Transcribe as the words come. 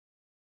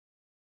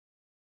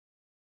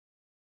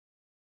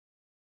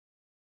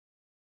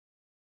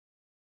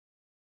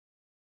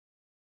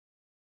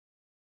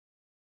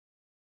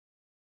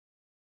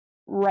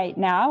right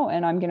now,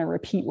 and I'm going to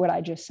repeat what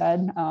I just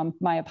said.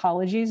 My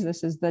apologies.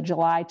 This is the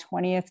July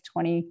 20th,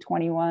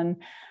 2021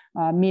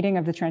 meeting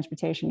of the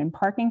Transportation and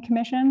Parking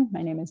Commission.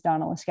 My name is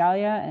Donna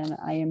Lascalia, and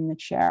I am the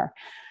chair.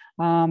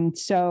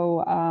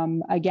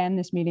 Again,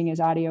 this meeting is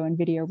audio and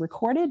video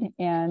recorded,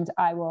 and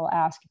I will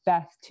ask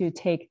Beth to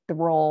take the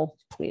roll,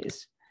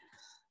 please.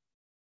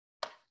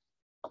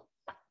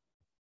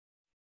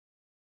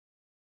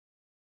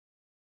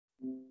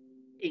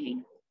 Hey,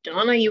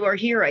 Donna, you are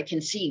here. I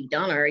can see.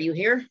 Donna, are you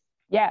here?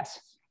 Yes.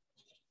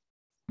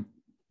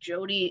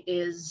 Jody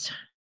is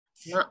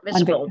not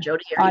visible.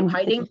 Jody, are you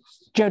hiding?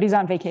 Jody's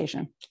on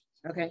vacation.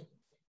 Okay.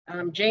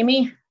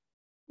 Jamie?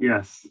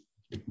 Yes.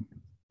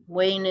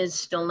 Wayne is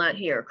still not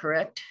here,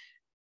 correct?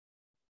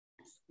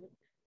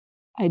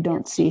 I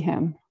don't see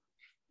him.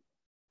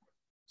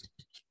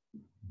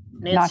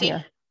 Nancy? Not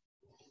here.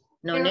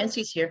 No, here.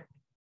 Nancy's here.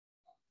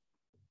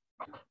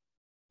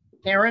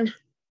 Karen?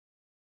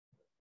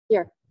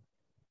 Here.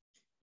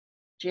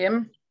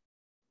 Jim?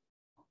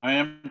 I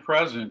am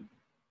present.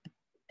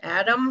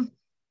 Adam?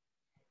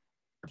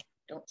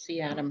 Don't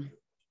see Adam.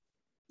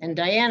 And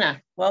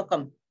Diana,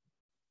 welcome.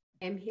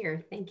 I'm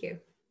here, thank you.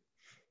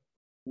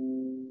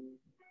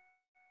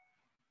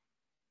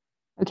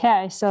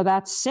 Okay, so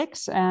that's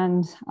 6,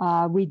 and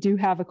we do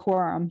have a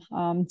quorum,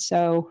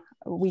 so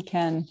we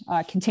can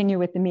continue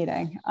with the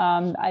meeting.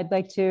 I'd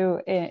like to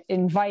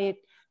invite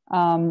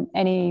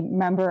any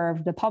member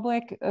of the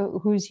public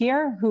who's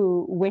here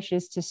who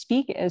wishes to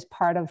speak as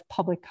part of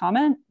public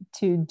comment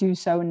to do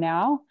so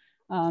now.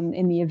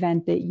 In the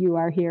event that you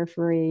are here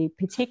for a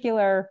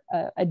particular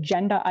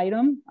agenda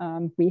item.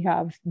 We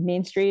have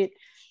Main Street,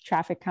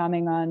 traffic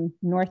calming on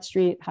North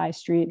Street, High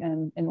Street,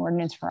 and an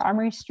ordinance for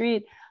Armory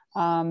Street.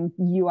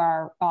 You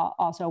are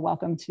also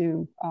welcome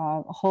to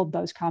hold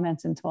those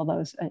comments until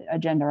those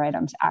agenda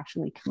items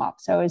actually come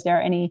up. So is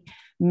there any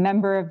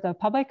member of the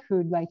public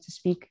who'd like to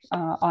speak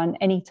on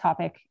any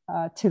topic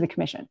to the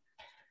commission?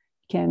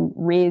 You can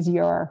raise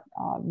your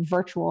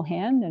virtual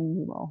hand and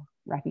we will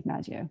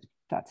recognize you if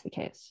that's the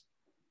case.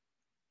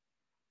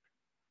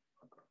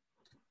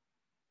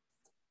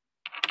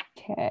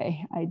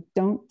 Okay, I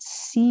don't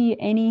see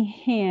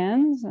any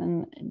hands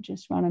and I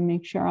just want to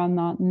make sure I'm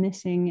not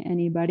missing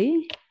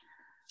anybody.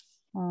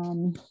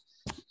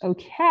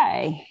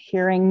 Okay,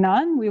 hearing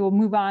none, we will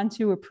move on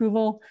to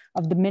approval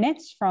of the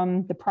minutes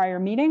from the prior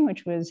meeting,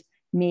 which was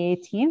May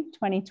 18th,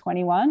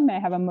 2021. May I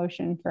have a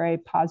motion for a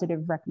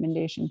positive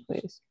recommendation,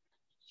 please?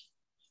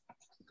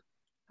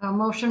 A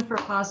motion for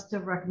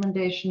positive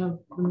recommendation of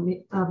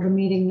the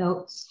meeting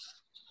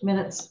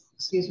minutes,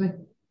 excuse me.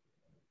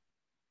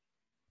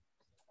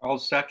 I'll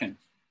second.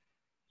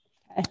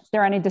 Is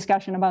there any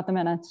discussion about the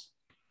minutes?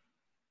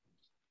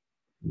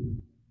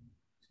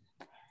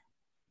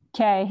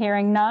 Okay,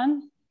 hearing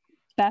none.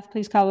 Beth,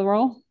 please call the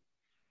roll.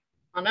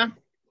 Anna?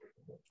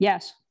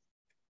 Yes.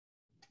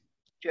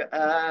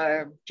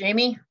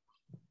 Jamie?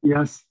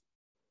 Yes.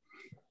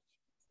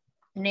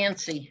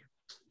 Nancy?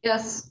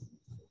 Yes.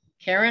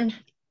 Karen?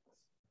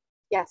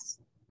 Yes.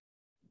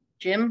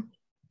 Jim?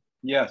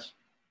 Yes.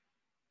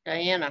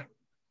 Diana?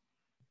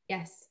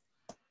 Yes.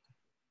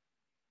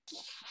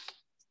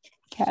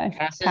 Okay,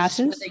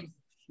 passes.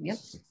 Yep.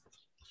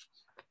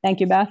 Thank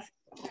you, Beth.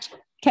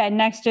 Okay,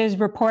 next is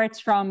reports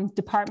from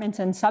departments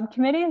and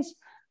subcommittees.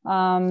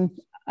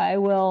 I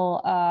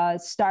will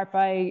start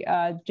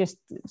by just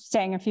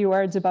saying a few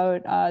words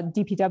about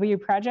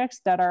DPW projects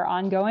that are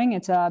ongoing.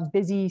 It's a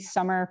busy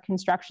summer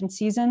construction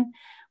season.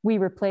 We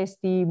replaced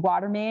the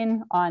water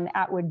main on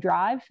Atwood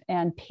Drive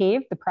and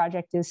paved. The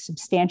project is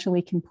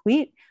substantially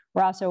complete.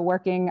 We're also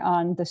working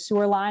on the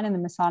sewer line in the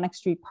Masonic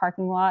Street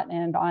parking lot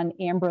and on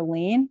Amber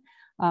Lane.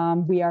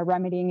 We are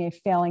remedying a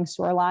failing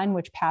sewer line,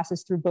 which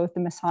passes through both the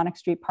Masonic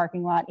Street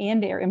parking lot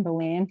and Amber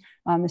Lane.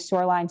 The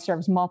sewer line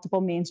serves multiple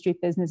Main Street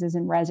businesses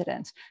and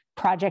residents.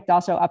 Project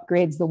also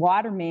upgrades the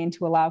water main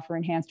to allow for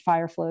enhanced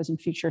fire flows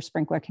and future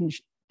sprinkler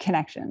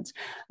connections.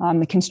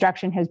 The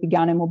construction has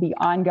begun and will be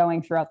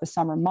ongoing throughout the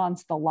summer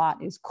months. The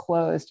lot is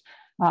closed.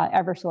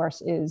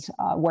 Eversource is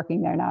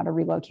working there now to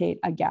relocate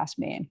a gas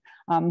main.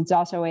 It's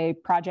also a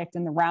project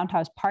in the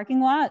Roundhouse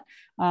parking lot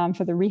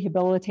for the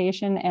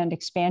rehabilitation and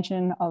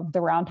expansion of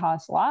the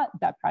Roundhouse lot.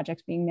 That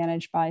project's being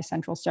managed by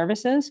Central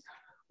Services.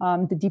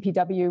 The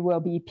DPW will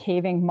be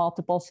paving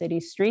multiple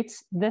city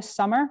streets this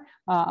summer,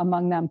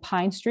 among them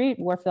Pine Street,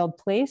 Warfield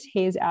Place,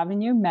 Hayes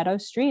Avenue, Meadow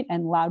Street,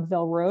 and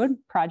Loudville Road.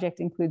 Project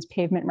includes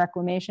pavement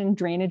reclamation,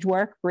 drainage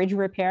work, bridge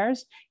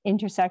repairs,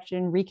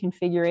 intersection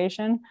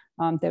reconfiguration.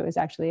 That was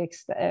actually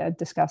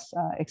discussed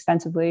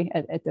extensively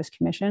at this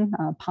commission,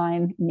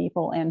 Pine,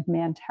 Maple, and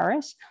Man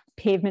Terrace.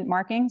 Pavement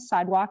marking,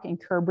 sidewalk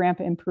and curb ramp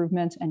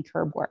improvements, and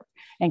curb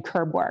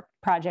work.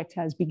 Project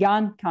has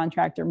begun,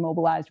 contractor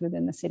mobilized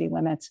within the city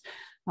limits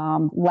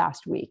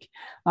last week.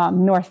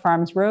 North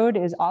Farms Road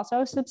is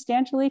also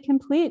substantially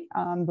complete,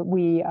 but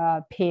we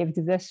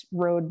paved this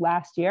road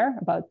last year,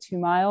 about 2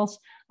 miles.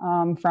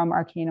 from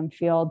Arcanum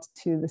Field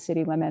to the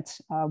city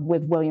limits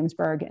with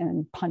Williamsburg,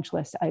 and punch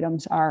list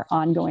items are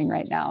ongoing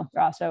right now.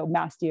 There are also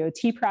Mass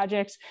DOT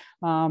projects,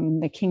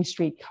 the King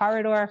Street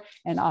corridor,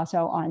 and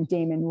also on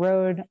Damon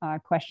Road.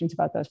 Questions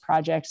about those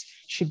projects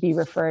should be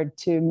referred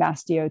to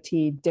Mass DOT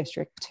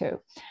District 2.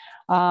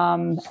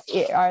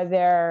 Are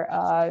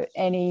there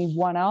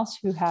anyone else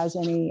who has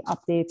any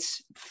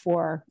updates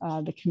for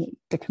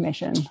the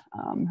commission?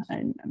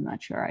 I'm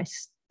not sure. I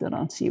still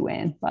don't see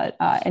Wayne, but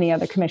any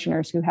other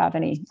commissioners who have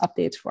any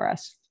updates for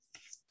us?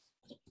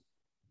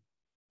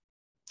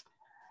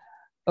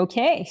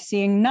 Okay,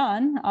 seeing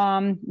none.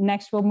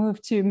 Next, we'll move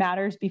to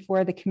matters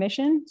before the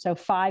commission. So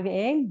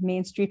 5A,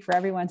 Main Street for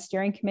Everyone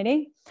Steering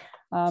Committee.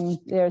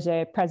 There's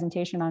a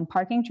presentation on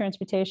parking,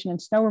 transportation, and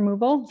snow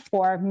removal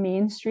for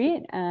Main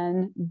Street,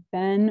 and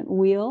Ben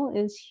Wheel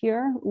is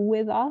here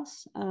with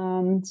us.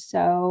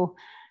 So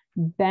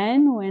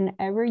Ben,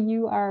 whenever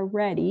you are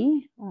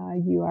ready,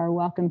 you are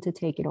welcome to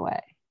take it away.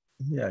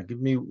 Yeah,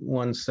 give me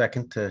 1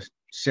 second to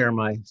share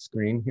my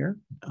screen here.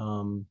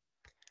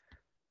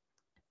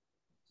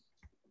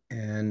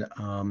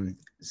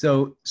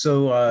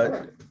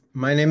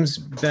 My name's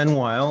Ben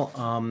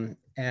Weil,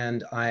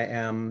 and I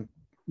am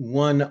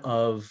one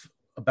of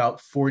about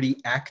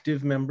 40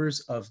 active members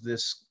of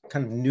this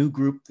kind of new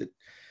group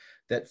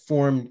that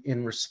formed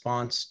in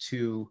response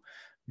to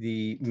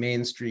the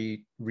Main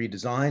Street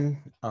redesign,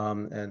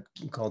 and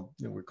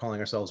we're calling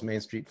ourselves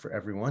Main Street for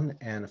Everyone,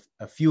 and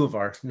a few of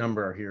our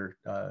number are here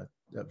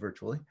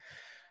virtually.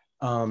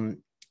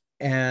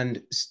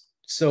 And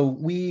so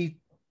we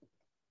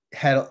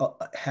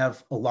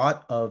have a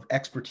lot of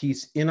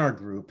expertise in our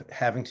group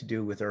having to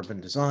do with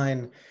urban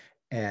design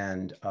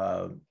and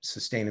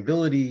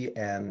sustainability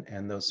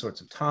and those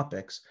sorts of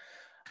topics.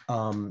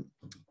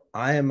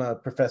 I am a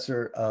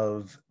professor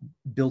of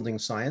building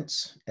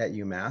science at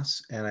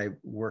UMass, and I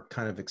work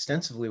kind of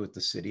extensively with the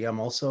city. I'm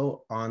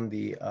also on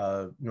the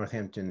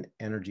Northampton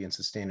Energy and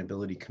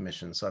Sustainability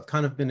Commission. So I've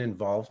kind of been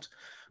involved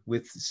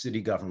with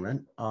city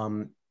government.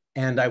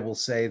 And I will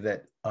say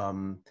that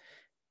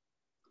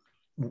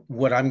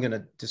what I'm going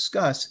to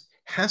discuss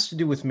has to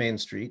do with Main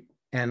Street,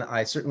 and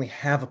I certainly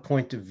have a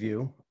point of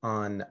view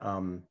on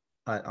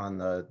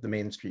the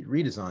Main Street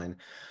redesign,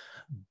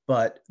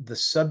 but the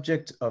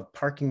subject of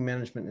parking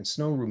management and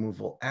snow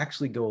removal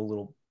actually go a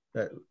little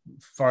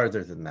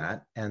farther than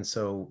that, and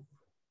so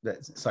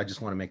I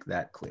just want to make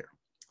that clear.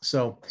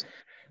 So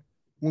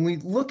when we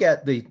look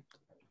at the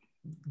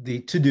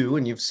to-do,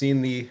 and you've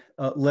seen the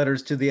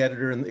letters to the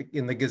editor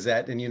in the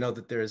Gazette, and you know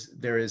that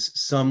there is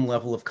some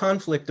level of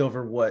conflict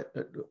over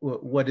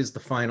what is the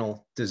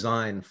final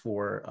design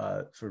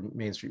for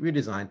Main Street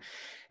redesign,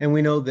 and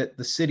we know that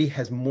the city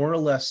has more or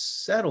less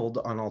settled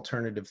on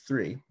alternative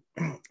 3,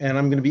 and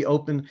I'm going to be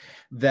open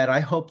that I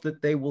hope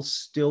that they will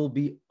still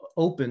be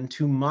open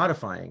to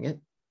modifying it,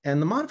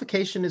 and the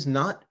modification is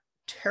not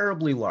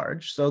terribly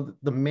large. So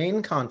the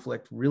main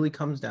conflict really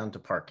comes down to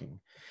parking.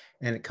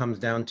 And it comes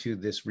down to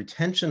this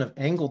retention of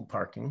angled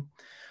parking,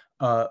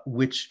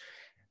 which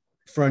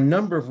for a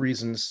number of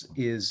reasons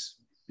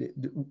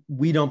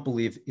we don't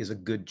believe is a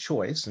good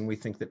choice. And we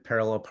think that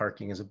parallel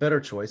parking is a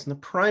better choice. And the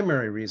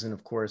primary reason,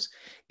 of course,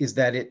 is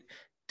that it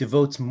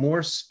devotes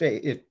more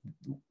space.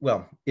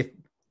 If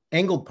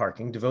angled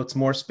parking devotes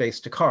more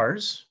space to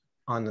cars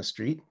on the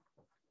street,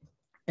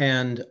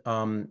 and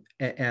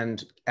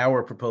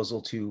our proposal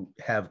to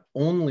have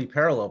only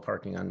parallel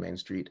parking on Main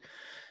Street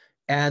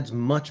adds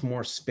much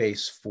more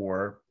space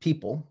for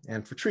people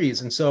and for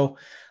trees. And so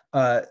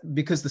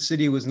because the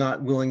city was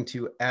not willing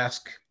to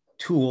ask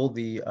Tool,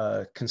 the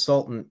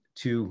consultant,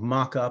 to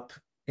mock up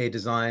a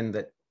design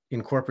that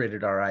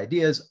incorporated our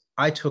ideas,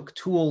 I took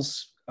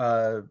Tool's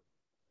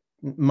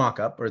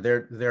mock-up, or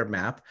their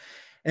map,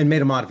 and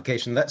made a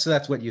modification. So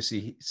that's what you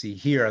see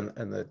here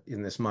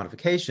in this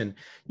modification.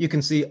 You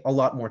can see a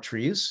lot more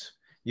trees.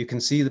 You can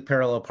see the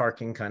parallel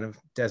parking kind of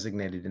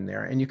designated in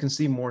there, and you can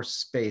see more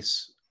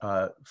space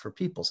for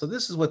people. So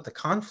this is what the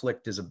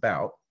conflict is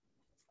about.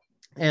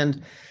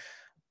 And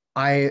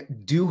I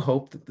do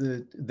hope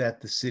that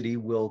the city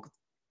will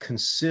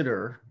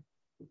consider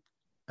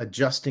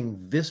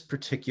adjusting this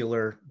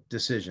particular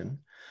decision.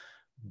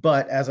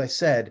 But as I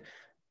said,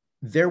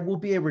 there will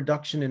be a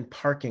reduction in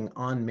parking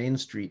on Main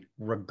Street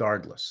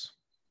regardless.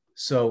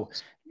 So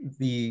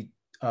the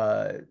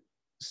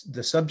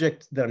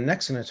subject that I'm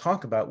next going to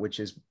talk about, which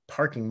is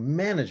parking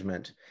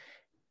management,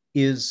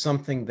 is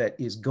something that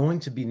is going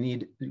to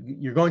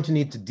you're going to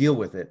need to deal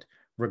with it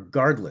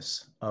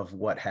regardless of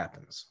what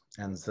happens.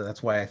 And so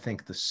that's why I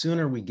think the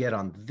sooner we get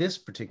on this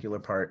particular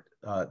part,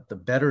 the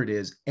better it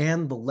is,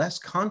 and the less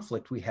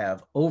conflict we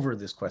have over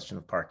this question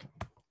of parking.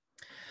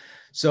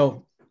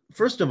 So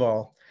first of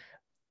all,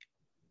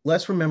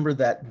 let's remember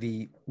that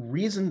the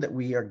reason that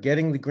we are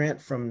getting the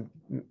grant from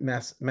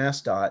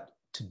MassDOT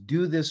to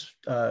do this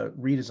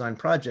redesign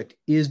project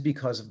is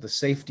because of the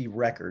safety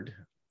record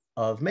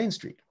of Main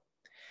Street.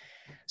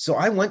 So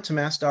I went to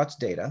MassDOT's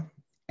data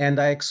and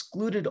I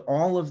excluded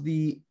all of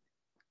the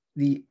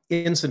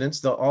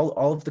incidents,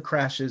 all of the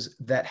crashes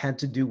that had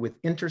to do with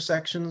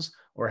intersections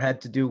or had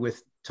to do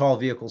with tall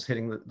vehicles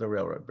hitting the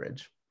railroad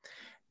bridge.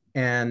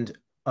 And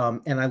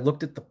I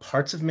looked at the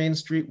parts of Main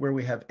Street where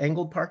we have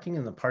angled parking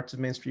and the parts of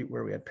Main Street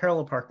where we had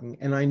parallel parking,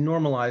 and I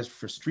normalized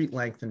for street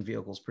length and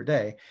vehicles per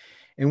day.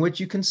 And what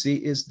you can see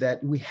is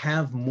that we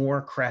have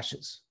more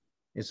crashes.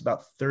 It's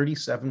about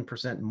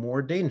 37%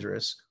 more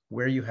dangerous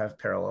where you have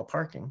parallel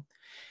parking.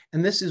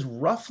 And this is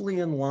roughly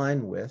in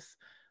line with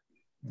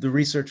the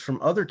research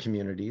from other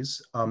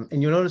communities.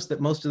 And you'll notice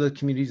that most of the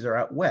communities are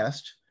out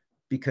west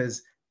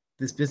because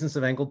this business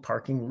of angled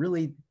parking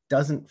really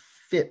doesn't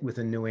fit with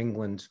a New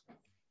England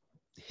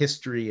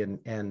history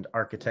and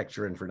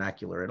architecture and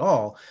vernacular at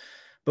all.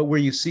 But where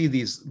you see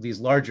these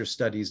larger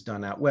studies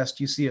done out west,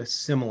 you see a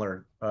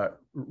similar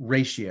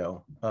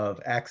ratio of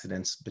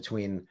accidents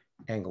between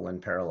angle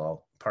and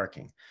parallel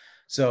parking.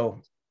 So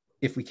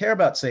if we care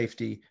about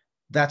safety,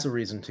 that's a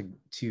reason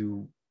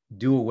to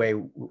do away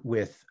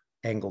with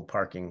angled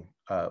parking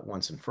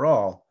once and for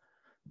all.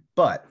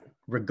 But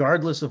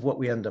regardless of what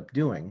we end up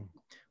doing,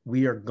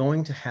 we are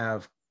going to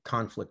have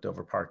conflict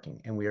over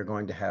parking, and we are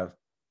going to have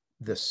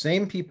the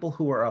same people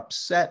who are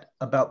upset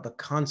about the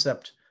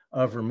concept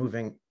of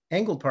removing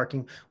angled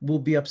parking will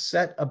be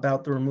upset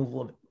about the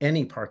removal of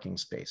any parking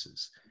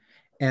spaces.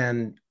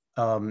 And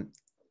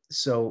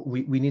so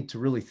we need to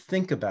really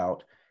think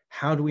about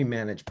how do we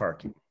manage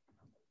parking.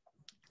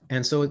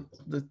 And so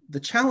the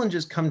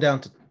challenges come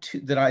down to two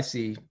that I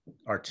see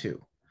are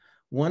two.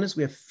 One is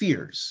we have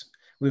fears.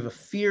 We have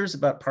fears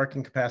about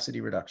parking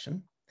capacity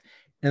reduction.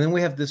 And then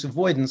we have this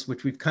avoidance,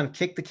 which we've kind of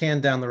kicked the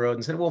can down the road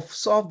and said, we'll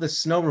solve this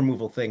snow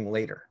removal thing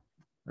later,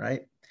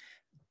 right?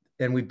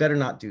 And we better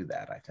not do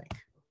that, I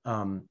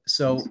think.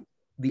 So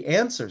the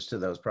answers to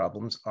those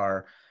problems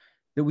are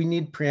that we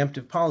need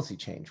preemptive policy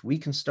change. We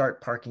can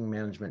start parking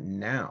management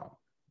now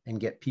and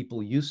get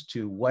people used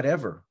to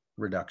whatever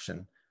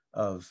reduction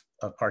of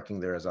parking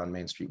there is on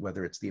Main Street,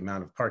 whether it's the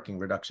amount of parking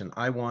reduction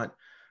I want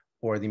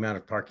or the amount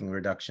of parking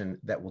reduction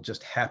that will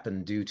just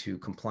happen due to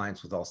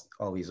compliance with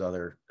all these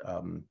other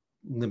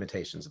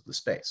limitations of the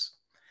space.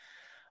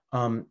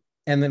 And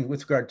then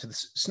with regard to the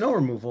snow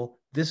removal,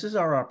 this is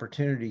our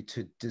opportunity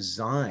to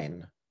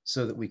design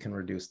so that we can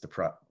reduce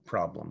the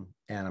problem.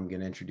 And I'm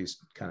going to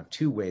introduce kind of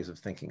two ways of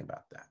thinking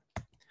about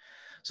that.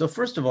 So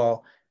first of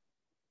all,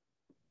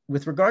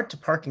 with regard to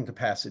parking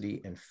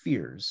capacity and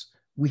fears,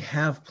 we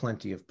have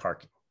plenty of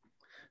parking.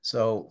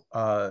 So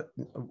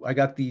I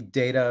got the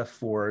data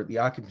for the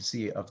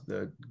occupancy of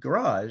the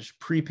garage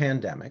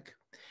pre-pandemic,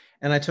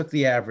 and I took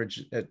the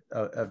average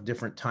of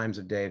different times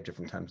of day, of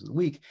different times of the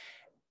week.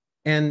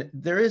 And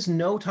there is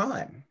no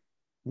time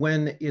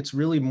when it's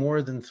really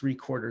more than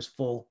 3/4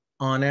 full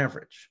on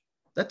average.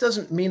 That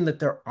doesn't mean that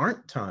there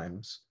aren't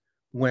times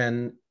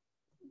when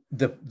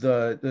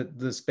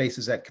the space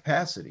is at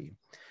capacity,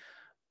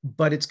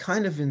 but it's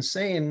kind of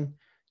insane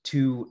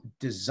to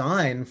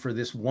design for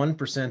this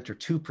 1% or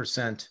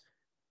 2%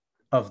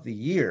 of the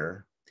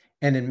year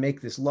and then make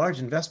this large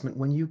investment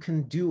when you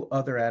can do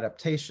other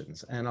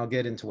adaptations. And I'll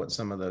get into what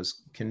some of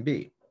those can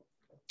be.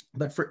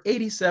 But for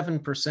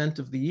 87%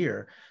 of the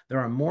year, there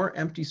are more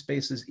empty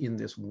spaces in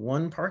this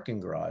one parking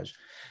garage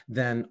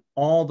than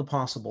all the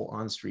possible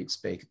on-street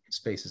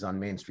spaces on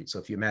Main Street. So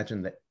if you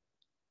imagine that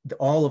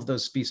all of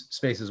those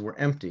spaces were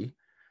empty,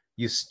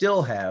 you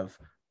still have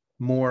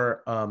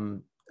more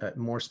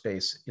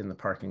space in the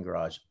parking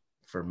garage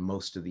for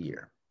most of the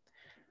year.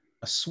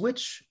 A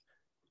switch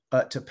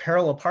to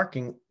parallel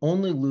parking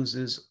only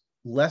loses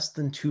less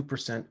than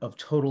 2% of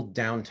total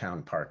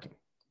downtown parking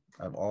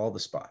of all the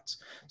spots.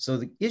 So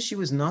the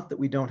issue is not that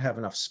we don't have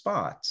enough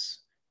spots.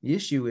 The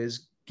issue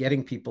is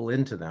getting people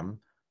into them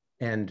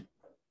and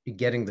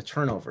getting the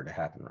turnover to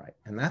happen right.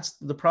 And that's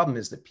the problem,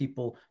 is that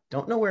people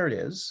don't know where it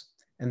is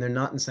and they're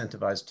not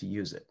incentivized to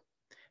use it.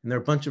 And there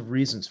are a bunch of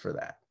reasons for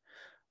that.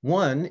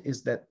 One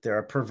is that there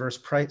are perverse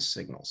price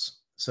signals.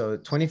 So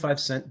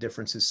 25-cent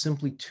difference is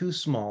simply too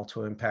small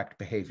to impact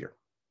behavior.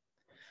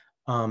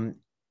 And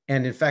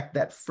in fact,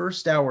 that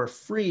first hour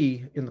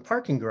free in the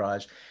parking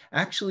garage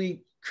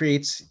actually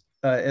creates,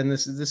 and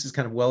this is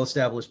kind of well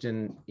established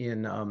in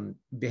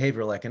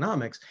behavioral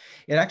economics,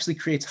 it actually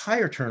creates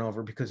higher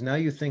turnover because now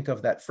you think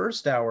of that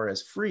first hour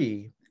as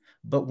free,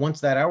 but once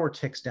that hour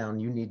ticks down,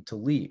 you need to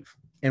leave.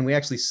 And we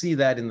actually see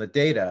that in the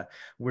data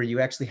where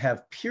you actually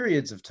have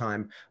periods of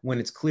time when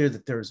it's clear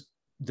that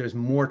there's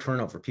more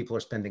turnover. People are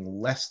spending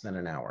less than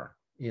an hour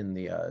in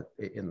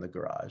the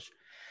garage.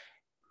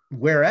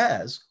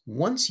 Whereas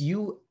once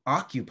you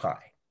occupy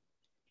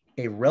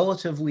a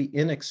relatively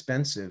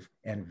inexpensive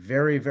and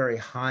very, very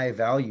high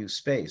value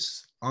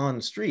space on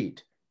the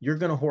street, you're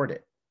going to hoard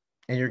it.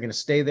 And you're going to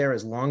stay there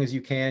as long as you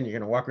can. You're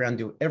going to walk around and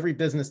do every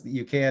business that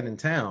you can in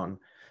town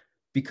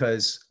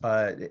because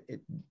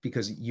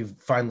you've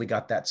finally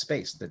got that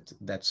space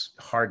that's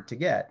hard to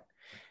get.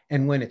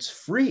 And when it's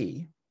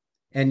free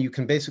and you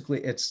can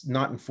basically, it's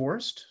not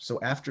enforced. So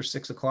after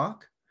 6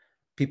 o'clock,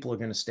 people are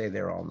going to stay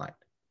there all night.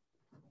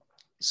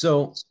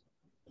 So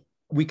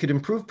we could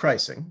improve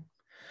pricing,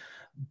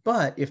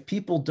 but if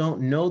people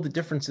don't know the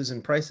differences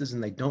in prices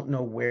and they don't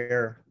know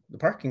where the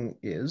parking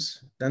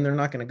is, then they're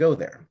not going to go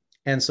there.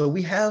 And so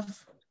we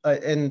have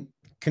and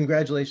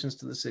congratulations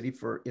to the city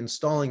for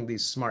installing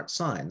these smart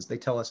signs. They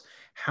tell us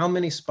how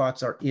many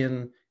spots are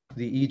in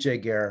the E.J.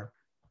 Gare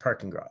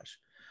parking garage.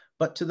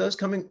 But to those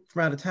coming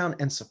from out of town,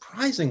 and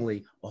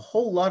surprisingly, a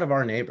whole lot of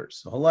our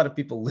neighbors, a whole lot of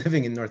people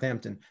living in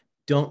Northampton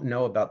don't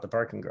know about the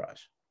parking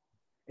garage.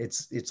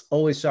 It's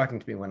always shocking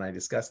to me when I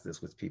discuss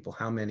this with people,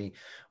 how many,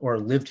 or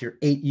lived here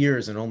 8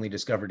 years and only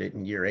discovered it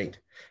in year 8,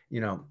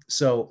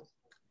 so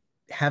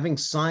having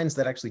signs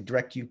that actually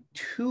direct you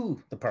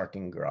to the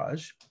parking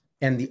garage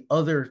and the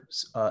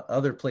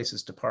other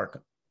places to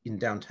park in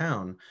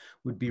downtown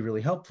would be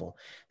really helpful.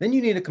 Then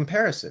you need a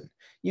comparison.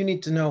 You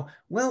need to know,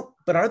 well,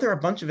 but are there a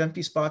bunch of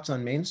empty spots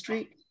on Main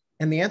Street?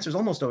 And the answer is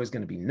almost always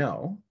going to be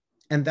no.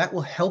 And that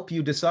will help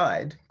you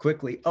decide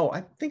quickly, oh,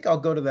 I think I'll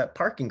go to that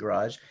parking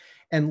garage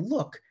and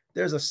look,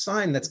 there's a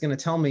sign that's going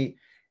to tell me,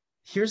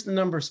 here's the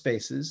number of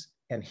spaces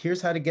and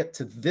here's how to get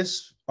to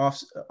this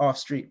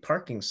off-street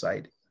parking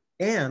site.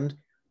 And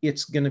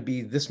it's going to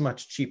be this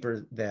much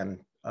cheaper than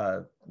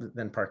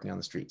parking on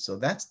the street. So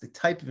that's the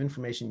type of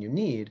information you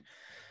need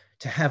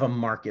to have a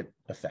market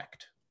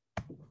effect.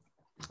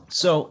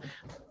 So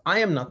I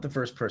am not the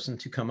first person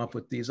to come up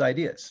with these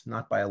ideas,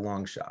 not by a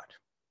long shot.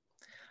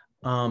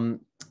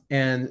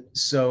 And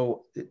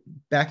so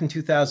back in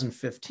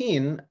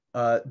 2015,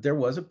 there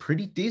was a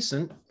pretty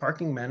decent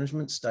parking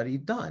management study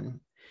done.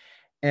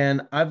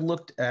 And I've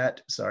looked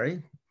at,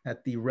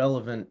 at the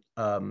relevant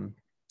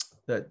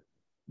the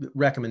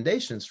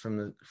recommendations from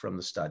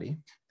the study.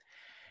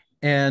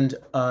 And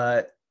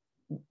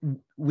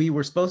we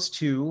were supposed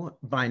to,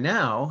 by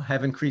now,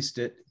 have increased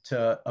it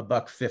to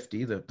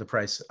 $1.50, the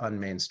price on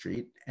Main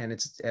Street, and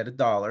it's at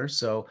 $1.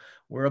 So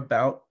we're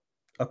about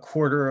a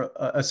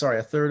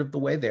third of the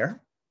way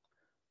there,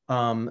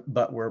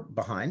 but we're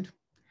behind.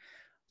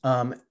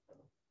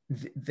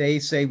 They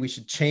say we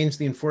should change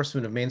the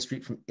enforcement of Main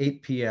Street from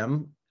 8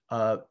 p.m.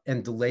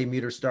 And delay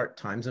meter start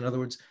times. In other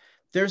words,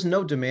 there's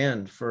no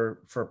demand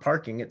for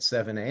parking at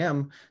 7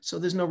 a.m., so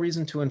there's no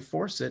reason to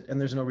enforce it, and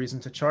there's no reason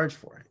to charge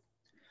for it.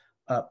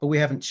 But we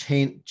haven't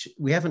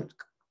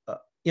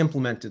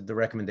implemented the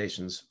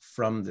recommendations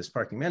from this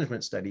parking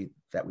management study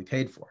that we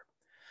paid for.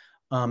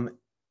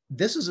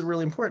 This is a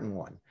really important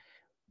one.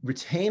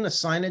 Retain a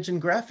signage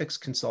and graphics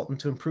consultant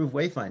to improve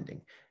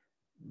wayfinding.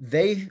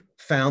 They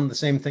found the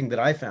same thing that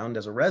I found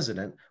as a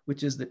resident,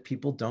 which is that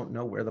people don't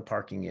know where the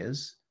parking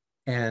is,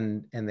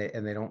 and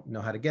they don't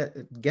know how to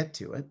get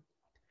to it.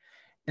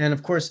 And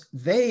of course,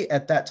 they,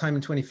 at that time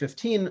in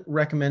 2015,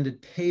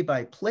 recommended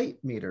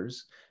pay-by-plate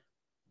meters,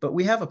 but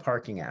we have a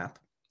parking app.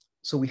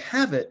 So we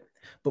have it,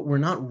 but we're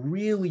not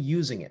really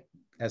using it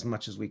as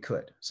much as we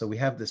could. So we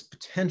have this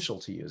potential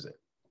to use it.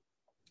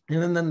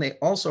 And then they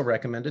also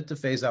recommended to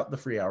phase out the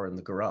free hour in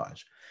the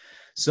garage.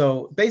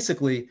 So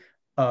basically,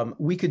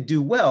 we could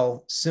do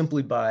well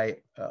simply by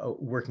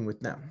working with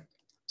them.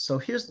 So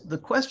here's the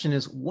question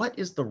is, what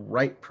is the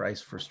right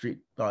price for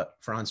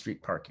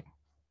on-street parking?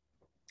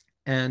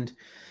 And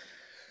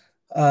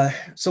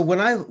so when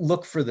I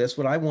look for this,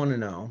 what I want to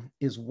know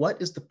is, what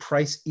is the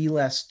price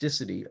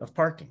elasticity of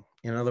parking?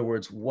 In other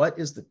words, what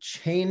is the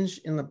change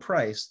in the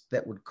price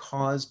that would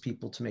cause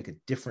people to make a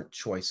different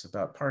choice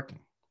about parking?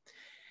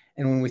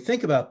 And when we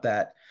think about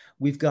that,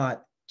 we've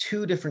got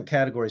 2 different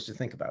categories to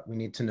think about. We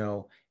need to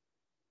know,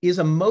 is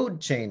a mode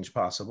change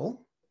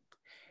possible?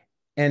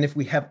 And if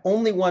we have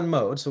only one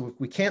mode, so if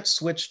we can't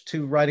switch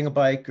to riding a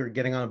bike or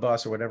getting on a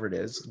bus or whatever it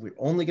is, we're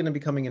only going to be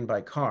coming in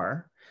by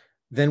car,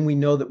 then we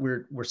know that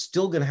we're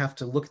still going to have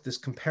to look at this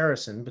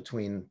comparison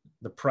between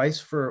the price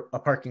for a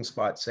parking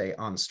spot, say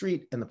on the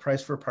street, and the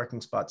price for a parking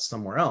spot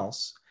somewhere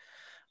else.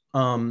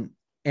 And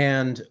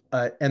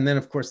then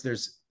of course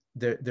there's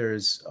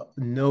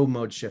no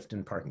mode shift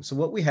in parking. So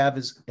what we have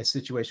is a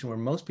situation where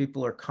most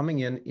people are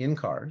coming in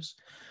cars.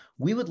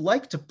 We would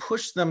like to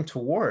push them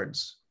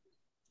towards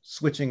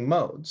switching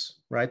modes,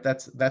 right?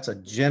 That's a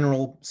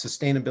general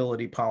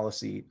sustainability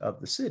policy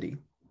of the city.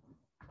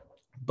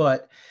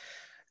 But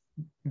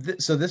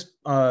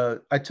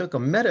I took a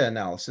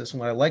meta-analysis, and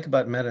what I like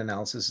about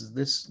meta-analysis is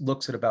this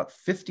looks at about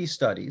 50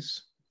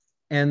 studies,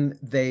 and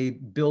they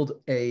build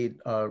a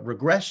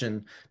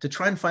regression to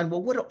try and find,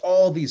 well, what do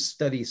all these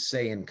studies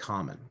say in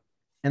common?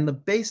 And the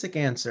basic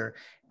answer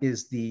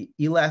is the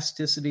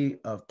elasticity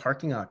of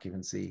parking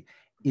occupancy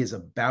is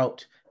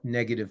about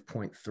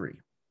 -0.3.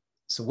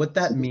 So what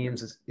that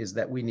means is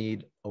that we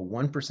need a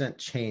 1%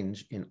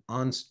 change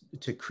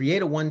to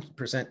create a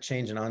 1%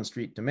 change in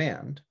on-street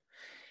demand.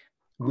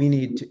 We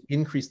need to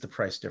increase the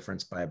price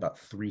difference by about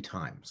 3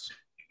 times.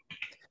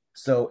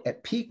 So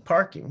at peak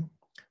parking,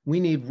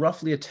 we need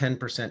roughly a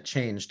 10%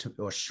 change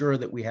to assure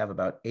that we have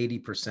about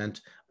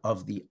 80%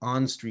 of the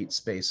on-street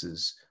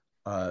spaces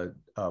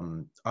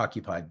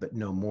occupied, but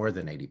no more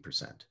than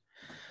 80%.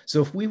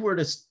 So if we were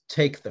to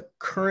take the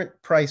current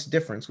price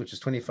difference, which is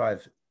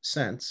 25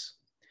 cents,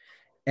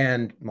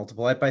 and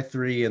multiply it by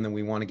 3, and then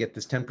we want to get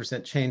this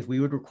 10% change, we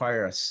would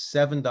require a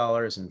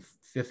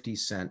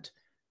 $7.50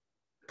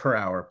 per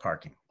hour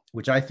parking,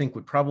 which I think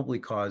would probably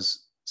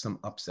cause some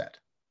upset,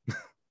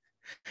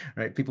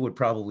 right? People would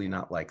probably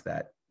not like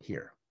that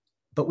here.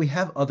 but we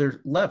have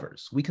other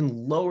levers. We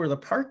can lower the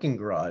parking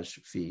garage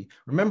fee.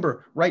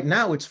 Remember, right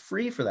now it's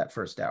free for that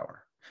first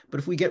hour. But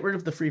if we get rid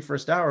of the free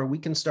first hour, we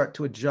can start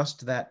to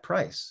adjust that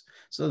price.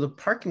 So the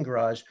parking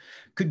garage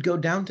could go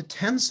down to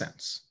 10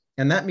 cents.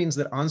 And that means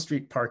that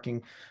on-street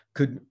parking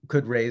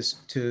could raise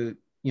to,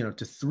 to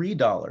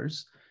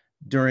 $3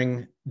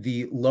 during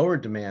the lower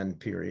demand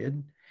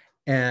period,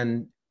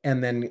 and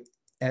then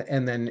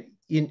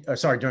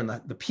during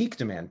the peak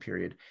demand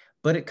period.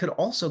 But it could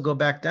also go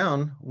back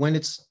down when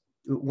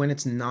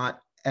it's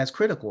not as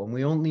critical, and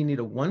we only need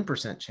a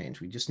 1%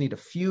 change. We just need a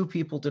few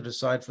people to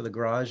decide for the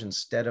garage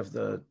instead of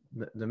the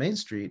main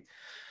street.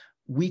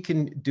 We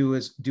can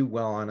do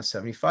well on a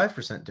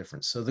 75%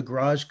 difference. So the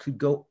garage could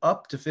go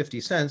up to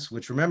 50 cents,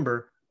 which,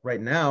 remember,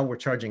 right now we're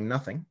charging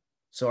nothing.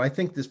 So I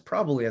think this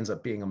probably ends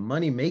up being a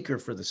money maker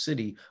for the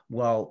city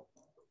while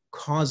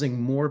causing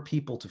more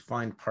people to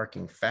find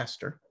parking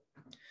faster.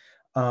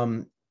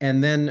 And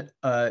then,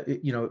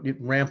 it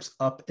ramps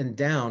up and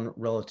down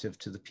relative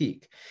to the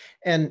peak.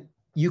 And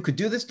you could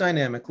do this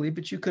dynamically,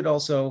 but you could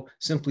also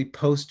simply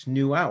post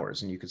new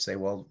hours, and you could say,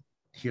 well,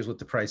 here's what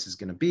the price is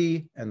going to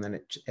be, and then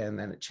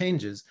it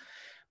changes.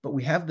 But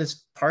we have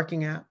this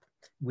parking app,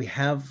 we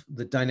have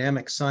the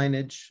dynamic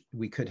signage,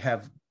 we could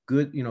have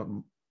good,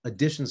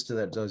 additions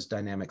to those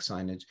dynamic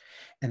signage,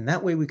 and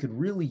that way we could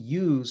really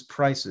use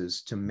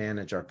prices to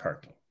manage our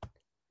parking.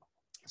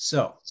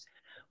 So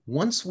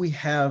once we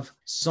have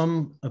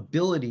some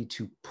ability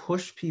to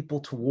push people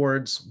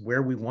towards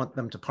where we want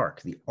them to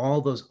park,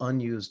 all those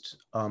unused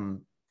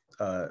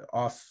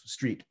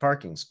off-street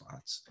parking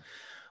spots,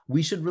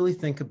 we should really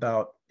think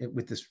about it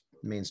with this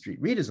Main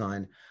Street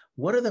redesign.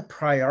 What are the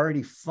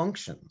priority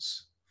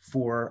functions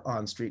for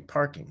on-street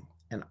parking?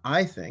 And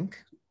I think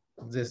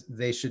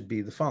they should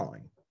be the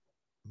following: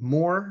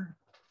 more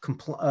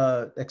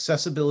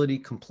accessibility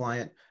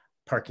compliant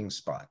parking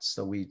spots.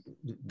 So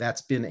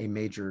that's been a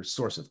major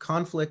source of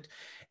conflict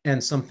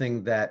and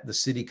something that the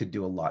city could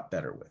do a lot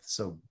better with.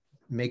 So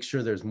make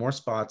sure there's more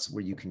spots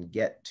where you can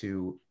get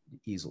to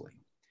easily.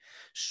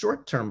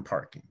 Short-term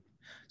parking.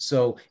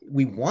 So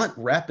we want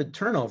rapid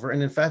turnover,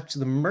 and in fact,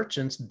 the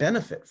merchants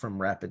benefit from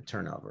rapid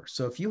turnover.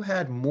 So if you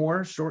had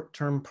more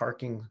short-term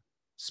parking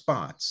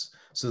spots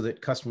so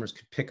that customers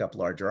could pick up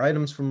larger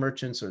items from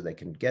merchants, or they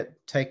can get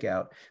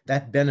takeout,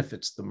 that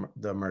benefits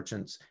the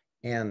merchants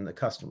and the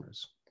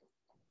customers.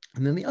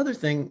 And then the other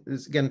thing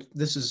is, again,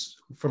 this is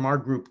from our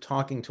group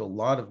talking to a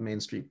lot of Main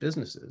Street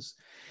businesses,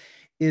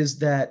 is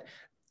that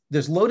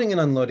there's loading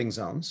and unloading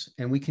zones,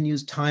 and we can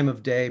use time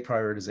of day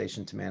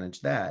prioritization to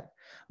manage that.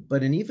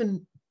 But an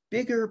even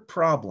bigger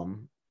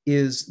problem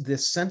is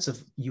this sense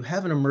of, you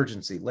have an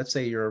emergency. Let's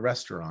say you're a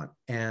restaurant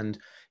and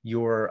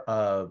your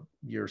oven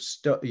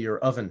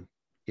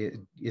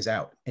is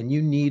out, and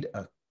you need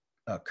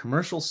a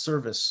commercial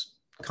service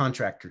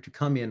contractor to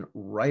come in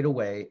right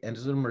away and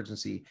as an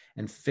emergency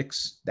and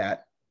fix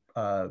that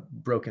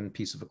broken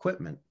piece of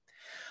equipment.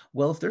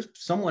 Well, if there's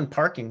someone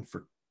parking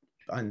for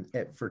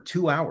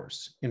 2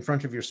 hours in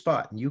front of your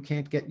spot and you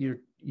can't get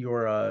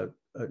your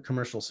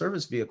commercial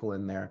service vehicle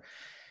in there,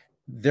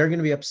 they're going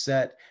to be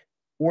upset,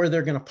 or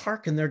they're going to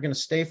park and they're going to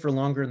stay for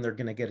longer and they're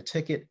going to get a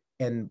ticket.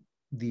 And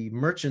the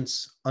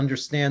merchants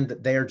understand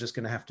that they are just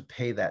going to have to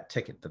pay that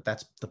ticket,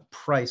 that's the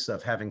price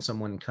of having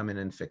someone come in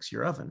and fix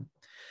your oven.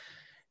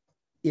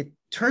 It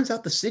turns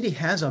out the city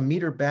has a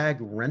meter bag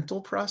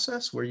rental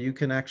process where you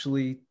can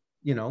actually,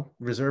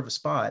 reserve a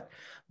spot,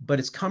 but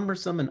it's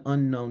cumbersome and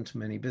unknown to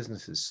many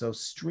businesses. So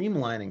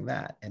streamlining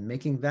that and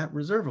making that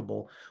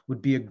reservable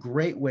would be a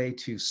great way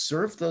to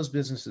serve those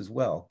businesses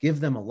well, give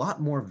them a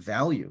lot more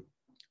value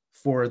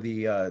for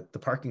the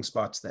parking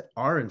spots that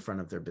are in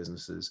front of their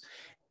businesses,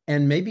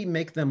 and maybe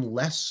make them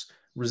less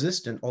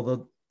resistant,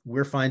 although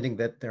we're finding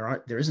that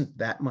there isn't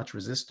that much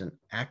resistance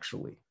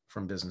actually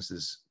from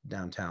businesses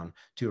downtown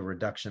to a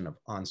reduction of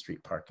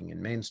on-street parking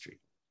in Main Street.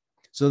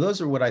 So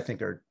those are what I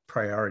think are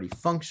priority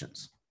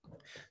functions.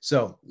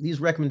 So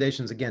these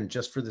recommendations, again,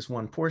 just for this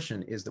one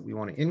portion, is that we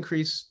want to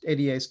increase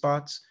ADA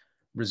spots,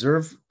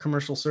 reserve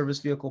commercial service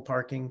vehicle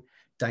parking,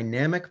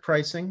 dynamic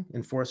pricing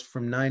enforced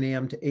from 9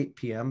 a.m. to 8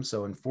 p.m.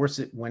 So enforce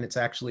it when it's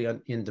actually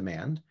in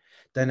demand,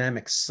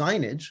 dynamic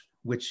signage,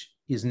 which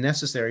is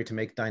necessary to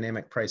make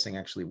dynamic pricing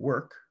actually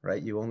work,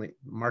 right?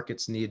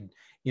 Markets need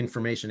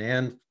information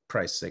and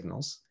price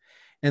signals,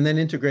 and then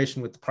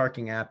integration with the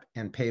parking app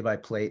and pay by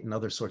plate and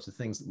other sorts of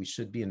things that we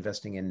should be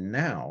investing in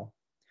now,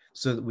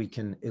 so that we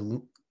can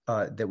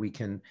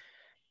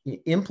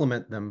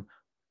implement them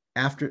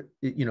after,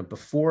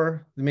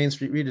 before the Main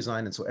Street redesign,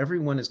 and so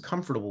everyone is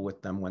comfortable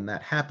with them when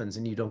that happens,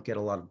 and you don't get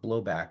a lot of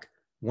blowback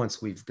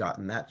once we've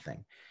gotten that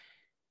thing.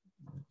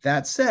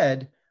 That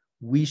said,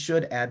 we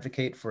should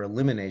advocate for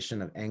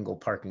elimination of angle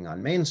parking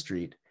on Main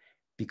Street,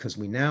 because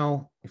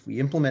if we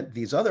implement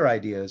these other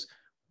ideas,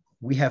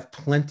 we have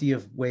plenty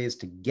of ways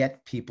to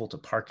get people to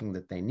parking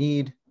that they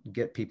need,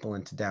 get people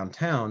into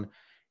downtown,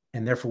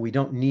 and therefore we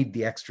don't need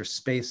the extra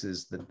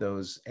spaces that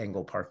those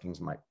angle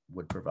parkings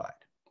would provide.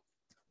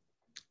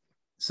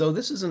 So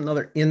this is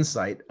another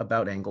insight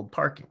about angled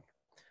parking.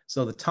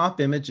 So the top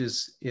image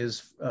is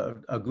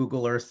a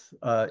Google Earth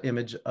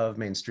image of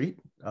Main Street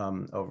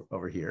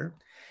over here.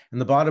 And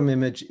the bottom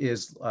image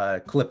is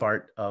clip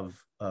art of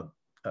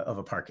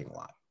a parking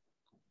lot.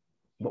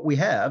 What we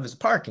have is a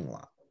parking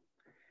lot.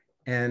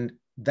 And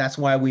that's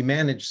why we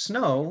manage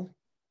snow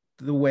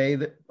the way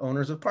that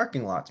owners of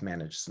parking lots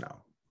manage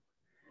snow,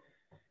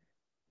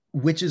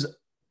 which is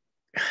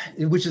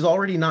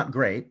already not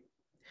great.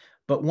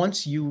 But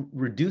once you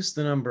reduce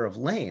the number of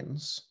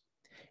lanes,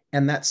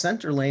 and that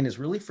center lane is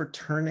really for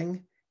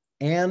turning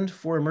and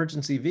for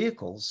emergency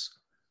vehicles,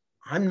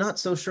 I'm not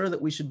so sure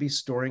that we should be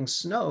storing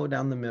snow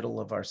down the middle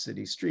of our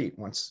city street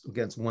once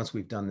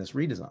we've done this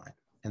redesign.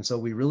 And so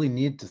we really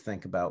need to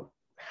think about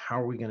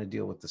how are we going to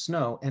deal with the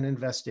snow and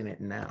invest in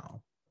it now.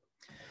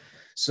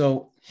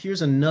 So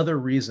here's another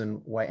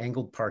reason why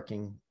angled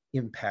parking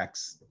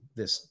impacts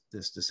this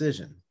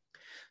decision.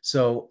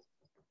 So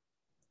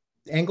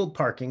angled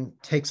parking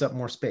takes up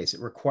more space.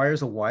 It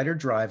requires a wider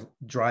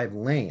drive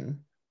lane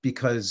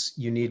because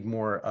you need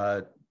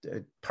more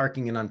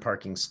parking and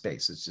unparking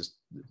space. It's just,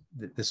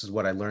 this is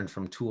what I learned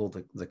from Tool,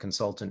 the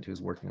consultant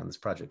who's working on this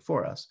project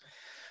for us.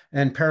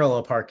 And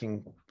parallel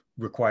parking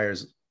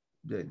requires,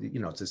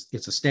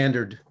 it's a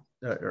standard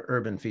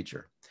urban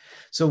feature.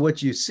 So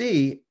what you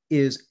see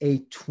is a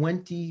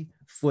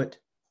 20-foot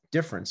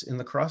difference in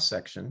the cross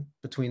section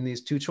between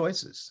these two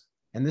choices.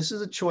 And this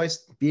is a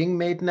choice being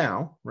made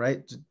now,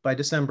 right? By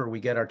December, we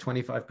get our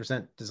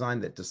 25% design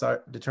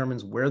that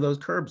determines where those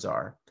curbs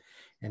are.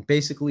 And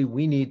basically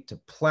we need to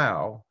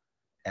plow,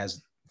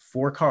 as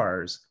 4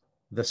 cars,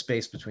 the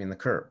space between the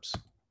curbs.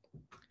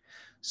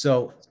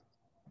 So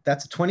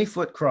that's a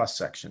 20-foot cross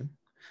section.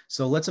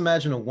 So let's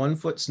imagine a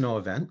 1-foot snow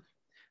event.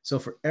 So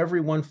for every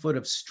 1 foot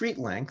of street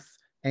length,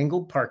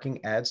 angled parking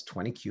adds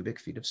 20 cubic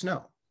feet of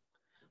snow.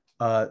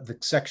 The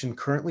section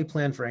currently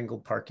planned for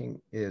angled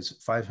parking is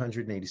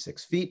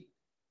 586 feet.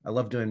 I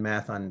love doing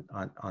math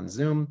on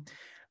Zoom.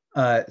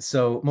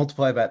 So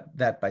multiply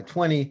that by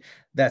 20,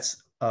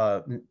 that's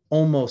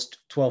almost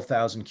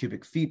 12,000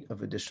 cubic feet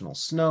of additional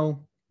snow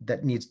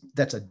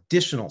that's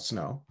additional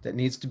snow that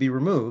needs to be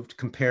removed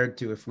compared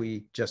to if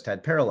we just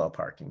had parallel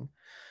parking.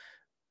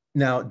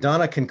 Now,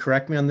 Donna can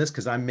correct me on this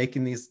because I'm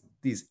making these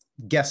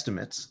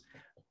guesstimates.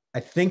 I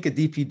think a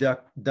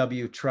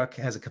DPW truck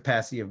has a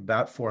capacity of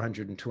about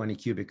 420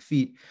 cubic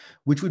feet,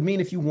 which would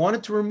mean if you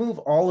wanted to remove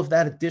all of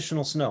that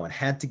additional snow and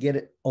had to get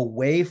it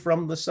away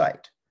from the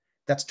site,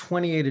 that's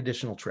 28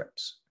 additional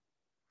trips.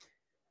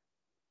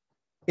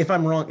 If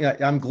I'm wrong,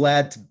 I'm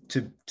glad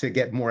to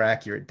get more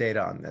accurate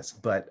data on this,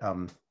 but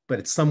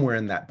it's somewhere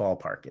in that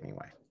ballpark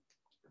anyway.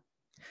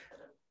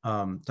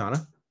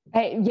 Donna?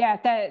 Yeah,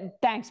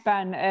 thanks,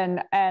 Ben.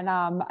 And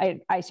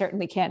I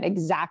certainly can't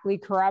exactly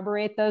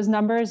corroborate those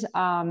numbers.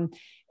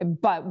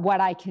 But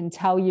what I can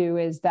tell you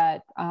is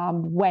that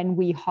when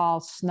we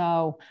haul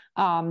snow,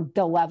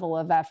 the level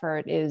of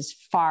effort is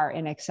far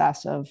in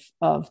excess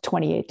of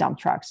 28 dump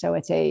trucks. So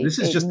this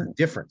is just the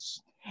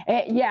difference.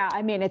 Yeah,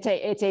 I mean,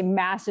 it's a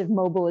massive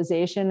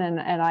mobilization,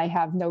 and I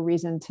have no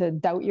reason to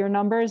doubt your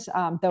numbers,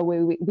 though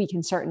we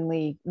can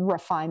certainly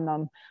refine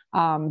them,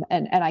 and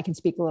I can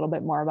speak a little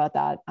bit more about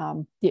that,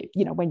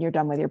 when you're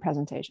done with your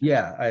presentation.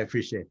 Yeah, I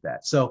appreciate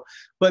that. So,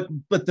 but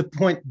the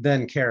point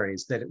then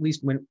carries that at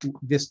least when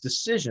this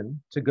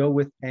decision to go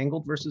with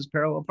angled versus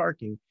parallel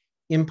parking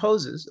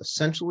imposes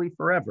essentially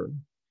forever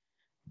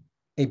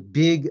a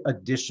big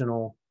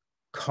additional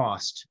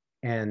cost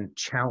and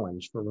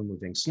challenge for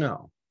removing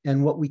snow.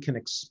 And what we can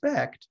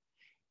expect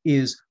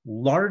is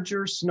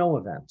larger snow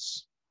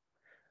events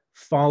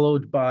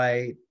followed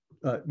by,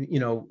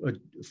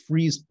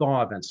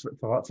 freeze-thaw events,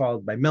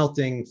 followed by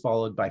melting,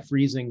 followed by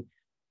freezing,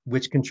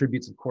 which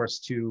contributes, of course,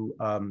 to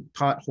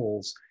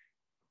potholes.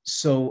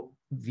 So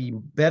the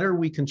better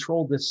we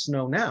control this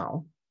snow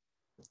now,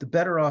 the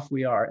better off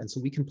we are. And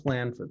so we can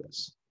plan for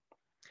this.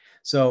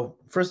 So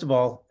first of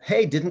all,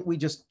 hey, didn't we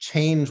just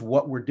change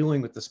what we're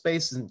doing with the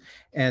space,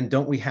 and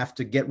don't we have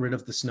to get rid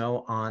of the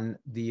snow on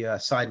the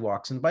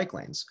sidewalks and bike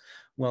lanes?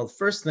 Well, the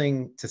first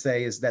thing to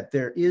say is that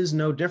there is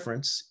no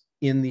difference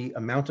in the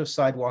amount of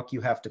sidewalk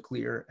you have to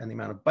clear and the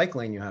amount of bike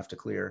lane you have to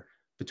clear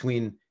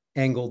between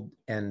angled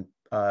and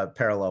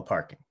parallel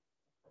parking.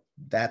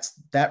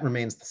 That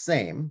remains the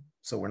same.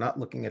 So we're not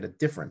looking at a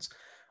difference.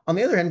 On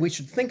the other hand, we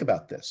should think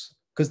about this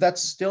because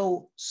that's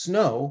still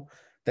snow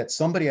that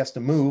somebody has to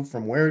move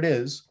from where it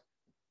is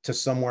to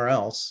somewhere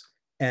else.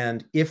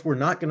 And if we're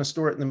not going to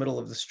store it in the middle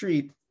of the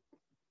street,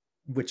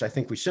 which I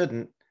think we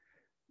shouldn't,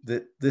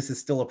 that this is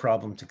still a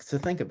problem to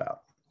think about.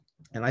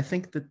 And I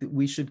think that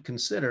we should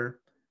consider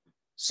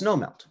snow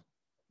melt.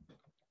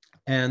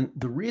 And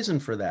the reason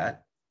for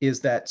that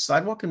is that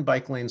sidewalk and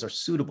bike lanes are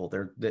suitable.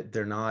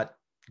 They're not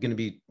going to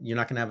be, you're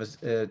not going to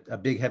have a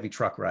big heavy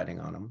truck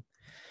riding on them.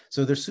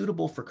 So they're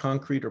suitable for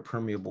concrete or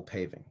permeable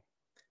paving.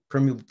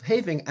 Permeable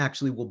paving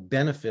actually will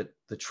benefit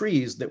the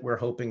trees that we're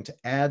hoping to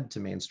add to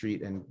Main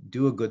Street and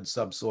do a good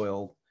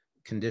subsoil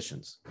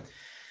conditions.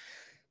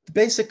 The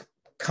basic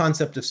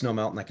concept of snow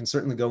melt, and I can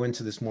certainly go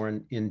into this more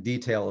in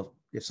detail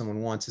if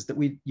someone wants, is that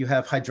you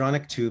have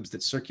hydronic tubes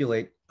that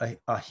circulate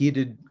a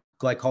heated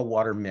glycol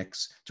water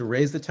mix to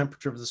raise the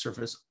temperature of the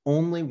surface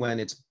only when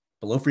it's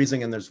below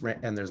freezing and there's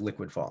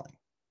liquid falling.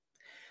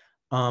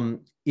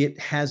 It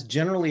has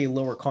generally a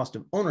lower cost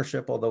of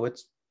ownership, although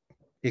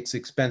it's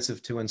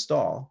expensive to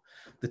install.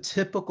 The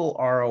typical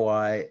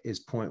ROI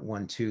is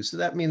 0.12. So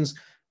that means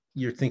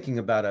you're thinking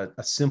about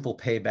a simple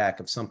payback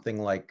of something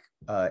like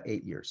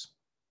 8 years.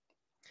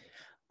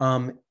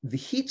 The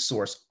heat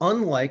source,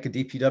 unlike a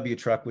DPW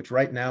truck, which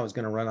right now is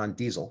going to run on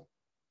diesel,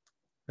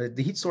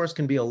 the heat source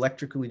can be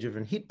electrically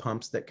driven heat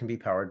pumps that can be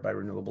powered by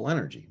renewable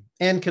energy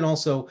and can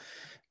also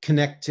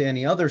connect to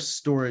any other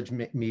storage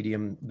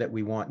medium that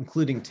we want,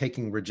 including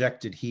taking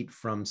rejected heat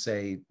from,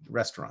 say,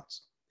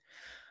 restaurants.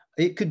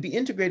 It could be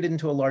integrated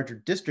into a larger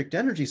district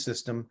energy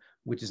system,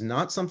 which is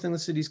not something the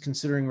city's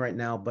considering right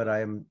now, but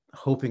I am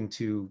hoping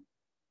to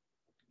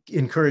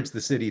encourage the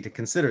city to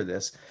consider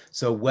this.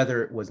 So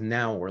whether it was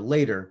now or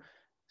later,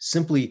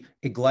 simply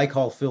a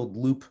glycol-filled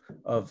loop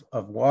of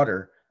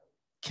water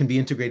can be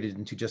integrated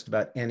into just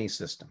about any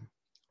system.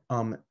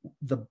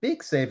 The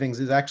big savings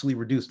is actually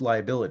reduced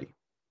liability,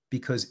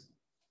 because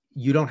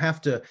you don't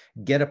have to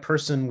get a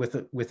person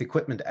with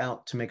equipment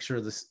out to make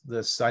sure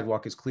the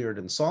sidewalk is cleared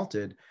and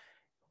salted.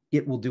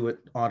 It will do it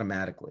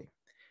automatically.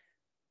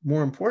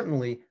 More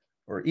importantly,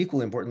 or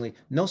equally importantly,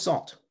 no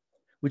salt,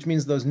 which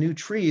means those new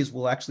trees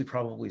will actually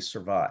probably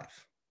survive.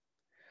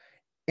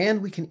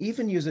 And we can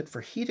even use it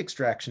for heat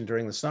extraction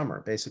during the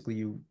summer. Basically,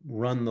 you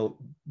run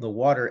the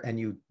water and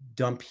you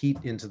dump heat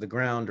into the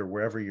ground or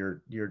wherever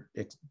you're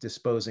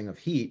disposing of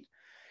heat.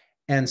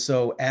 And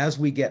so as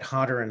we get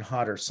hotter and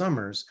hotter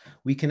summers,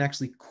 we can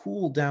actually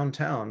cool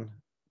downtown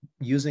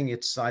using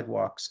its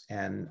sidewalks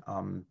and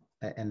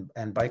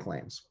bike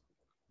lanes.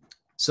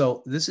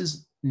 So this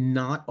is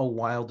not a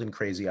wild and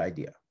crazy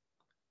idea.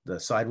 The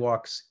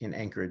sidewalks in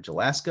Anchorage,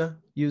 Alaska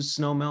use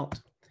snow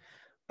melt.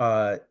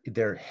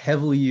 They're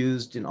heavily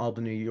used in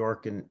Albany, New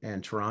York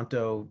and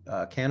Toronto,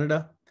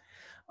 Canada.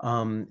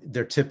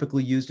 They're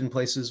typically used in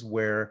places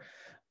where,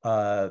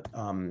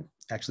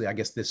 actually, I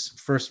guess this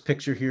first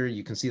picture here,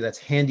 you can see that's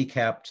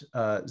handicapped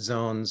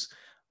zones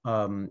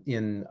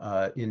in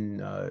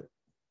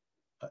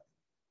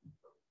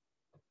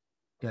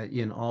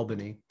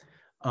Albany.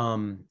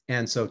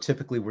 And so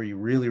typically where you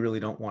really, really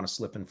don't want a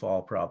slip and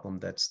fall problem,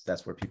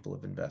 that's where people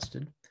have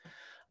invested.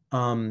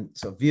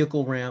 So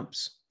vehicle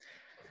ramps.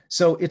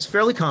 So it's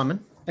fairly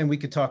common, and we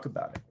could talk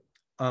about it.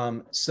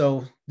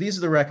 So these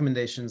are the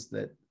recommendations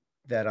that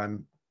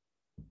I'm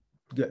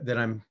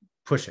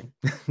pushing,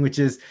 which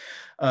is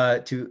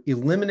to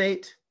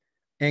eliminate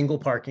angle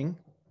parking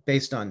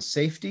based on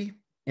safety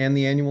and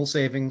the annual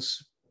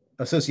savings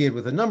associated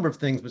with a number of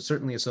things, but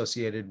certainly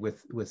associated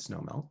with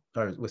snow melt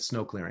or with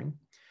snow clearing.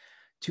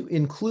 To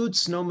include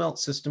snow melt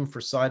system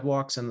for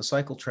sidewalks and the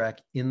cycle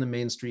track in the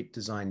Main Street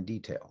design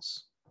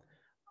details.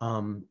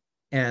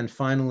 And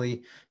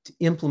finally, to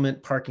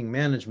implement parking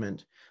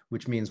management,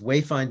 which means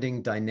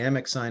wayfinding,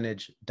 dynamic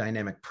signage,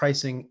 dynamic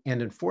pricing,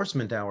 and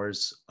enforcement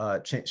hours,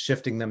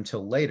 shifting them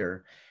till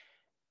later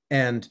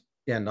and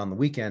on the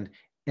weekend,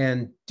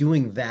 and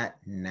doing that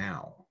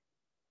now,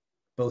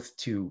 both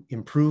to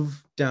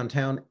improve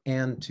downtown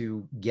and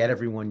to get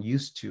everyone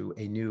used to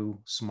a new,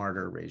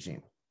 smarter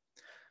regime.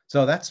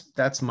 So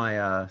that's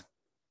my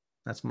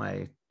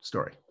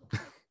story.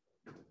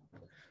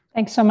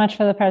 Thanks so much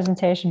for the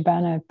presentation,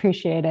 Ben. I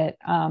appreciate it.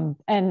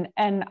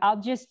 And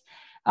I'll just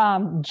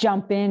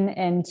jump in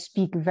and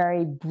speak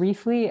very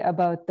briefly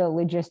about the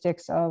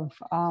logistics of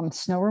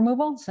snow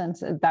removal,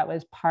 since that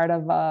was part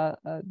of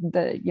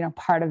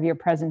part of your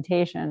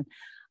presentation.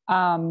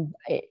 And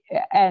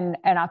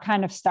I'll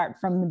kind of start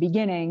from the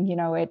beginning.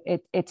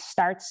 It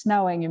starts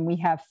snowing and we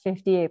have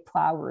 58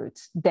 plow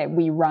routes that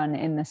we run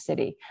in the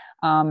city.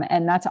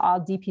 And that's all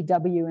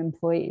DPW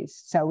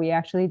employees. So we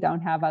actually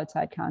don't have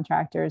outside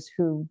contractors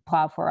who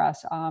plow for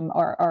us,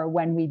 or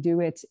when we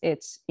do,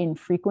 it's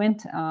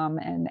infrequent,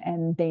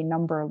 and they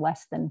number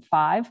less than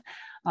 5.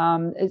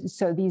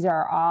 So these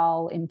are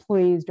all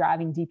employees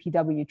driving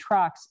DPW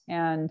trucks,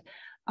 and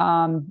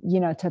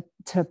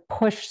to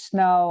push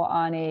snow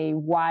on a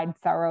wide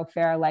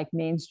thoroughfare like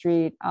Main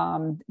Street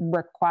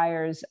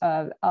requires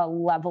a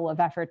level of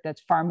effort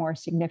that's far more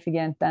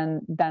significant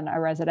than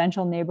a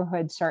residential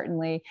neighborhood,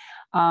 certainly.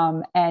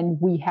 And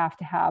we have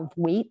to have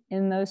weight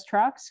in those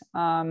trucks.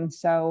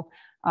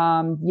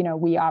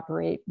 We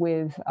operate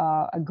with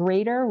a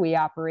grader, we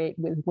operate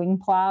with wing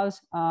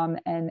plows,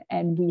 and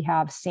we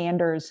have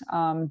sanders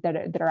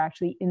that are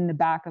actually in the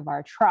back of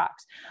our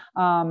trucks.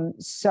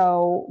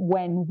 So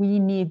when we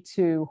need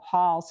to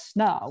haul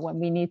snow, when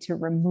we need to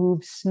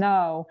remove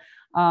snow,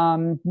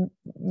 or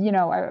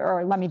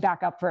let me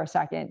back up for a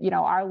second,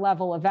 our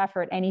level of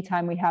effort,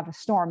 anytime we have a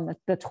storm,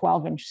 the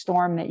 12-inch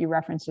storm that you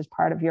referenced as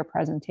part of your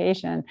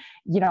presentation,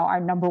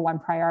 our number one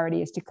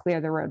priority is to clear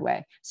the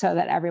roadway so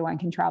that everyone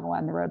can travel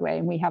on the roadway.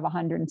 And we have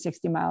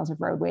 160 miles of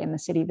roadway in the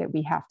city that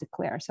we have to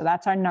clear. So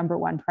that's our number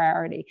one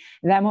priority.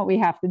 And then what we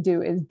have to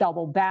do is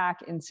double back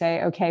and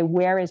say, okay,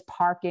 where is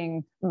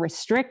parking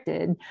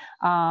restricted?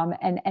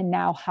 And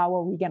now how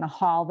are we going to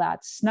haul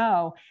that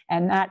snow?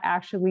 And that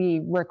actually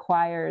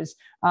requires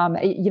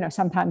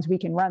sometimes we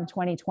can run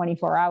 20,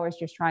 24 hours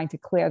just trying to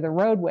clear the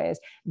roadways.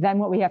 Then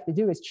what we have to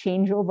do is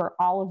change over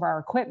all of our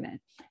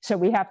equipment. So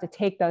we have to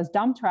take those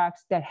dump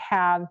trucks that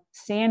have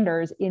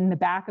sanders in the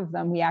back of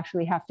them. We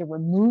actually have to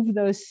remove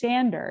those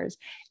sanders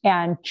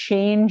and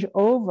change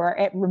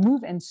over,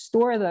 remove and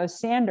store those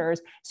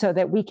sanders so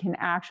that we can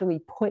actually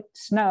put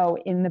snow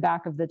in the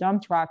back of the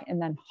dump truck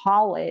and then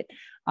haul it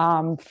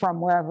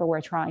from wherever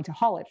we're trying to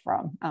haul it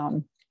from.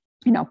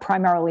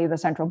 Primarily the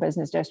central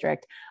business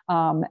district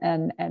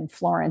and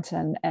Florence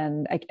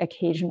and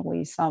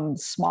occasionally some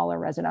smaller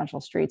residential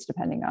streets,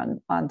 depending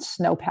on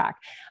snowpack.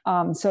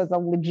 So the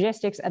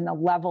logistics and the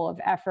level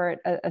of effort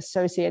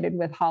associated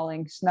with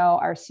hauling snow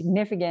are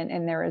significant,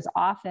 and there is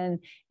often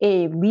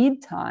a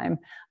lead time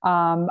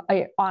on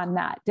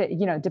that.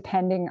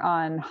 Depending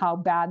on how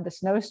bad the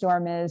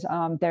snowstorm is,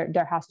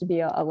 there has to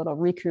be a little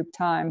recoup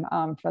time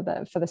for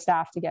the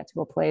staff to get to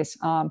a place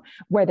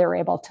where they're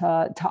able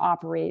to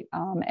operate.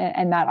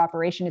 And that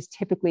operation is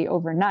typically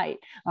overnight.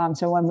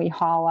 So when we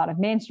haul out of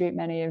Main Street,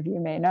 many of you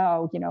may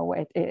know,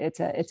 it's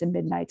a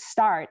midnight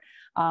start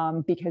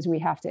because we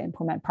have to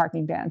implement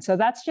parking bans. So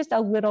that's just a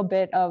little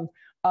bit of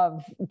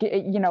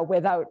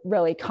without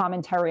really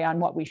commentary on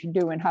what we should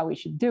do and how we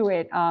should do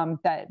it,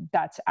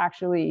 that's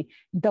actually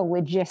the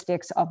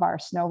logistics of our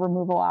snow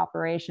removal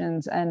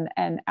operations and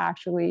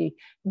actually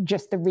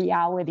just the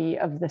reality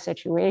of the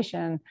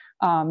situation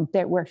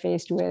that we're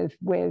faced with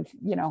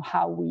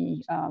how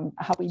we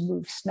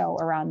move snow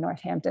around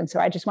Northampton. So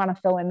I just want to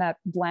fill in that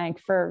blank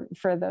for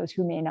those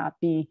who may not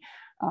be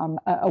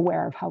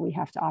aware of how we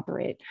have to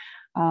operate.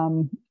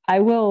 I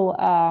will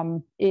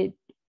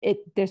at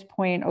this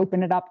point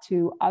open it up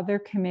to other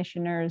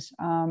commissioners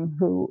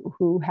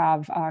who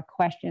have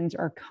questions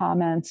or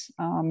comments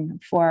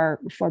for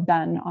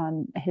Ben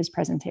on his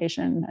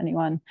presentation.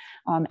 Anyone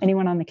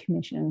on the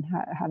commission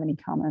have any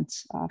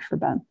comments for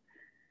Ben?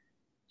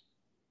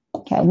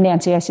 Okay,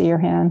 Nancy, I see your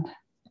hand.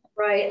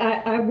 Right,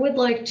 I would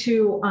like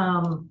to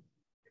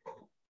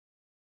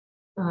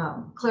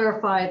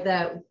clarify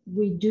that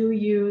we do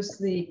use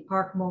the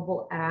Park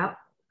Mobile app,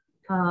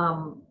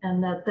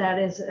 and that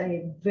is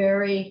a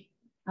very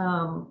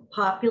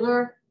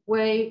popular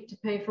way to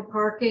pay for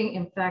parking.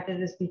 In fact,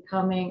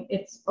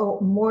 it's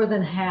more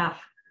than half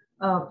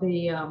of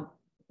the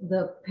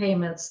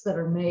payments that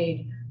are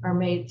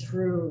made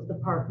through the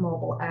Park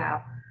Mobile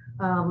app.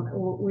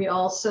 We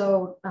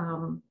also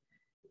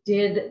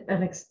did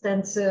an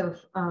extensive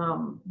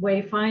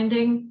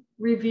wayfinding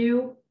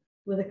review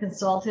with a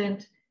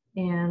consultant,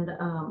 and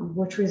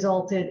which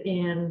resulted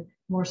in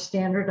more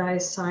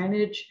standardized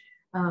signage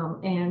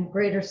and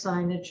greater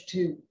signage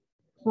to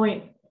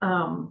point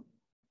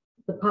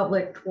the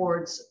public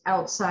towards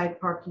outside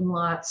parking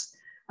lots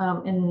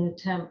in an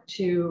attempt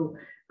to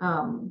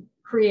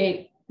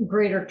create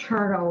greater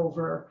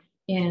turnover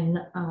in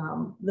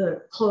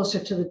the closer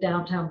to the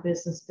downtown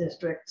business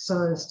district,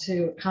 so as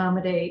to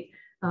accommodate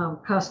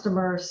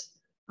customers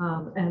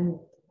and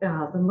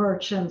the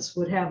merchants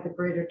would have the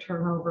greater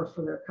turnover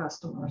for their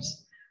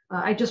customers.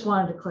 I just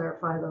wanted to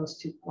clarify those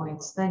 2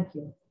 points. Thank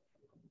you.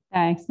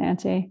 Thanks,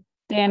 Nancy.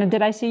 Diana,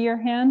 did I see your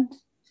hand?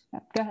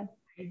 Go ahead.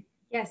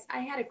 Yes, I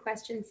had a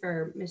question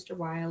for Mr.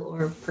 Weil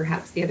or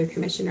perhaps the other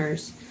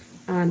commissioners.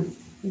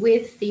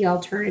 With the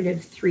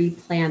alternative 3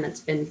 plan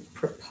that's been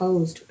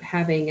proposed,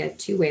 having a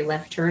 2-way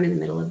left turn in the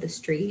middle of the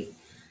street,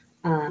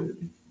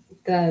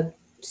 the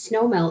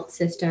snow melt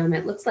system,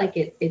 it looks like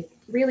it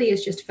really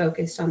is just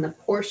focused on the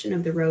portion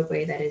of the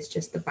roadway that is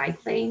just the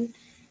bike lane.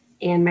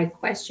 And my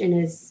question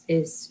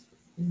is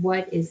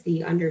what is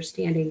the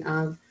understanding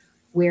of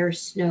where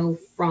snow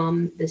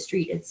from the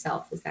street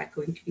itself? Is that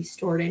going to be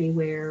stored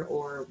anywhere?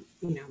 Or,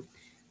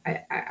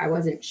 I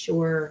wasn't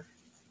sure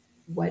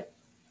what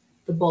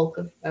the bulk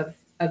of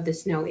the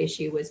snow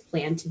issue was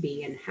planned to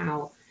be and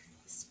how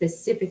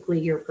specifically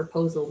your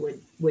proposal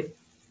would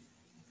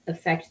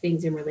affect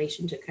things in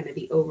relation to kind of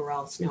the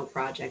overall snow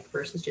project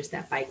versus just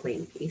that bike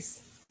lane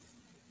piece.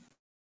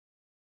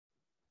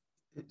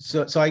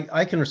 So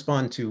I can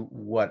respond to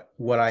what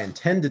I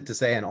intended to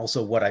say and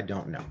also what I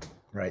don't know.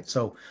 Right.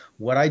 So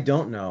what I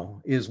don't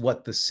know is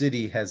what the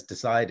city has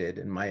decided.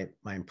 And my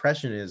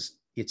impression is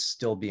it's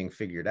still being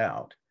figured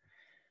out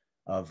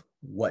of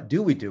what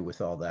do we do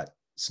with all that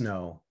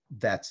snow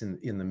that's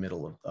in the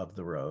middle of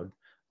the road.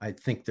 I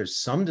think there's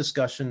some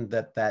discussion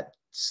that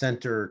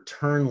center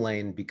turn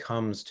lane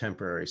becomes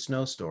temporary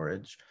snow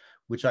storage,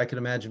 which I can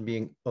imagine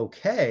being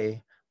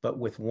okay. But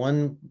with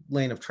 1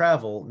 lane of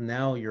travel,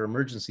 now your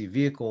emergency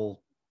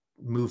vehicle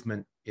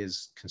movement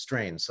is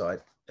constrained. So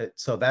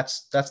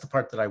that's the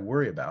part that I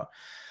worry about.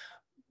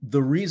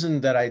 The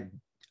reason that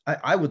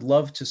I would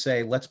love to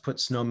say, let's put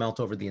snow melt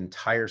over the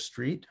entire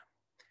street.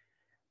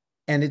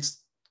 And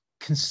it's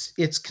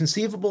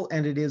conceivable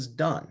and it is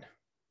done.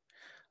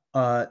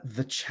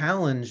 The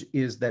challenge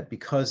is that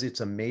because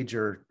it's a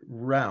major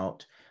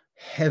route,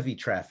 heavy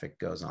traffic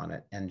goes on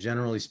it. And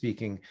generally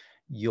speaking,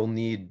 you'll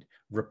need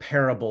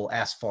repairable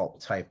asphalt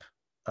type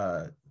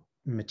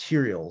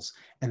materials.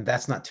 And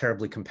that's not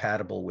terribly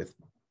compatible with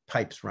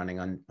pipes running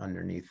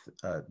underneath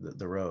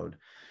the road.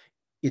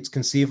 it's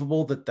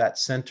conceivable that that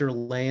center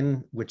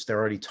lane, which they're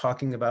already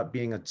talking about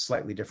being a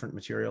slightly different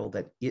material,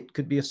 that it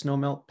could be a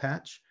snowmelt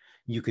patch.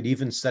 You could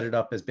even set it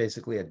up as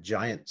basically a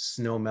giant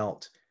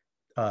snowmelt.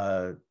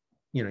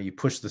 You know, you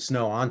push the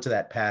snow onto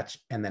that patch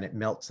and then it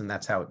melts and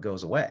that's how it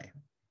goes away.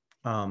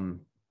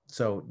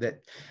 So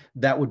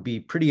that would be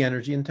pretty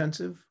energy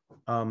intensive,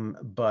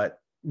 but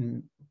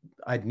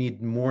I'd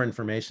need more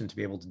information to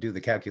be able to do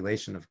the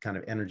calculation of kind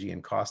of energy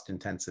and cost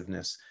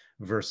intensiveness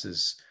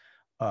versus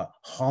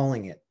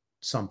hauling it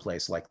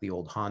someplace like the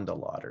old Honda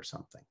lot or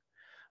something.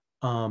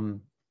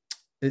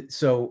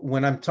 So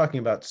when I'm talking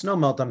about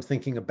snowmelt, I'm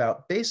thinking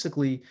about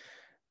basically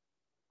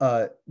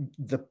a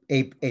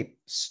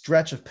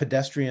stretch of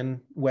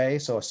pedestrian way,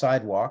 so a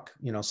sidewalk,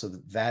 you know, so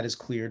that is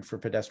cleared for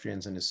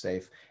pedestrians and is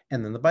safe,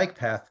 and then the bike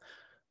path,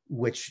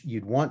 which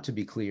you'd want to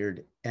be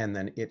cleared, and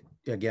then it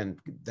again,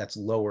 that's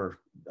lower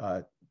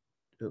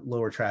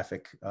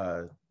traffic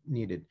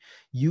needed.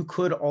 You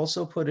could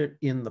also put it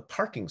in the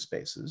parking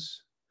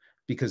spaces,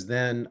 because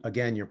then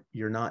again,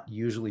 you're not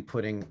usually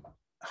putting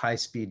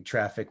high-speed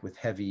traffic with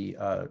heavy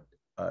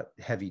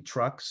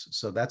trucks.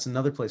 So that's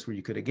another place where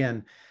you could,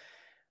 again,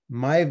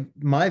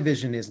 my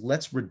vision is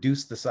let's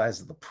reduce the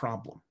size of the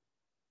problem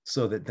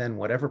so that then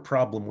whatever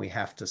problem we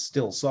have to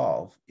still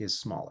solve is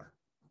smaller.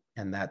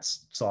 And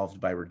that's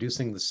solved by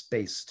reducing the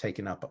space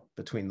taken up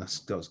between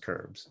those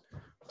curbs.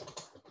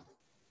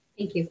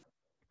 Thank you.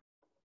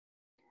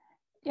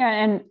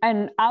 Yeah,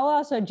 and I'll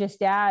also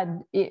just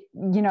add, you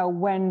know,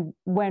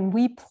 when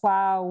we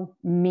plow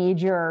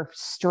major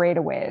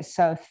straightaways,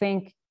 so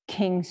think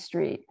King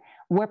Street,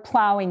 we're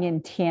plowing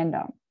in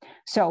tandem.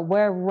 So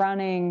we're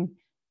running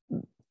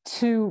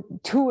two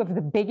of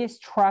the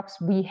biggest trucks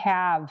we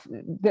have,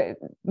 you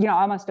know,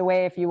 almost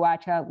away if you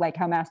watch like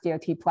how Mass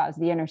DOT plows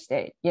the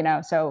interstate, you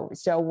know, so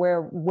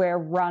we're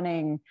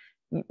running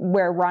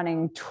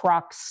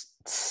trucks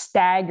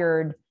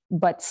staggered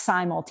but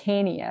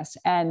simultaneous,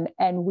 and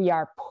we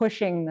are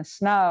pushing the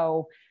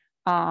snow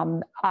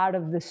out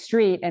of the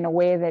street in a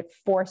way that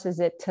forces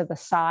it to the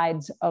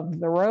sides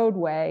of the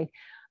roadway,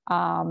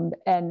 and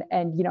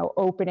you know,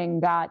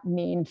 opening that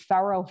main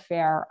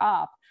thoroughfare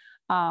up.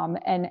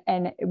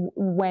 And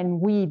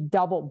when we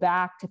double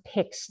back to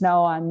pick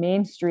snow on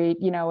Main Street,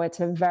 you know, it's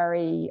a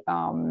very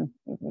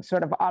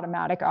sort of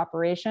automatic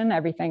operation.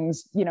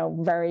 Everything's, you know,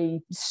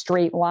 very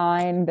straight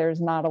line.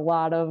 There's not a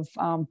lot of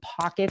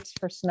pockets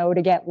for snow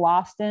to get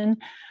lost in.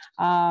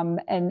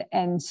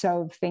 And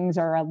so things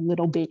are a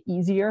little bit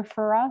easier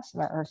for us,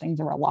 or things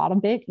are a lot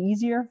of bit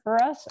easier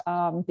for us.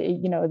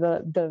 You know,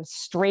 the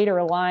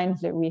straighter lines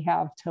that we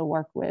have to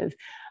work with,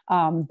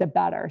 the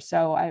better.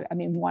 So, I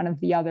mean, one of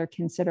the other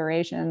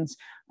considerations,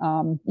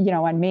 you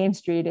know, on Main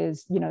Street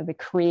is, you know, the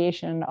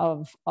creation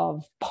of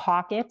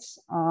pockets.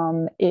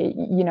 It,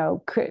 you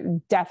know,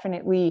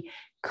 definitely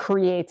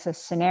creates a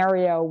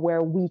scenario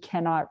where we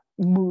cannot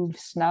move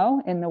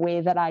snow in the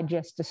way that I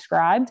just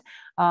described.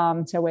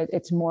 So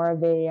it's more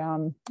of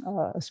a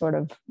sort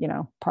of, you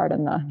know,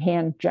 pardon the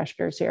hand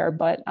gestures here,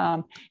 but,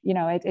 you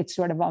know, it's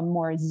sort of a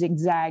more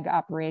zigzag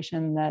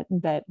operation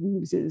that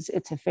loses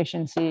its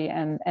efficiency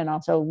and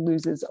also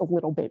loses a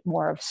little bit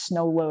more of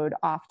snow load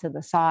off to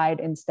the side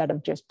instead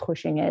of just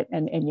pushing it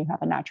and you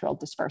have a natural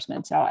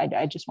disbursement. So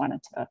I just wanted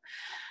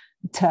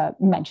to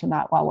mention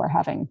that while we're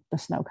having the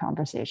snow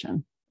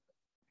conversation.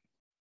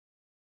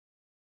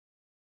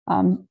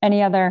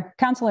 Any other,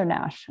 Councilor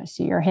Nash, I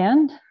see your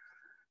hand.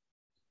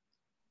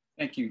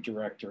 Thank you,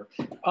 Director.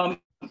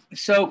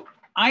 So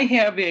I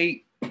have you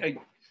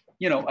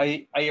know,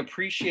 I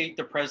appreciate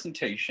the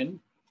presentation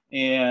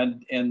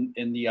and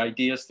the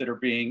ideas that are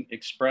being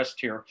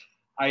expressed here.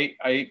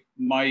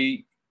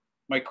 My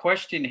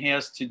question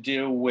has to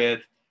do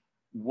with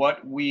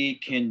what we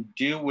can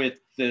do with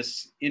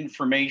this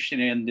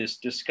information and this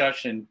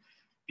discussion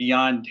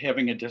beyond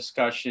having a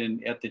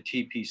discussion at the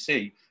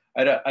TPC.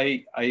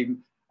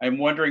 I'm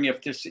wondering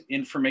if this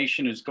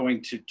information is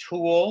going to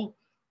tool,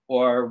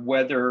 or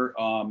whether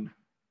I'm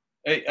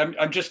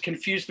just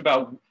confused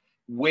about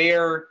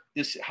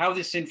how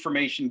this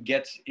information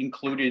gets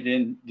included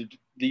in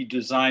the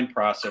design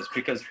process,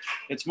 because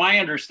it's my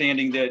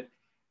understanding that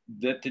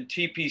the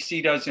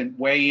TPC doesn't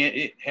weigh in.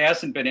 It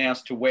hasn't been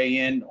asked to weigh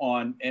in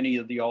on any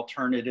of the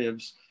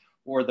alternatives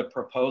or the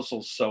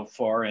proposals so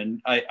far,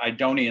 and I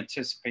don't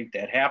anticipate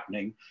that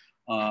happening.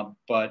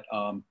 But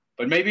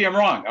maybe I'm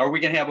wrong. Are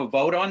we going to have a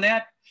vote on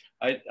that?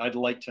 I'd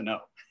like to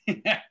know.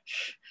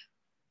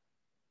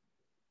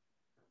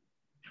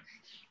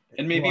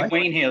 And maybe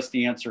Wayne has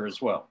the answer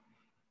as well.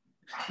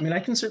 I mean, I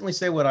can certainly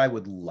say what I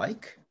would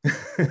like,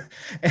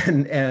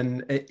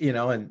 and you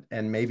know,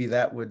 and maybe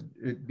that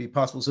would be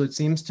possible. So it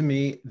seems to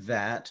me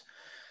that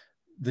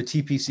the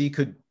TPC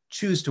could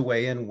choose to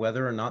weigh in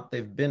whether or not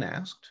they've been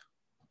asked,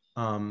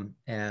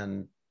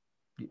 and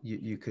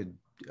you could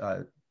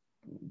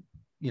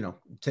you know,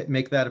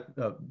 make that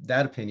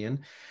that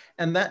opinion.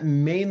 And that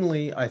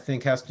mainly, I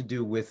think, has to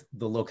do with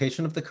the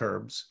location of the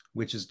curbs,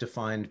 which is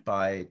defined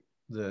by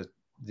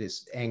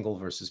this angle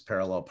versus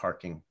parallel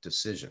parking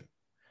decision.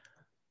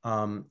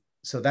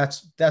 So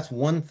that's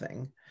one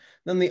thing.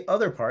 Then the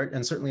other part,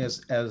 and certainly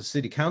as a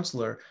city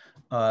councilor,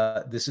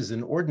 this is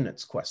an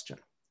ordinance question.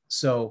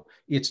 So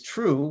it's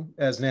true,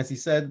 as Nancy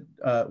said,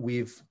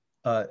 we've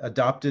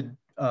adopted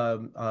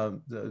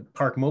the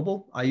Park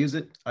Mobile. I use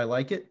it, I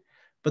like it,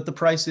 but the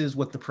price is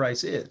what the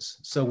price is.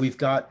 So we've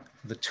got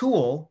the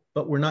tool,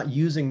 but we're not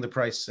using the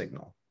price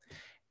signal.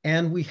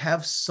 And we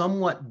have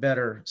somewhat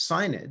better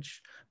signage,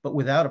 but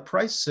without a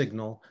price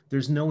signal,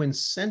 there's no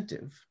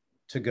incentive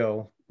to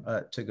go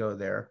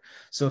there.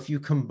 So if you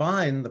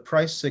combine the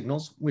price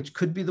signals, which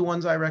could be the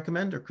ones I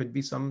recommend, or could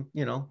be some,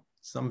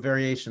 some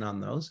variation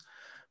on those,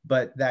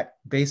 but that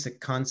basic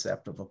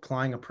concept of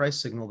applying a price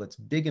signal that's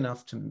big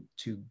enough to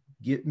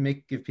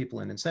give people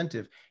an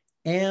incentive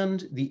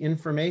and the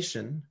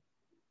information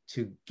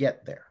to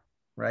get there,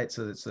 right?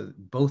 So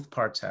both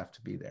parts have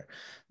to be there.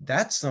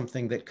 That's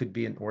something that could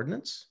be an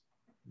ordinance.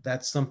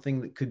 That's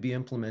something that could be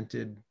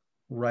implemented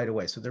right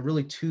away. So they're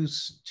really two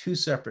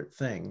separate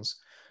things.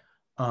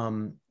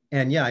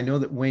 And yeah, I know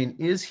that Wayne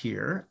is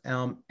here,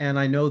 and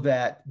I know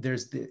that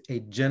there's a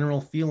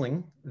general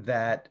feeling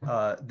that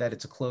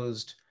it's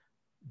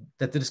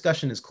that the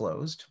discussion is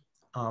closed.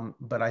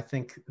 But I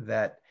think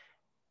that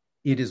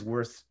it is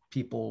worth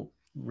people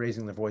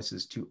raising their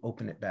voices to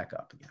open it back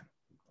up again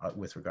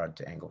with regard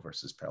to angle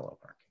versus parallel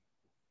parking.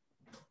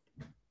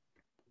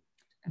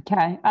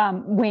 Okay,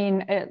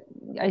 Wayne,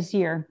 I see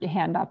your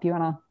hand up. You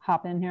want to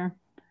hop in here?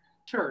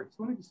 Sure.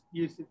 So let me just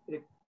use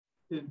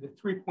the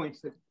 3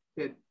 points that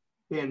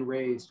Ben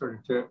raised sort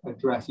of to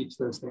address each of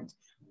those things.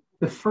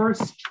 The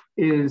first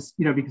is,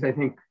 because I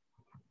think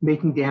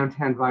making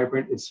downtown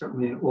vibrant is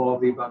certainly an all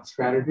of the above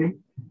strategy.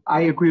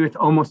 I agree with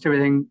almost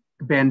everything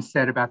Ben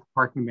said about the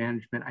parking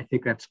management. I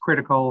think that's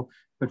critical,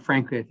 but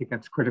frankly, I think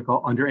that's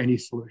critical under any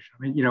solution.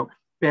 I mean,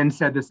 Ben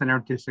said this and I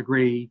don't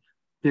disagree.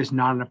 There's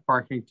not enough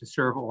parking to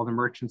serve all the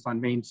merchants on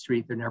Main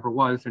Street. There never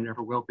was, there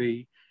never will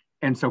be.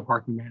 And so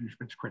parking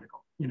management is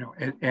critical.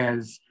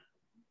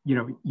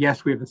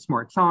 Yes, we have the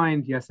smart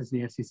signs. Yes, as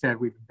Nancy said,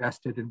 we've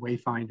invested in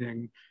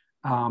wayfinding,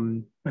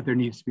 but there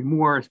needs to be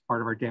more as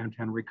part of our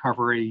downtown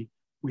recovery.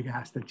 We've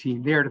asked the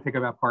team there to think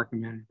about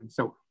parking management.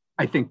 So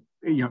I think,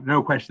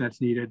 no question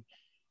that's needed.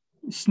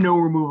 Snow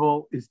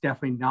removal is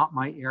definitely not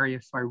my area,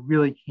 so I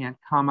really can't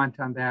comment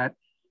on that.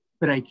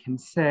 But I can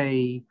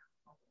say,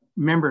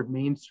 remember,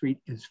 Main Street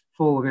is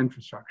full of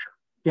infrastructure,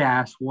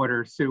 gas,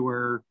 water,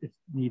 sewer. It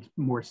needs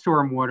more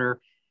stormwater.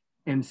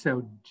 And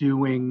so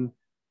doing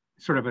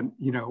sort of an,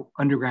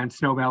 underground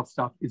snow melt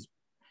stuff is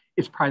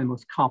probably the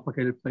most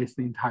complicated place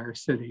in the entire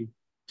city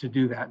to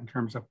do that in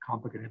terms of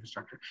complicated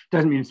infrastructure.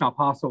 Doesn't mean it's not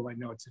possible. I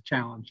know it's a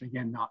challenge.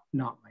 Again, not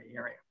my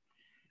area.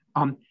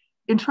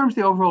 In terms of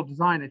the overall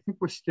design, I think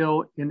we're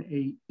still in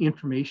a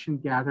information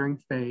gathering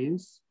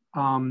phase.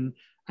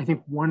 I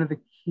think one of the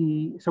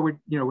key, so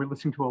we're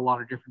listening to a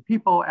lot of different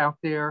people out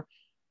there.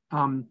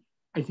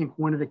 I think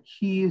one of the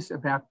keys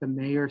about the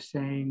mayor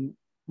saying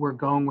we're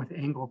going with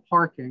angle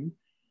parking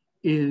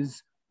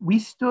is we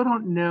still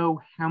don't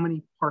know how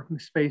many parking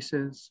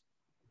spaces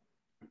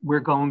we're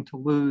going to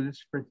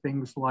lose for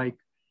things like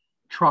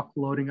truck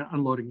loading and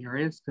unloading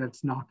areas, because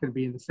it's not going to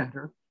be in the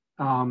center.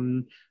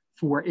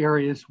 For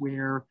areas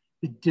where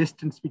the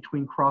distance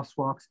between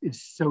crosswalks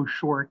is so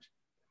short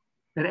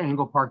that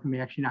angle parking may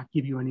actually not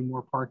give you any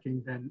more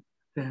parking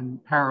than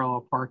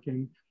parallel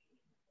parking.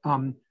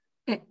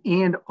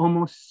 And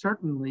almost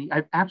certainly,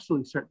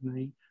 absolutely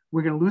certainly,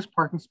 we're going to lose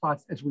parking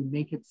spots as we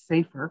make it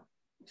safer.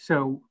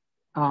 So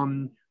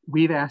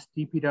we've asked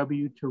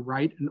DPW to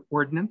write an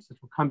ordinance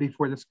that will come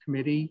before this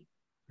committee,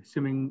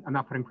 assuming I'm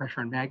not putting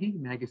pressure on Maggie.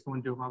 Maggie's the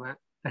one doing all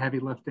the heavy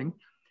lifting,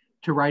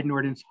 to write an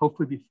ordinance,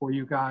 hopefully before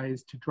you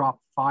guys, to drop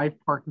 5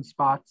 parking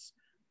spots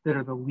that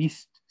are the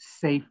least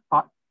safe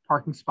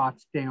parking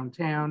spots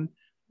downtown,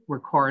 where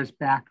cars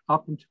back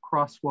up into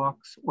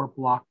crosswalks or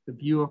block the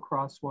view of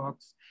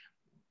crosswalks.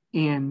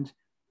 And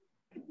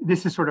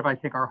this is sort of, I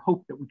think, our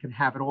hope that we can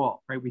have it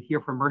all, right? We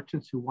hear from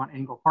merchants who want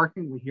angle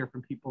parking. We hear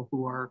from people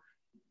who are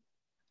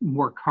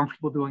more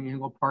comfortable doing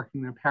angle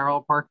parking than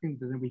parallel parking.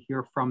 But then we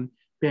hear from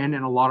Ben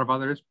and a lot of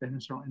others, Ben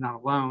is certainly not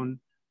alone,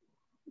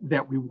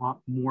 that we want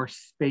more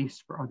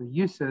space for other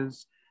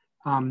uses.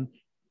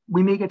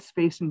 We may get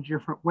space in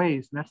different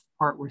ways, and that's the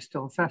part we're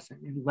still assessing.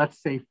 And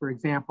let's say, for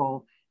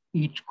example,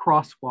 each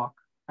crosswalk,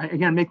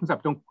 again, make this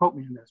up, don't quote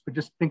me on this, but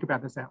just think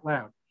about this out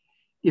loud.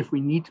 If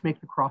we need to make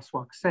the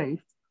crosswalk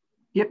safe,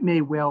 it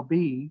may well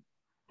be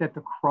that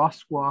the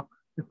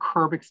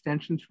curb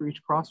extensions for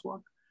each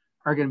crosswalk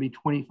are going to be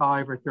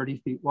 25 or 30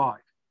 feet wide.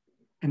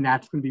 And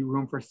that's going to be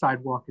room for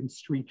sidewalk and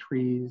street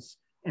trees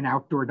and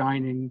outdoor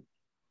dining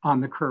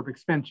on the curb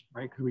extension,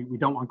 right? Because we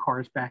don't want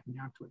cars backing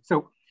out to it.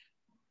 So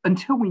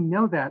until we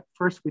know that,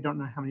 first, we don't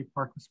know how many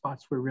parking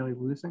spots we're really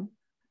losing.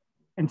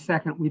 And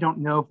second, we don't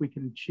know if we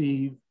can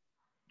achieve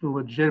the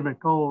legitimate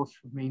goals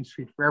for Main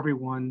Street for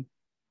everyone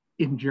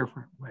in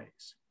different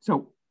ways.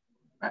 So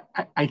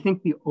I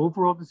think the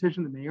overall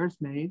decision the mayor's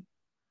made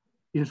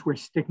is we're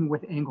sticking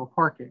with angle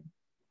parking,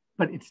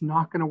 but it's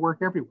not going to work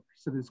everywhere.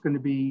 So there's going to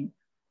be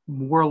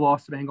more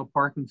loss of angle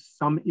parking.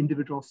 Some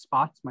individual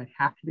spots might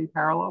have to be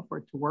parallel for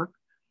it to work.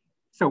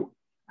 So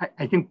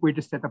I think we're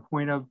just at the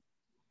point of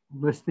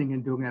listening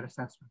and doing that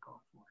assessment going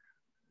forward.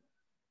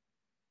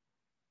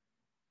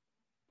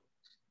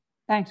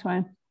 Thanks,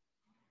 Wayne.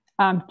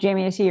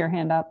 Jamie, I see your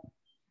hand up.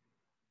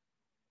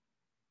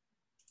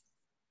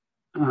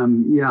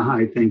 Yeah,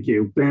 hi, thank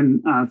you.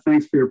 Ben,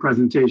 thanks for your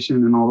presentation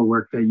and all the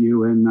work that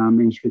you and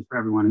Main Street for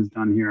Everyone has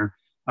done here.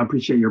 I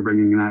appreciate your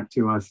bringing that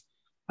to us.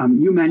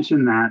 You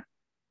mentioned that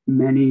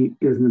many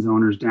business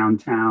owners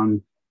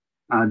downtown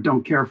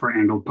don't care for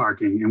angled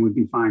parking and would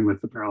be fine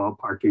with the parallel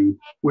parking.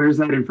 Where does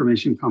that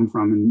information come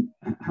from? And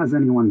has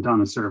anyone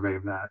done a survey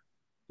of that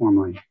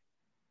formally?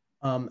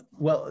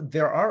 Well,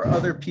 there are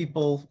other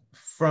people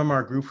from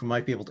our group who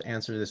might be able to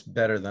answer this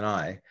better than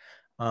I.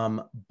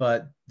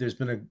 But there's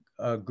been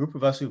a group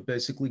of us who've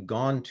basically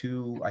gone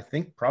to, I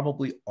think,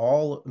 probably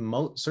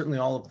certainly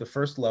all of the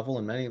first level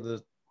and many of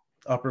the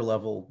upper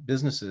level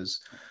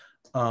businesses.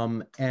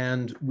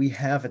 And we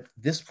have at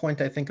this point,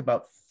 I think,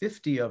 about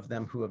 50 of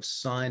them who have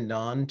signed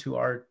on to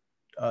our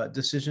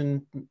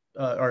decision,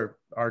 or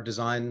our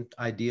design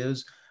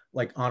ideas,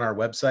 like on our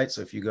website. So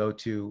if you go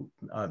to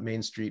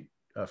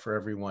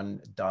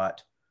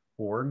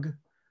mainstreetforeveryone.org,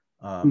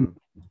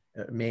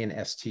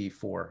 main ST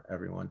for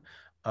everyone,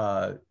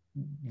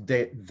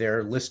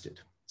 they're listed.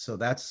 So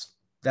that's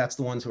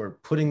the ones who are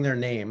putting their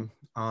name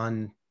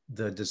on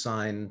the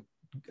design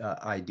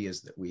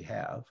ideas that we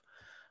have.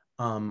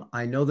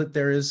 I know that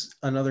there is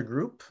another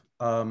group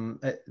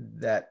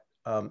that,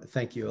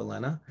 thank you,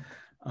 Elena.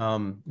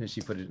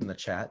 She put it in the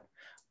chat.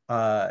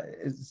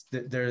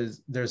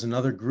 There's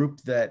another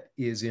group that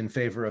is in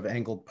favor of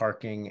angled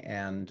parking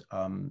and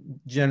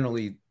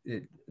generally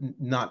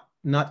not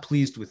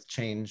pleased with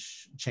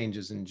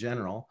changes in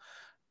general.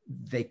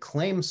 They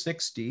claim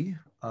 60,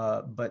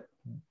 but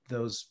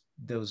those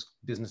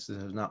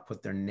businesses have not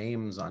put their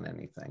names on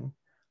anything.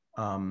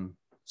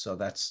 So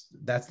that's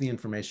the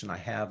information I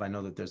have. I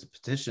know that there's a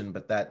petition,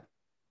 but that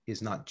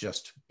is not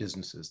just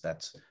businesses,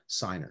 that's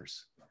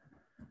signers.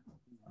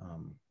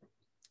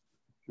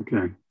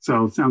 Okay,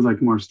 so it sounds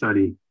like more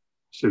study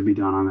should be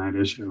done on that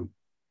issue.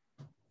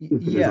 If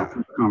it is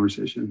open for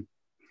conversation.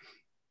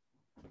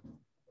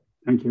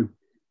 Thank you.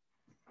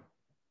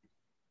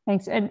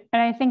 Thanks. And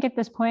I think at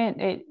this point,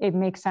 it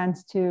makes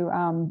sense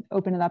to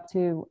open it up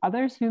to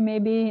others who may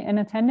be in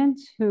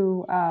attendance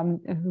who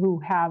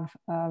have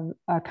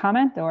a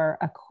comment or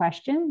a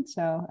question.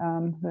 So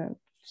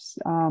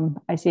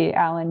I see,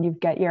 Alan, you've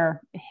got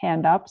your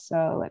hand up.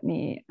 So let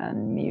me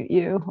unmute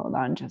you. Hold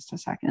on just a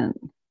second.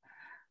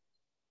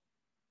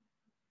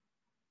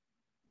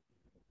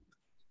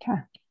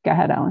 Okay, go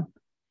ahead, Alan.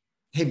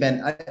 Hey,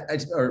 Ben,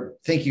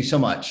 thank you so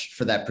much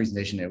for that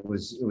presentation. It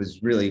was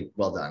really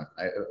well done.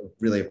 I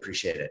really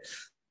appreciate it.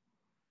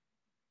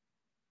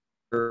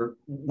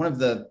 One of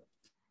the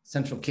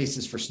central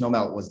cases for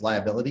snowmelt was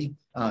liability.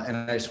 And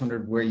I just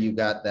wondered where you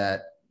got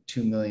that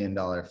 $2 million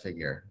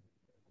figure.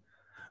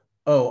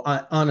 Oh,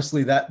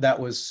 honestly, that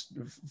was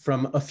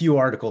from a few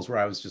articles where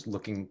I was just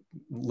looking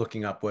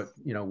up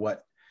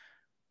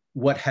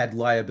what had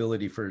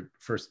liability for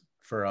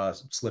a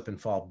slip and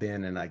fall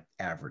bin, and I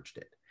averaged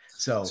it.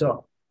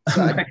 So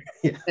yeah.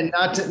 And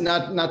not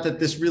that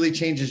this really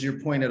changes your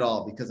point at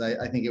all, because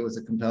I think it was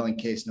a compelling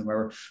case, no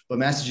matter. But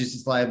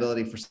Massachusetts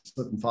liability for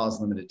slip and fall is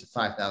limited to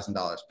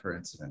 $5,000 per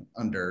incident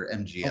under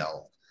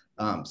MGL.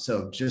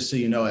 So just so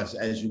you know,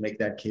 as you make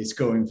that case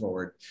going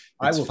forward,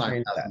 it's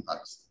 $5,000.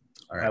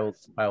 All right.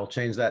 I will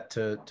change that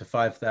to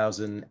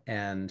 5,000,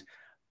 and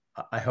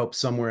I hope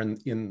somewhere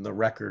in the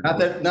record. Not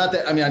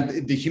that. I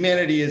mean, the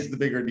humanity is the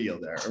bigger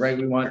deal there, right?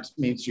 We want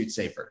Main Street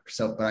safer.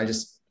 So, but I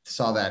just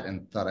saw that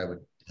and thought I would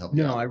help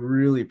you out. I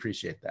really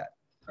appreciate that.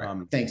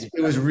 Right. Thanks. It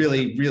was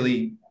really,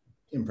 really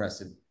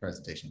impressive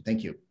presentation.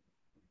 Thank you.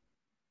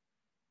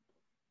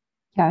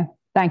 Okay.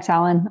 Thanks,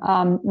 Alan.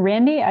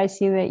 Randy, I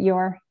see that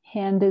your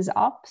hand is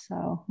up.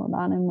 So hold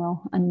on and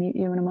we'll unmute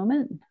you in a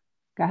moment.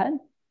 Go ahead.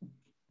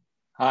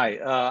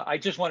 Hi. I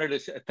just wanted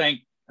to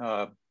thank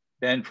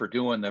Ben for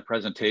doing the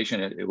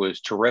presentation. It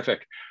was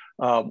terrific.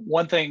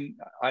 One thing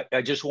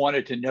I just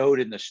wanted to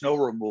note in the snow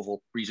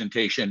removal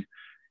presentation,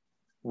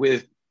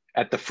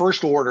 at the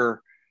first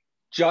order,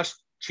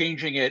 just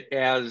changing it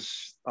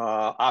as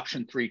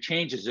option 3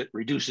 changes, it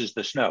reduces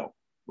the snow,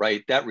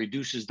 right? That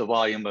reduces the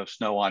volume of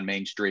snow on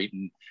Main Street.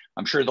 And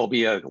I'm sure there'll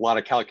be a lot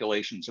of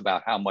calculations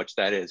about how much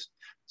that is.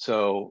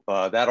 So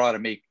that ought to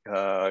make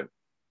the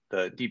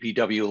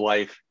DPW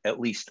life at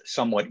least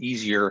somewhat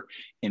easier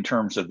in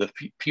terms of the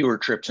fewer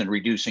trips and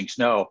reducing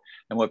snow.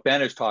 And what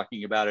Ben is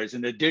talking about is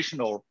an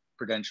additional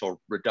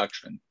potential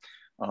reduction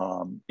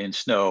in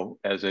snow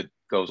as it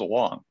goes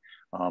along,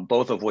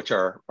 both of which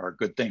are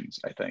good things,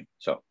 I think.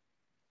 So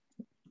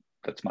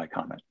that's my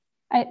comment.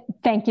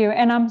 Thank you.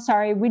 And I'm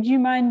sorry, would you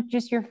mind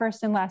just your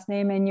first and last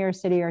name and your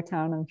city or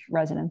town of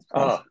residence,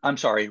 please? I'm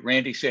sorry,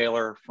 Randy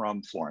Saylor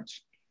from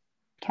Florence.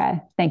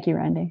 Okay, thank you,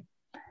 Randy.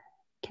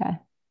 Okay.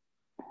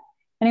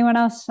 Anyone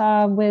else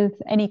with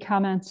any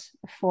comments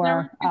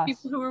for us?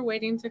 People who are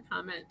waiting to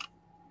comment.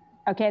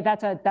 Okay,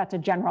 that's a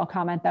general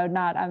comment though.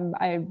 Not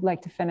I'd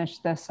like to finish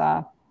this.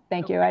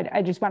 Thank you.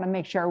 I just want to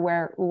make sure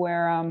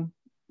we're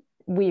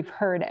we've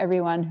heard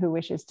everyone who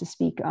wishes to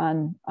speak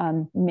on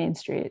Main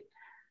Street.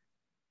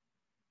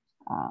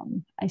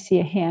 I see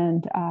a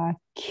hand,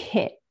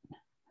 Kit.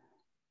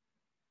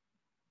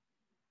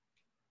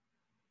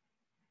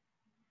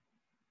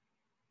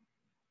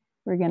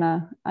 We're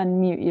gonna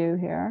unmute you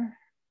here.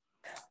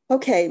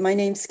 Okay, my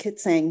name's Kit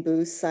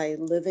Sangbus. I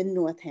live in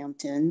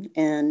Northampton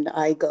and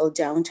I go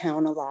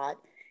downtown a lot.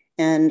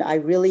 And I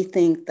really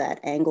think that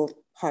angled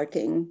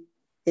parking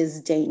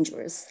is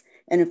dangerous.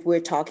 And if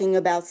we're talking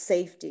about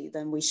safety,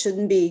 then we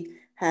shouldn't be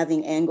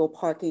having angled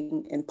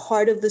parking in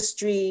part of the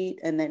street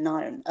and then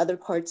not in other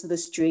parts of the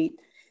street,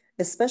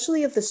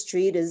 especially if the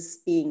street is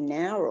being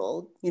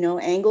narrowed. You know,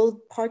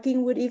 angled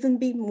parking would even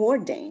be more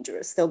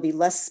dangerous. There'll be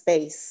less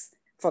space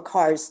for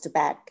cars to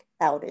back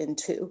out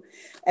into.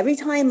 Every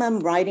time I'm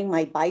riding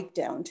my bike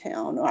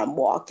downtown or I'm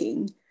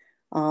walking,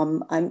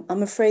 I'm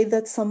afraid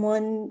that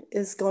someone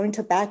is going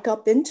to back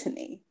up into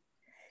me.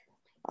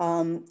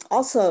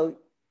 Also,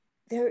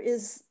 there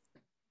is,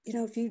 you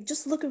know, if you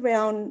just look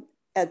around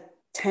at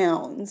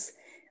towns,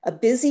 a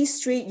busy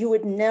street, you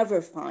would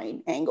never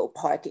find angled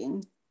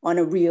parking on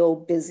a real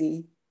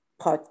busy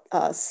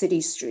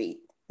city street.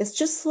 It's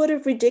just sort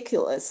of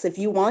ridiculous. If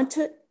you want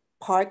to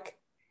park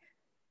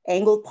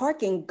angled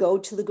parking, go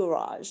to the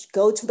garage,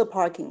 go to the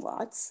parking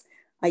lots.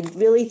 I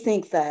really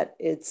think that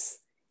it's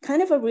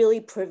kind of a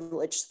really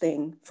privileged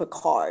thing for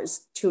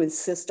cars to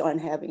insist on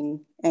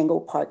having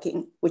angled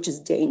parking, which is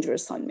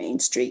dangerous on Main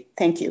Street.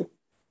 Thank you.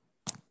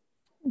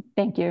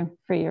 Thank you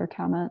for your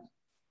comment.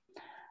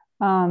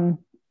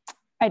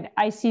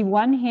 I see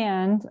one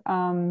hand,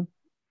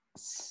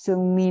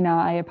 Selena,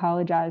 I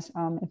apologize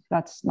if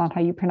that's not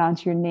how you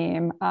pronounce your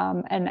name.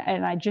 And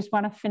I just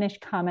want to finish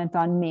comment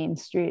on Main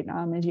Street.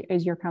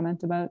 Is your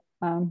comment about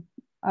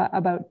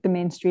the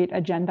Main Street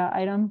agenda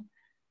item?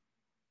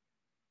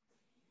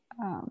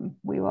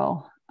 We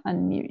will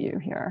unmute you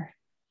here.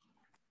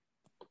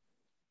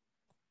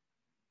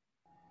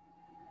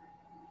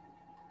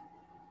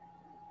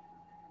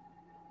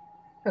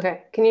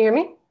 Okay, can you hear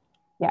me?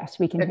 Yes,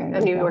 we can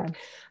hear you.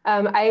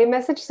 I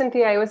messaged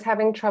Cynthia. I was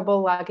having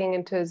trouble logging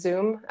into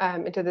Zoom,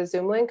 into the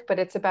Zoom link, but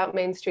it's about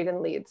Main Street and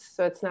Leeds,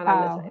 so it's not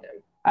on this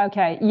item.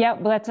 Okay. Yeah.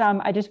 Let's.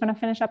 I just want to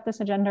finish up this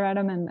agenda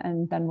item,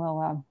 and then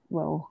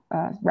we'll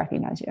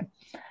recognize you.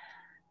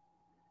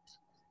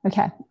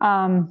 Okay.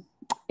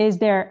 Is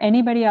there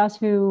anybody else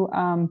who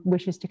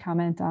wishes to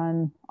comment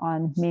on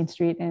Main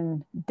Street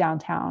in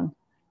downtown?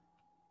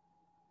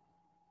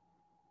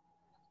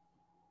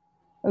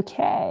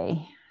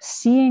 Okay.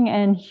 Seeing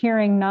and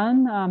hearing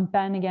none,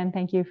 Ben, again,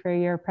 thank you for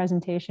your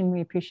presentation.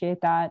 We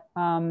appreciate that.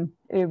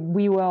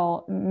 We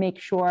will make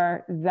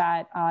sure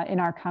that in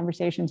our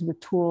conversations with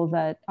Tool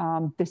that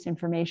this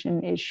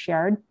information is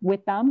shared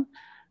with them.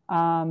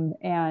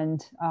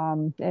 And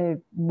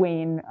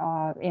Wayne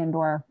and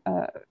or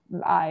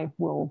I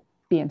will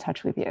be in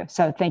touch with you.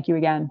 So thank you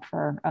again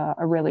for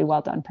a really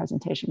well done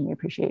presentation. We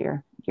appreciate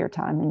your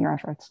time and your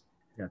efforts.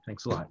 Yeah,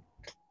 thanks a lot.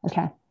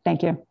 Okay,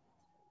 thank you.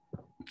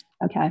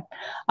 Okay,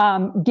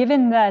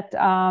 given that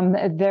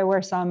there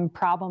were some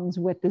problems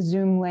with the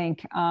Zoom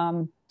link,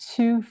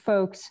 two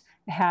folks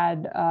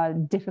had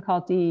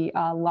difficulty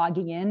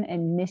logging in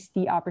and missed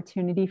the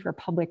opportunity for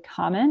public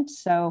comment.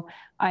 So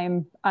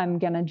I'm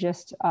gonna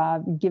just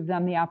give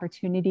them the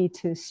opportunity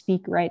to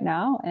speak right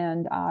now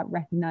and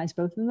recognize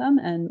both of them.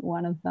 And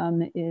one of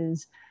them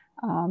is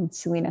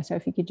Selena. So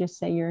if you could just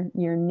say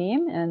your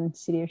name and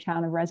city or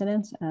town of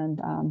residence,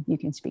 and you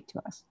can speak to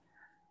us.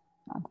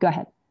 Go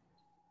ahead.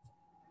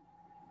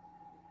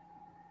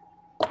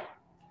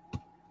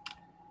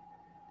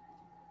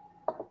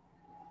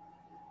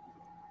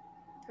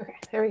 Okay,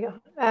 there we go.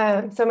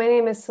 So my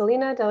name is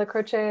Selena Della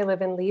Croce. I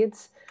live in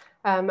Leeds.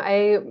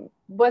 I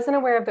wasn't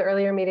aware of the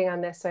earlier meeting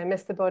on this, so I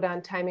missed the vote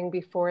on timing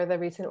before the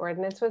recent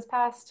ordinance was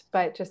passed.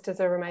 But just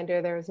as a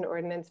reminder, there was an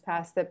ordinance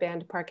passed that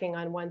banned parking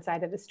on one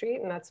side of the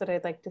street, and that's what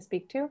I'd like to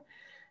speak to.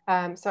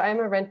 So I'm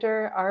a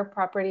renter. Our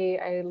property,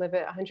 I live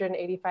at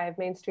 185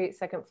 Main Street,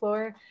 second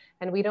floor,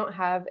 and we don't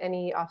have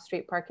any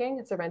off-street parking.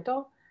 It's a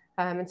rental.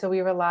 And so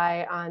we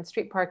rely on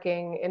street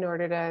parking in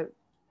order to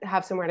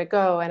have somewhere to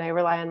go, and I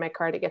rely on my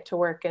car to get to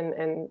work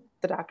and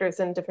the doctors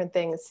and different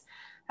things.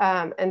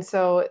 And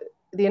so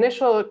the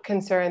initial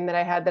concern that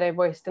I had that I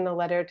voiced in a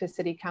letter to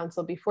City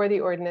Council before the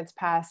ordinance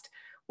passed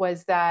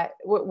was that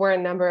were a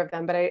number of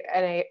them, but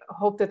I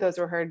hope that those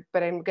were heard,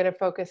 but I'm going to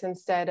focus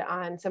instead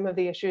on some of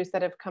the issues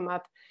that have come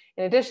up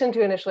in addition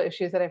to initial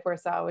issues that I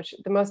foresaw, which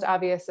the most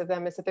obvious of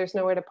them is that there's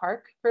nowhere to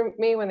park for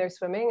me when they're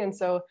swimming. And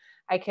so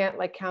I can't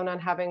count on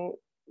having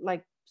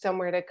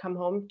somewhere to come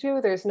home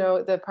to.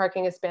 The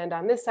parking is banned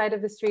on this side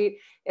of the street.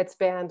 It's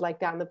banned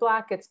down the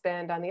block. It's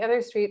banned on the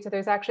other street. So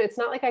it's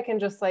not like I can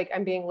just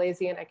I'm being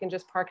lazy and I can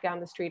just park down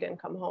the street and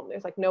come home.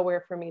 There's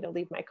nowhere for me to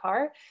leave my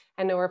car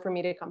and nowhere for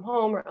me to come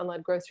home or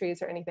unload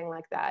groceries or anything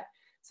like that.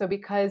 So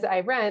because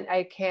I rent,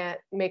 I can't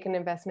make an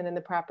investment in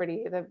the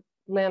property. The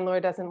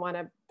landlord doesn't want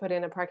to put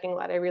in a parking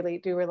lot. I really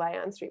do rely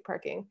on street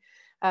parking.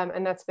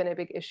 And that's been a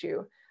big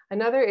issue.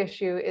 Another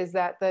issue is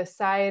that the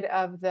side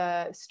of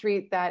the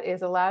street that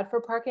is allowed for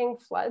parking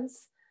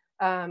floods.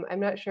 I'm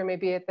not sure,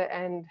 maybe at the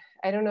end,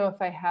 I don't know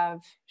if I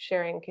have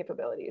sharing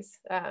capabilities,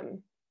 but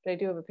I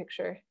do have a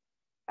picture.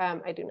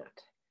 I do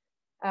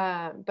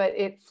not. But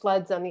it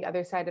floods on the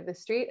other side of the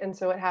street. And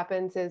so what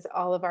happens is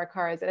all of our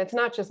cars, and it's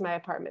not just my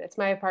apartment, it's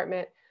my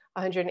apartment,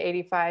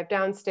 185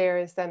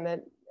 downstairs, then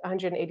the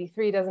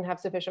 183 doesn't have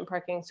sufficient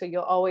parking. So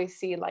you'll always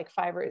see like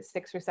 5 or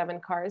 6 or 7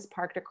 cars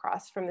parked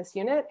across from this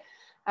unit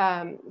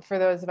for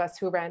those of us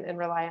who rent and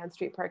rely on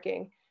street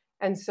parking.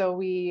 And so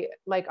we,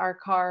 like our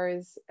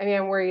cars, I mean,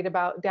 I'm worried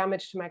about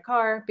damage to my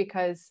car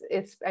because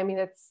it's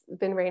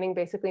been raining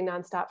basically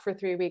nonstop for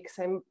 3 weeks.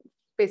 I'm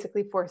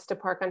basically forced to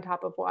park on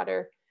top of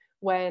water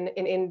when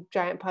in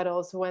giant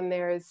puddles when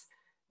there's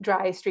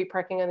dry street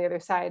parking on the other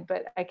side,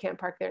 but I can't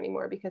park there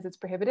anymore because it's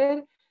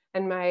prohibited.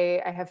 And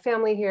I have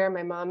family here.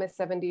 My mom is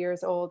 70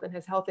 years old and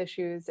has health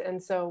issues.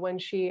 And so when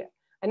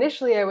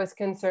initially I was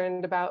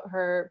concerned about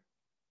her,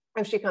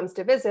 if she comes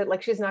to visit,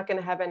 like she's not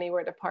gonna have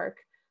anywhere to park.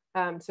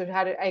 So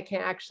I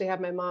can't actually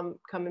have my mom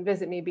come and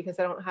visit me because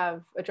I don't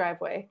have a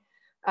driveway.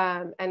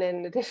 And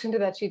in addition to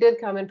that, she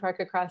did come and park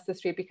across the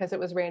street because it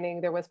was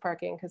raining. There was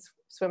parking because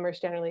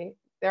swimmers generally,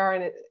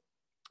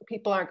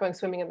 people aren't going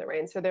swimming in the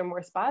rain, so there are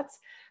more spots.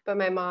 But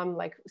my mom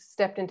like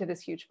stepped into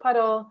this huge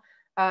puddle.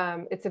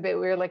 It's a bit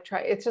weird,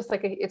 it's just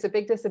like it's a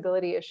big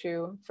disability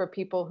issue for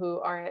people who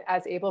aren't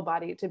as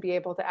able-bodied to be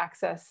able to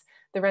access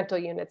the rental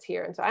units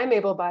here. And so I'm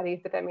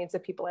able-bodied, but that means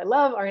that people I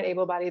love aren't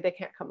able-bodied, they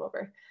can't come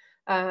over.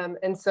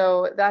 And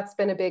so that's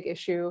been a big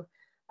issue.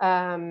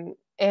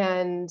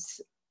 And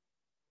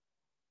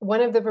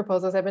one of the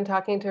proposals, I've been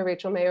talking to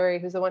Rachel Maori,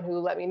 who's the one who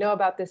let me know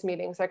about this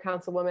meeting, so our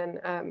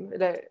councilwoman,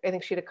 I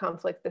think she had a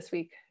conflict this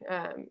week,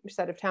 she's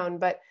out of town,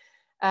 but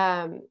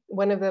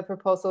one of the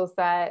proposals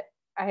that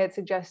I had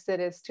suggested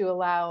is to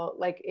allow,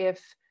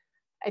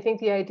 I think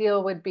the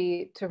ideal would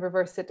be to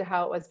reverse it to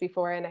how it was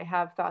before, and I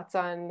have thoughts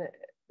on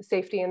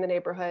safety in the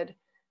neighborhood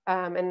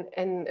and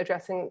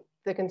addressing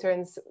the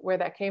concerns where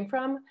that came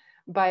from.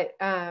 But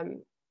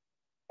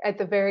at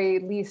the very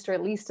least, or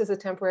at least as a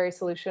temporary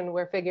solution,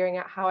 we're figuring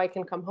out how I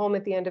can come home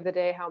at the end of the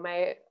day, how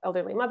my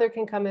elderly mother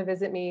can come and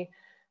visit me,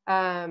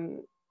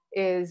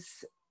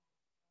 is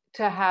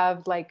to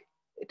have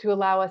to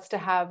allow us to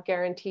have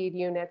guaranteed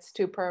units,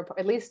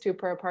 at least 2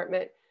 per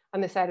apartment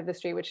on the side of the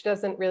street, which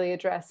doesn't really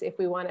address if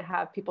we want to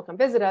have people come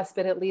visit us,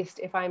 but at least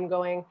if I'm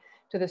going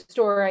to the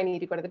store, I need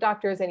to go to the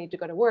doctor's, I need to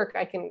go to work,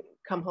 I can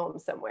come home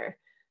somewhere.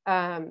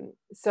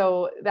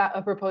 So that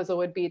a proposal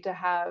would be to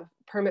have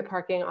permit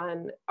parking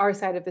on our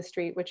side of the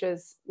street, which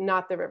is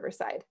not the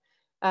riverside,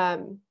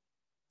 in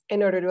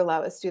order to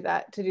allow us to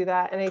do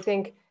that. And I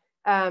think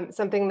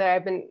something that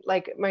I've been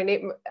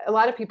a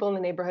lot of people in the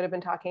neighborhood have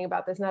been talking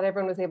about this. Not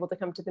everyone was able to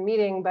come to the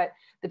meeting, but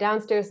the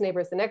downstairs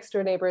neighbors, the next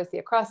door neighbors, the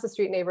across the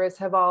street neighbors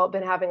have all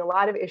been having a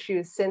lot of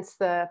issues since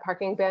the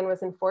parking ban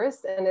was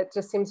enforced. And it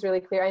just seems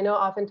really clear. I know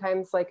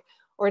oftentimes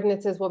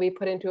ordinances will be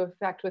put into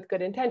effect with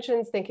good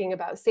intentions, thinking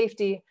about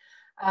safety,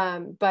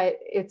 but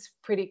it's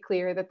pretty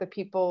clear that the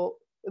people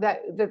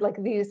that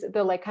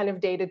kind of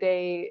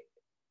day-to-day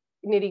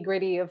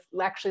nitty-gritty of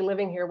actually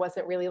living here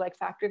wasn't really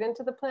factored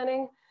into the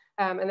planning.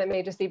 And that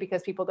may just be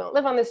because people don't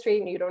live on the street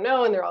and you don't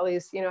know, and there are all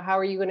these, how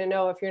are you going to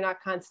know if you're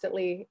not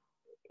constantly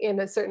in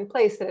a certain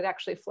place that it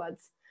actually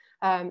floods?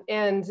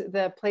 And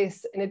the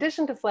place, in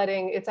addition to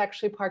flooding, it's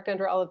actually parked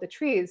under all of the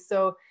trees.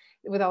 So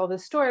with all the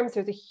storms,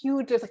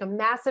 there's a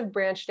massive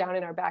branch down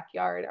in our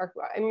backyard.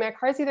 My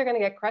car's either going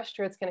to get crushed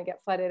or it's going to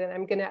get flooded, and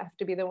I'm going to have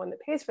to be the one that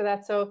pays for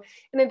that. So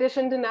in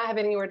addition to not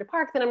having anywhere to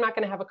park, then I'm not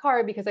going to have a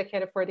car because I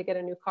can't afford to get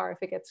a new car if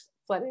it gets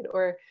flooded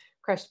or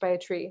crushed by a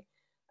tree,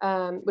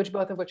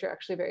 both of which are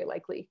actually very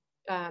likely.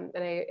 And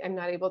I'm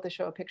not able to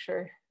show a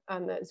picture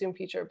on the Zoom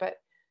feature, but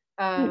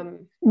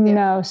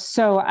no.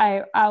 So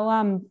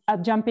I'll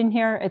jump in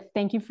here.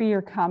 Thank you for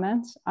your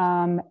comments.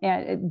 And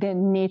the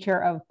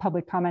nature of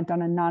public comment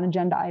on a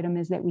non-agenda item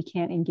is that we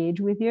can't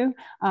engage with you.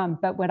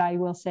 But what I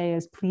will say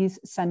is please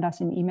send us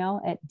an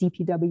email at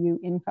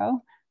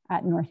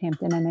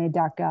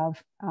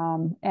dpwinfo@northamptonma.gov,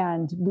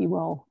 and we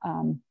will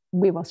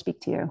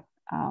speak to you.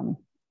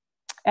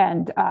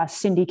 And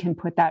Cindy can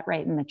put that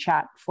right in the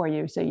chat for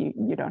you, so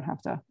you don't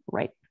have to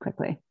write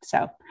quickly.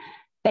 So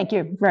thank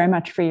you very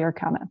much for your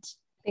comments.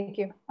 Thank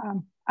you.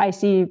 I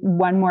see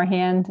one more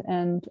hand,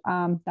 and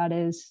that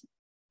is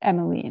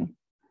Emmeline.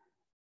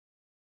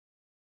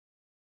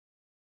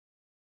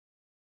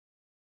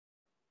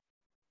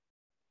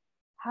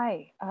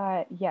 Hi,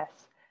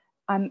 yes,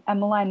 I'm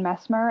Emmeline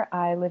Messmer.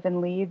 I live in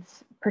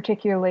Leeds,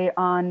 particularly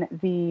on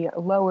the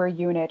lower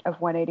unit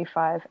of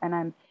 185, and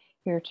I'm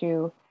here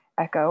to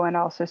echo and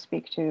also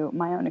speak to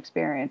my own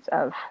experience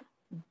of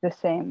the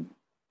same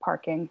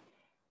parking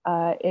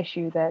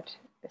issue that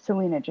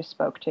Selena just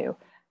spoke to.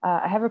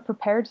 I have a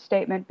prepared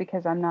statement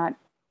because I'm not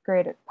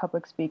great at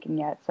public speaking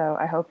yet, so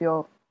I hope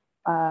you'll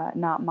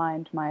not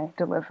mind my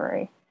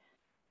delivery.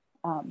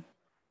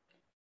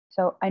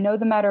 So I know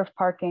the matter of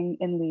parking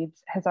in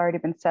Leeds has already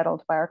been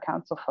settled by our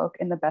council folk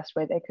in the best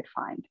way they could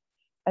find.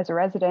 As a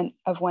resident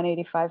of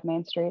 185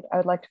 Main Street, I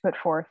would like to put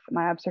forth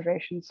my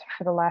observations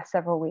for the last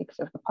several weeks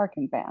of the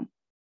parking ban.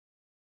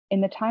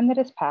 In the time that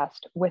has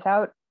passed,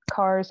 without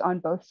cars on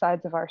both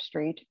sides of our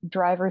street,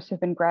 drivers have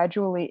been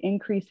gradually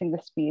increasing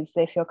the speeds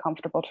they feel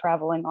comfortable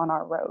traveling on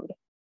our road.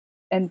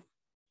 And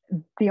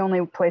the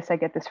only place I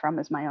get this from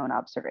is my own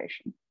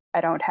observation.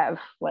 I don't have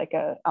like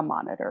a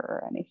monitor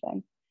or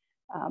anything.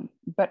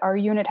 But our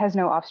unit has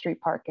no off-street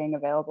parking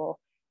available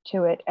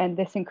to it. And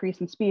this increase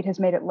in speed has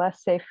made it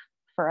less safe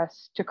for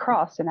us to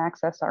cross and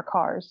access our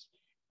cars,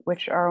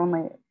 which are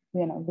only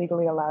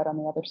legally allowed on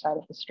the other side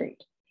of the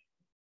street.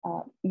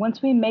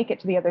 Once we make it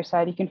to the other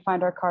side, you can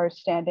find our cars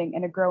standing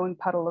in a growing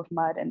puddle of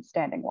mud and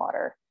standing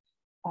water.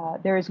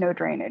 There is no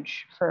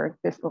drainage for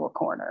this little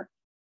corner.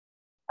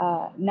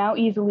 Now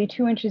easily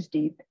 2 inches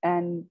deep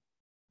and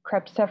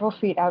crept several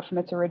feet out from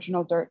its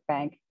original dirt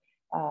bank.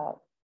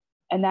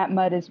 And that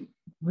mud is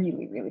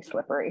really, really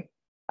slippery.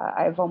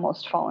 I've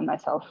almost fallen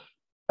myself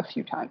a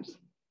few times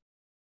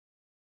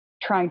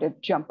trying to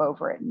jump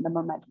over it, and the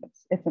momentum,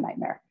 it's a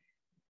nightmare.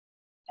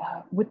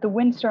 With the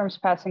windstorms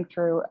passing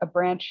through, a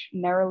branch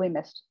narrowly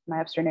missed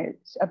my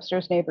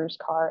upstairs neighbor's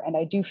car, and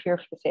I do fear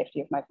for the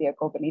safety of my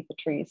vehicle beneath the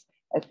trees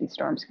as these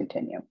storms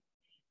continue.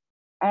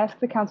 I ask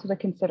the council to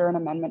consider an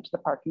amendment to the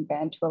parking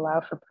ban to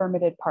allow for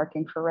permitted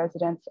parking for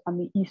residents on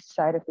the east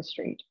side of the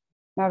street.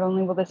 Not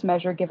only will this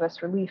measure give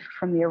us relief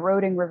from the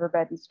eroding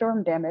riverbed and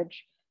storm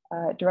damage,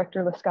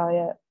 Director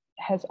Lascalia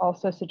has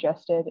also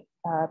suggested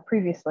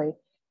previously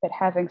that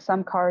having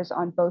some cars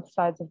on both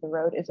sides of the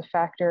road is a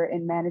factor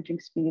in managing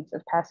speeds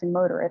of passing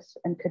motorists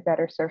and could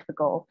better serve the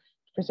goal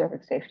of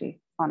preserving safety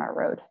on our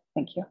road.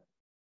 Thank you.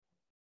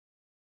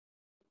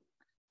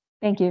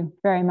 Thank you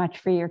very much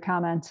for your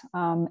comments.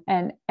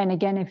 And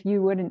again, if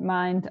you wouldn't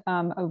mind,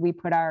 we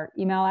put our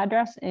email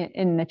address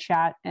in the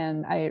chat,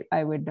 and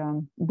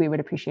we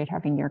would appreciate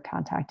having your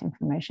contact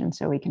information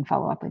so we can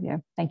follow up with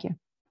you. Thank you.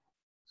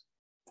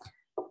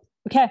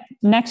 Okay,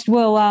 next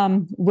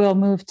we'll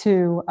move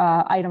to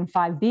item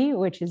 5B,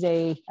 which is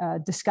a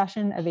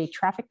discussion of a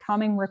traffic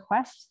calming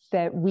request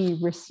that we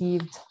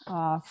received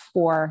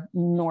for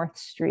North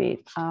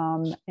Street.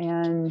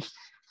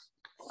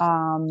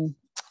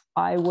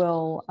 I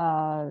will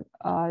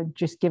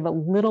just give a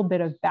little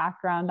bit of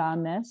background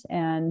on this,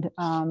 and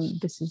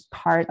this is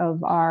part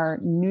of our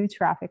new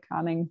traffic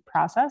calming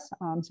process.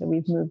 So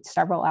we've moved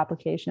several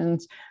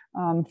applications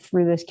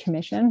through this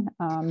commission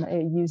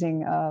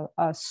using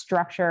a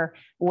structure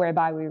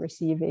whereby we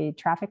receive a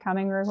traffic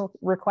calming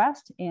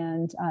request,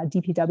 and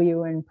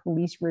DPW and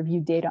police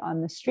review data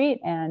on the street,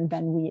 and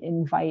then we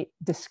invite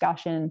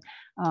discussion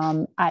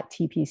at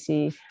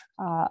TPC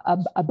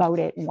about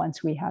it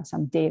once we have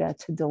some data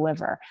to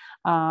deliver.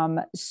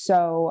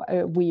 So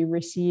we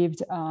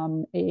received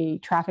a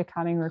traffic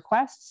calming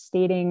request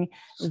stating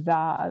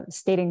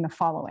the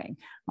following.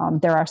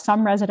 There are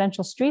some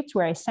residential streets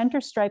where a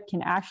center stripe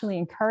can actually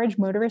encourage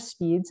motorist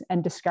speeds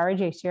and discourage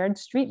a shared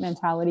street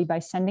mentality by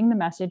sending the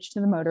message to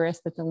the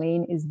motorist that the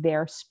lane is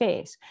their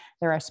space.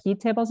 There are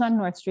speed tables on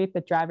North Street,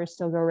 but drivers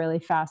still go really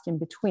fast in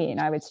between.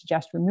 I would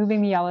suggest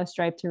removing the yellow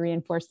stripe to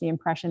reinforce the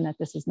impression that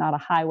this is not a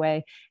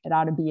highway. It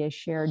ought to be a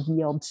shared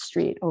yield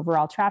street.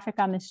 Overall traffic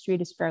on this street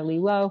is fairly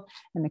low,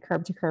 and the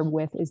curb to curb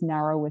width is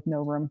narrow with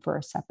no room for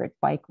a separate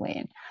bike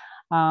lane.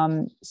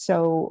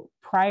 So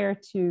prior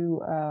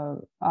to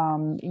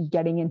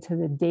getting into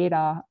the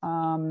data,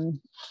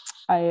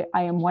 I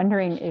am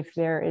wondering if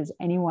there is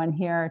anyone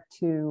here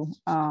to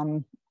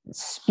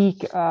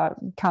speak,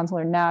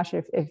 Councilor Nash,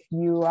 if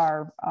you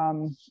are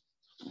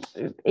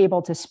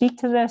able to speak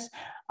to this,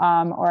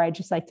 or I'd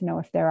just like to know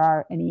if there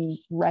are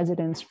any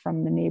residents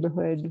from the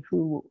neighborhood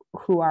who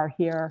are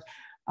here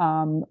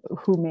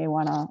who may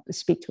want to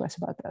speak to us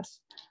about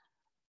this.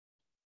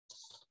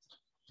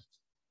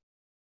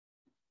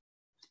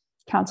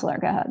 Councilor,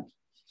 go ahead.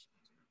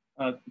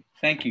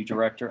 Thank you,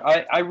 Director.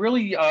 I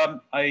really,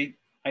 I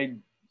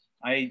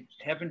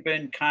haven't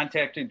been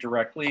contacted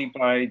directly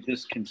by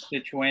this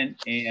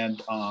constituent,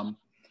 and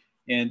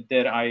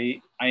that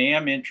I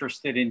am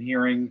interested in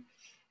hearing,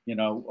 you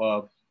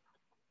know,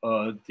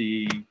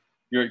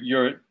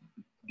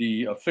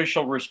 the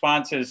official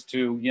responses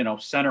to, you know,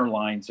 center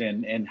lines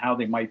and how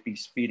they might be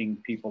speeding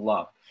people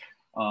up.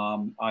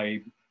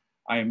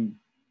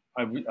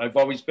 I've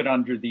always been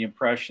under the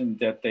impression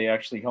that they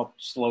actually help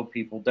slow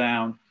people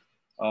down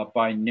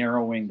by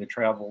narrowing the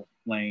travel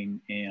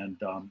lane.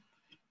 And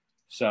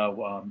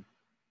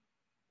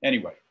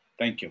anyway,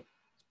 thank you.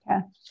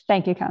 Yeah,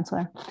 thank you,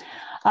 Councilor.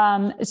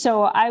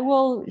 So I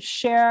will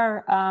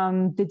share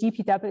the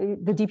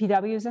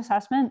DPW's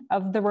assessment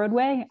of the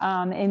roadway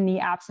in the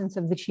absence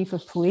of the Chief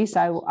of Police.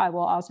 I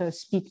will also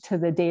speak to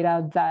the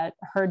data that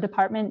her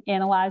department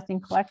analyzed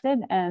and collected,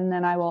 and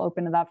then I will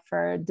open it up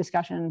for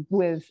discussion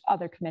with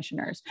other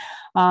commissioners.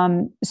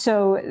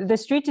 So the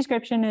street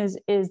description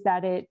is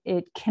that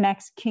it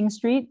connects King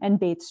Street and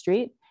Bates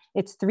Street.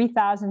 It's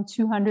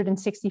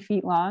 3,260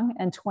 feet long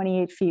and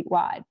 28 feet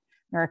wide.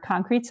 There are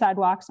concrete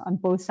sidewalks on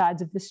both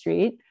sides of the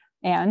street.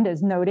 And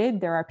as noted,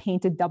 there are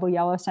painted double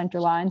yellow center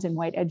lines and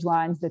white edge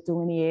lines that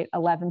delineate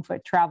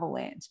 11-foot travel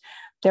lanes.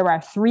 There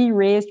are 3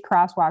 raised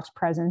crosswalks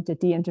present at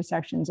the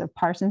intersections of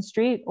Parsons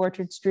Street,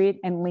 Orchard Street,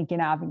 and Lincoln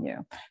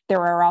Avenue.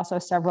 There are also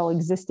several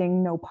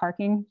existing no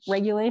parking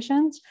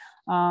regulations.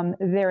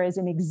 There is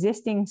an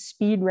existing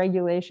speed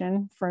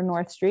regulation for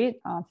North Street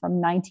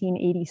from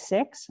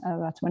 1986.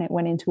 That's when it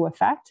went into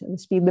effect. The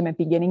speed limit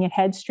beginning at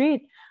Head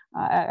Street,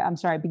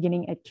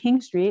 beginning at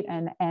King Street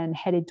and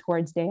headed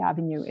towards Day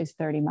Avenue is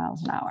 30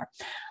 miles an hour.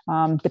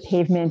 The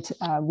pavement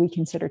we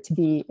consider to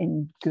be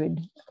in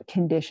good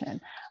condition.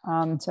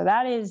 So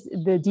that is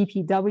the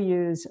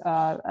DPW's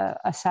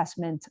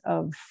assessment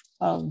of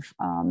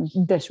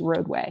this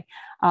roadway.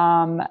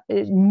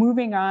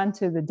 Moving on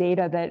to the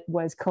data that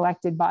was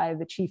collected by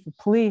the Chief of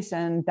Police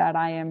and that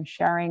I am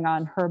sharing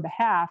on her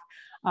behalf,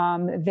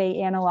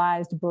 they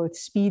analyzed both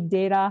speed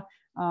data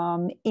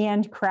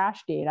and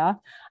crash data.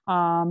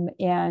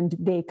 And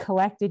they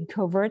collected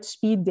covert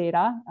speed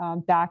data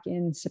back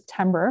in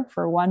September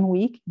for 1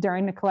 week.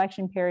 During the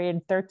collection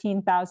period,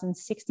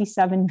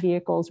 13,067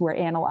 vehicles were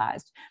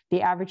analyzed.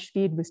 The average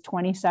speed was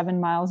 27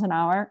 miles an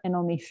hour, and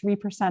only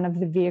 3% of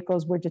the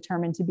vehicles were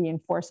determined to be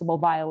enforceable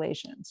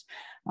violations.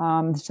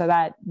 So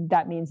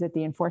that means that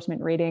the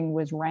enforcement rating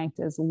was ranked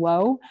as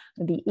low.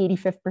 The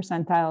 85th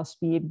percentile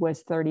speed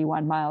was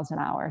 31 miles an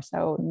hour.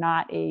 So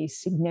not a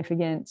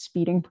significant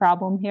speeding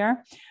problem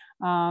here.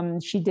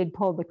 She did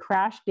pull the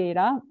crash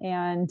data,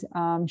 and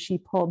she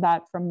pulled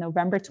that from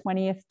November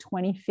 20th,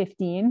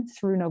 2015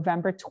 through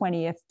November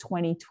 20th,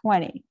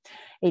 2020.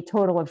 A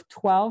total of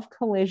 12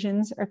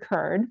 collisions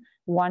occurred,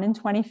 1 in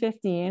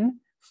 2015,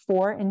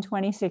 4 in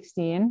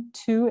 2016,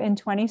 2 in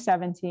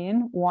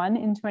 2017, 1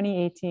 in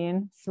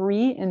 2018,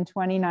 3 in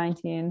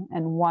 2019,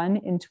 and 1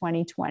 in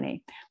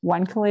 2020.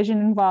 1 collision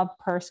involved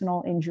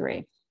personal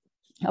injury.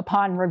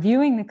 Upon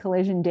reviewing the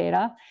collision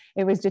data,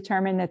 it was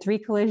determined that 3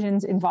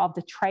 collisions involved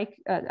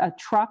a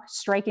truck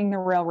striking the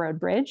railroad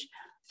bridge.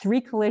 3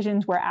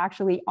 collisions were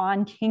actually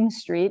on King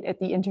Street at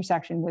the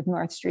intersection with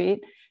North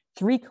Street.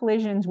 3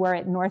 collisions were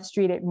at North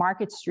Street at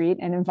Market Street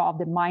and involved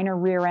a minor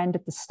rear end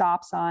at the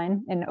stop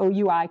sign, an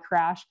OUI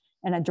crash,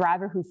 and a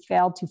driver who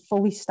failed to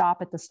fully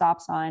stop at the stop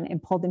sign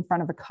and pulled in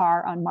front of a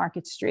car on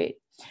Market Street.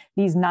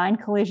 These 9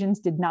 collisions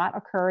did not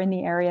occur in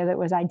the area that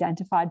was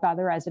identified by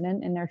the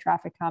resident in their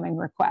traffic calming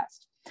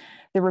request.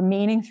 The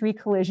remaining 3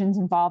 collisions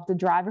involved a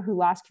driver who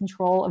lost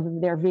control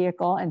of their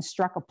vehicle and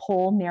struck a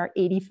pole near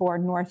 84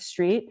 North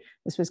Street.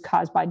 This was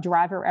caused by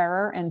driver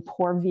error and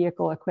poor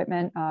vehicle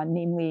equipment,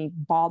 namely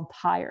bald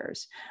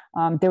tires.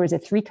 There was a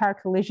 3-car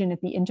collision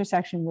at the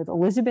intersection with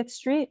Elizabeth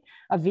Street.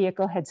 A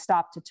vehicle had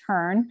stopped to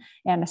turn,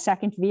 and a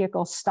second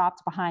vehicle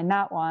stopped behind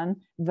that one.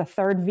 The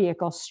third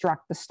vehicle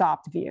struck the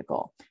stopped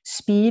vehicle.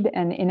 Speed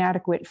and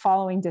inadequate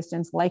following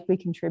distance likely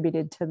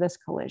contributed to this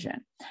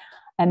collision.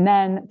 And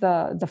then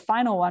the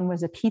final one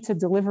was a pizza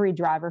delivery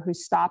driver who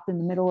stopped in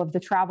the middle of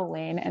the travel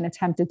lane and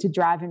attempted to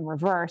drive in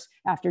reverse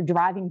after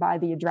driving by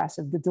the address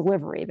of the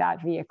delivery.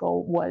 That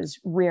vehicle was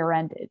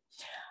rear-ended.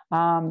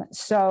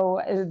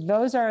 So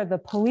those are the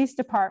police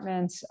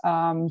department's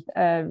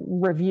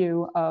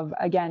review of,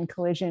 again,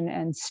 collision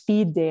and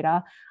speed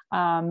data.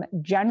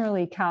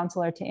 Generally,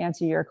 Counselor, to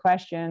answer your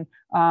question,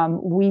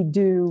 we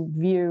do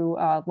view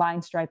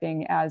line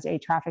striping as a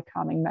traffic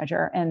calming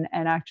measure and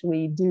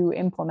actually do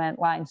implement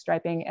line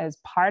striping as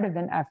part of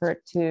an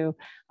effort to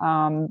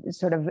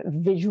sort of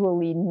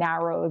visually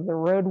narrow the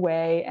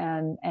roadway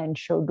and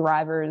show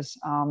drivers,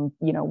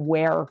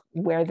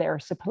 where they're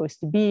supposed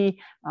to be.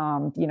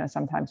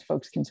 Sometimes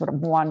folks can sort of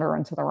wander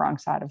onto the wrong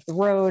side of the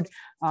road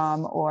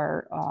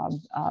or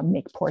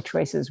make poor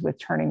choices with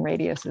turning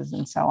radiuses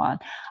and so on.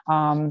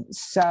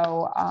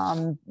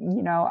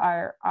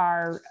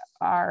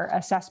 Our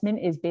assessment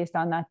is based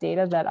on that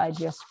data that I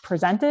just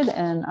presented,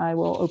 and I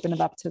will open it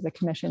up to the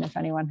commission if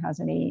anyone has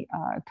any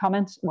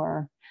comments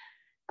or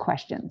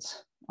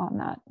questions on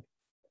that.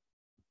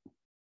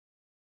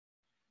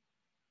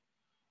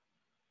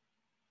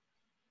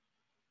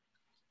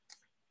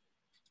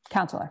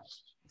 Counselor.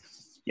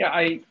 Yeah,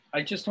 I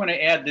just want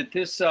to add that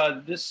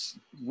this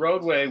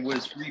roadway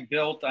was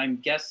rebuilt, I'm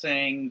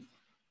guessing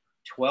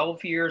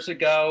 12 years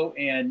ago,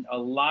 and a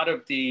lot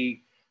of the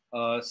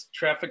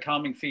traffic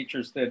calming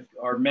features that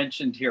are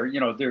mentioned here,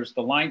 there's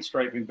the line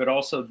striping, but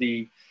also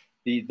the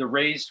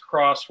raised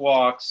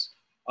crosswalks.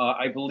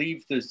 I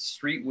believe the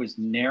street was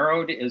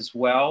narrowed as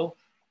well,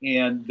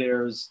 and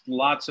there's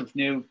lots of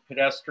new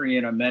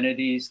pedestrian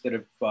amenities that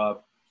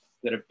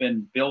have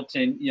been built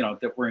in,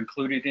 that were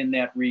included in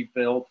that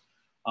rebuild,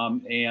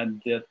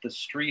 and that the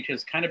street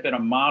has kind of been a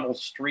model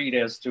street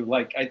as to,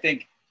 like, I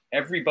think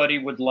everybody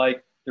would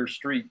like their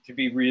street to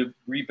be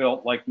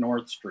rebuilt like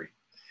North Street.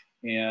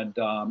 And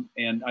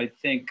I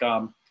think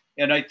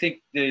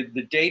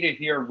the data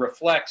here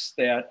reflects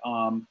that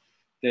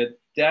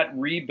that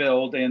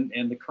rebuild and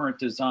the current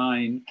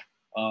design,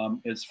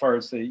 as far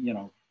as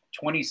the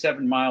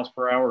 27 miles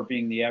per hour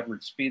being the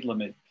average speed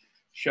limit,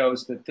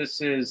 shows that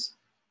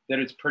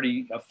it's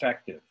pretty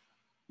effective.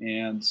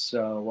 And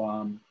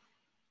so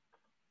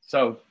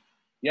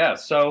yeah,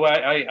 so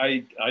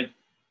I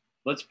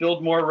let's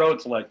build more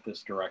roads like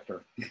this,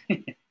 Director.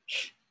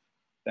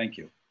 Thank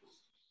you.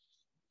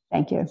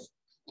 Thank you.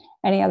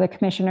 Any other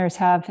commissioners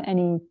have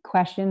any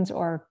questions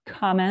or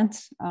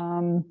comments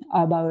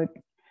about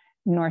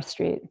North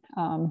Street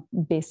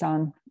based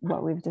on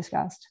what we've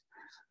discussed?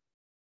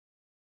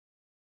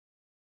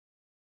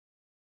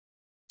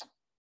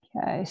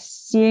 Okay,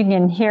 seeing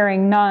and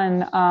hearing none,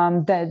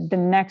 the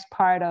next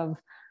part of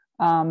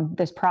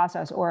this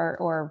process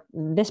or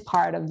this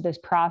part of this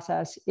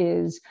process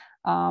is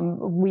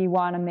we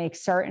want to make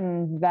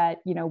certain that,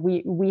 you know,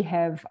 we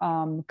have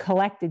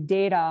collected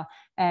data,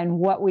 and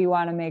what we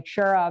want to make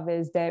sure of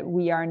is that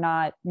we are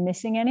not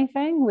missing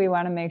anything. We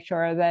want to make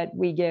sure that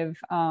we give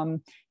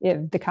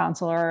the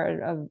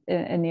counselor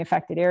in the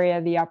affected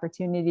area the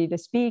opportunity to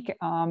speak,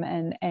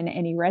 and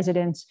any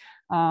residents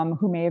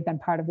who may have been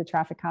part of the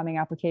traffic calming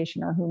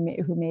application or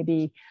who may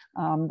be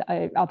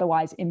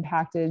otherwise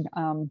impacted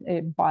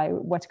by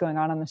what's going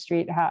on the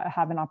street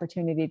have an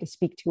opportunity to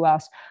speak to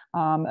us.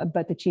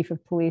 But the chief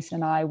of police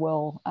and I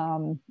will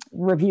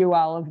review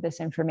all of this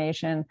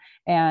information,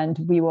 and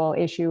we will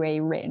issue a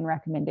written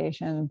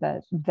recommendation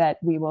that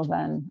we will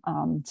then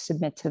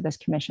submit to this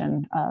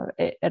commission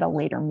at a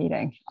later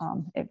meeting,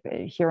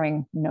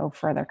 hearing no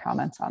further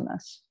comments on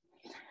this.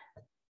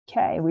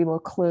 Okay, we will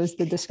close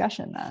the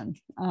discussion then.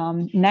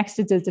 Next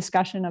is a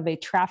discussion of a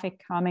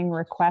traffic calming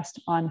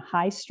request on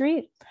High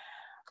Street.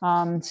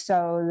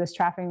 So this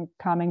traffic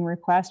calming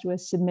request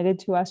was submitted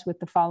to us with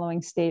the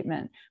following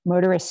statement.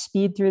 Motorists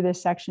speed through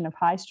this section of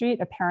High Street,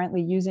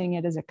 apparently using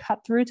it as a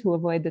cut through to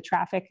avoid the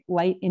traffic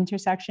light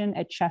intersection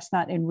at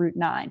Chestnut and Route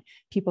 9.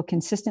 People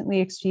consistently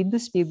exceed the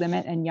speed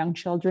limit, and young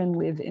children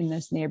live in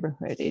this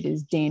neighborhood. It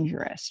is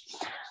dangerous.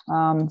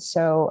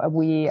 So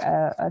we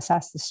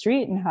assess the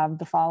street and have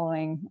the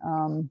following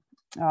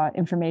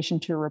information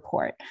to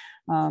report.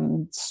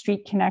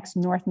 Street connects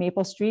North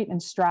Maple Street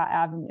and Straw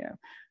Avenue.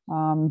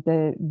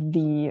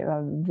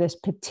 This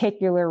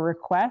particular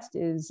request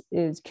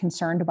is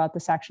concerned about the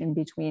section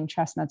between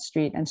Chestnut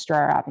Street and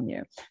Straw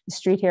Avenue. The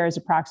street here is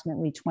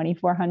approximately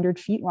 2,400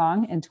 feet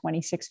long and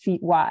 26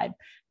 feet wide.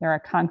 There are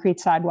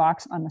concrete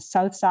sidewalks on the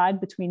south side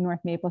between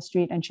North Maple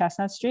Street and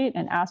Chestnut Street,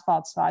 and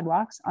asphalt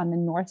sidewalks on the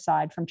north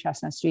side from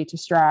Chestnut Street to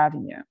Straw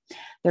Avenue.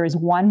 There is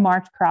one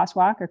marked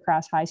crosswalk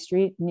across High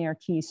Street near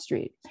Keys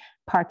Street.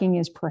 Parking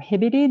is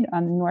prohibited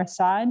on the north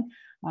side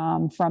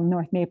from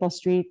North Maple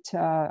Street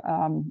to,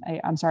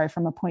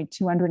 from a point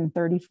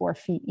 234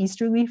 feet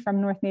easterly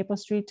from North Maple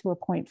Street to a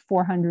point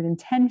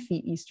 410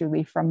 feet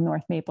easterly from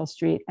North Maple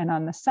Street, and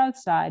on the south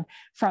side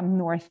from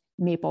North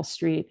Maple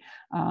Street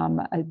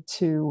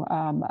to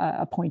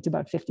a point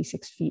about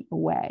 56 feet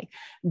away.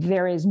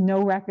 There is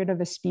no record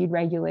of a speed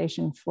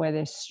regulation for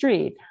this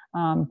street,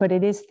 but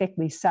it is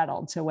thickly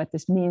settled. So what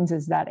this means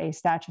is that a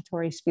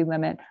statutory speed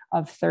limit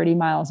of 30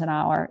 miles an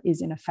hour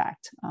is in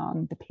effect.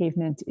 The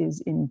pavement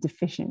is in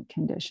deficient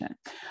condition.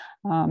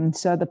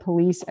 So the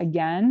police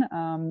again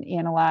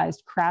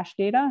analyzed crash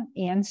data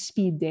and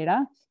speed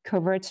data.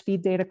 Covert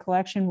speed data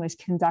collection was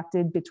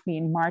conducted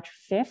between March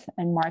 5th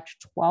and March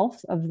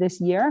 12th of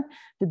this year.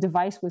 The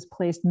device was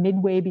placed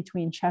midway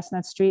between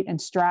Chestnut Street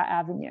and Straw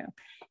Avenue.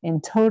 In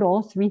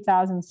total,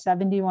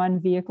 3,071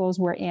 vehicles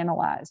were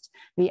analyzed.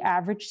 The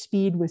average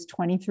speed was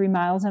 23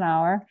 miles an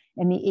hour,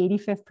 and the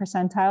 85th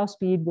percentile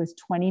speed was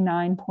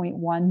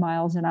 29.1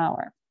 miles an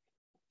hour.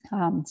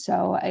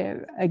 So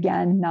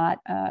again, not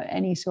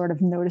any sort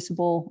of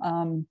noticeable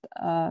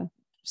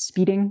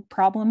speeding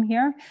problem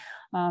here.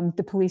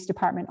 The police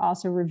department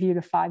also reviewed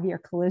a 5-year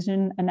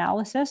collision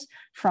analysis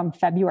from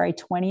February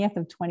 20th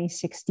of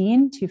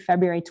 2016 to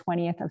February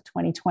 20th of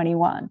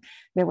 2021.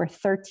 There were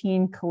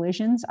 13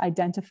 collisions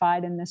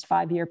identified in this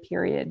 5-year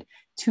period.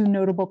 2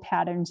 notable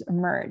patterns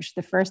emerged.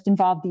 The first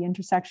involved the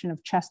intersection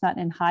of Chestnut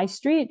and High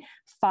Street.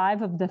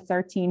 5 of the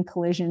 13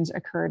 collisions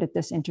occurred at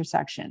this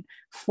intersection.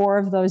 4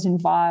 of those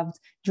involved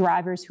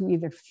drivers who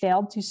either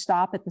failed to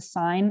stop at the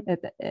stop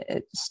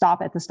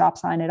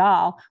sign at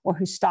all, or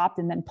who stopped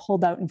and then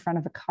pulled out in front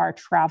of a car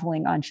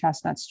traveling on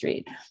Chestnut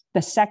Street.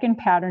 The second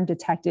pattern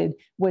detected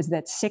was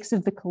that 6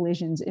 of the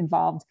collisions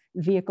involved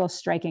vehicles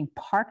striking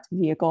parked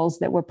vehicles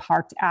that were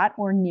parked at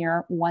or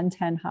near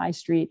 110 High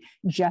Street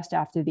just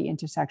after the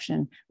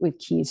intersection with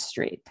Keys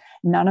Street.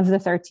 None of the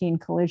 13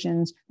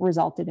 collisions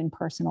resulted in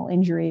personal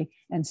injury,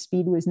 and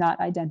speed was not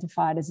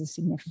identified as a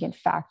significant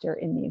factor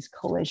in these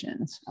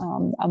collisions.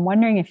 I'm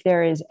wondering if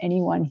there is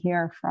anyone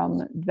here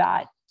from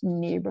that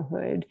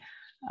neighborhood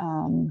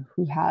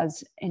who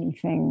has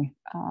anything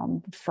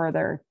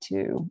further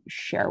to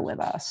share with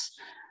us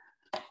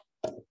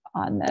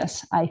on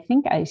this. I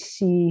think I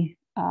see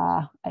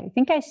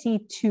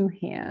 2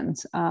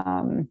 hands.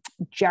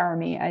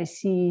 Jeremy, I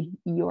see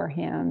your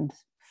hand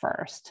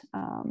first.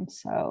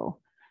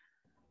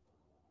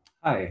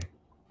 Hi.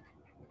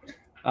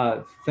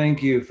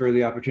 Thank you for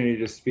the opportunity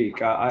to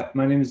speak.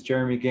 My name is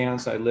Jeremy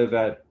Gans. I live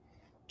at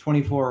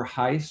 24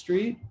 High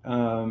Street,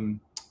 and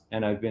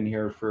I've been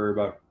here for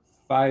about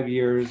 5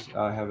 years.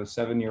 I have a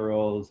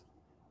 7-year-old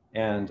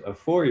and a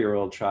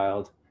 4-year-old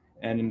child.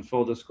 And in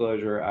full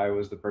disclosure, I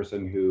was the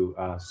person who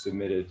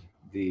submitted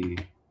the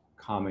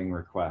calming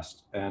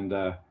request. And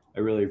I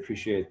really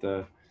appreciate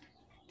the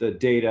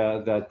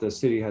data that the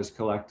city has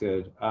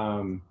collected.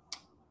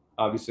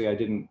 Obviously, I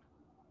didn't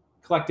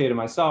collect data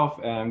myself,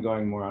 and I'm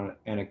going more on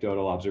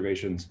anecdotal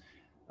observations.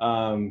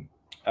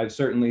 I've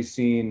certainly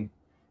seen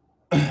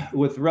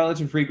with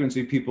relative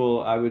frequency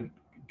people, I would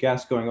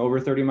guess, going over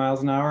 30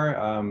 miles an hour.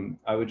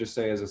 I would just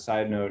say as a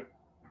side note,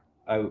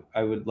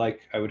 I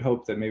would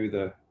hope that maybe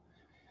the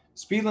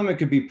speed limit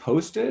could be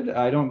posted.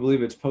 I don't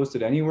believe it's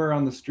posted anywhere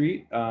on the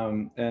street,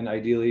 and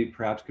ideally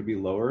perhaps could be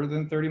lower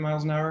than 30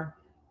 miles an hour.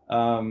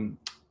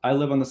 I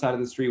live on the side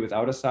of the street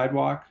without a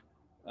sidewalk,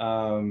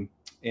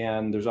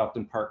 and there's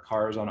often parked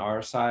cars on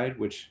our side,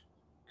 which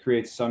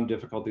creates some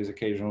difficulties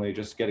occasionally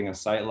just getting a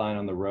sight line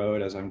on the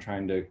road as I'm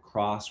trying to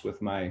cross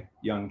with my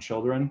young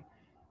children.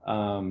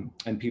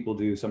 And people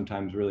do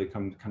sometimes really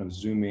come kind of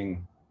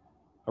zooming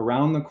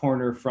around the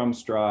corner from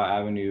Straw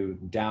Avenue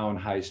down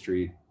High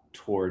Street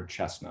toward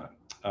Chestnut,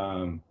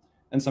 and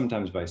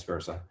sometimes vice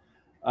versa.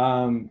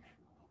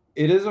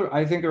 It is,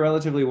 I think, a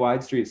relatively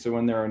wide street. So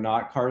when there are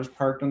not cars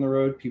parked on the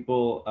road,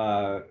 people,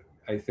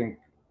 I think,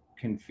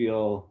 can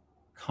feel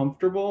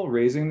comfortable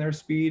raising their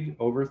speed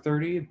over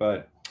 30.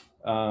 But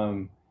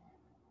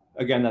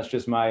again, that's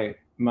just my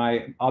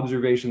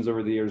observations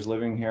over the years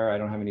living here. I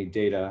don't have any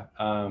data.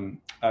 I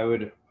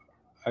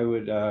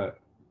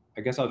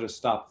guess I'll just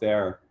stop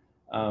there.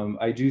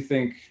 I do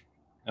think,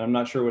 and I'm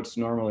not sure what's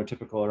normal or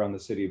typical around the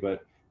city,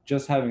 but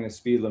just having a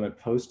speed limit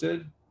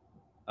posted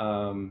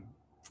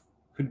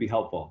could be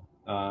helpful.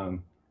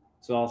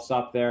 So I'll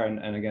stop there.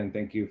 And again,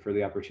 thank you for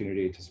the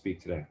opportunity to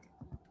speak today.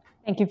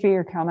 Thank you for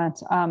your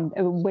comments,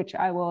 which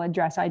I will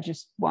address. I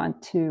just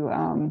want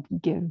to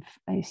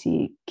I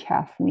see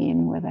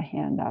Kathleen with a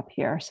hand up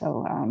here.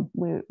 So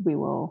we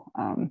will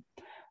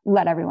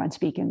let everyone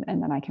speak and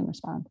then I can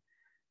respond.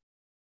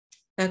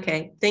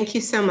 Okay, thank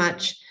you so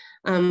much.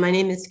 My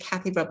name is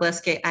Kathy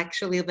Brobleski. I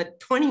actually live at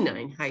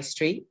 29 High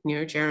Street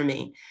near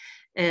Jeremy.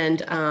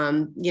 And,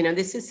 you know,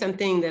 this is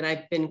something that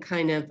I've been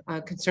kind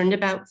of concerned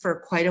about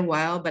for quite a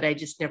while, but I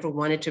just never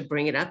wanted to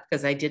bring it up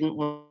because I didn't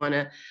want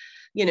to,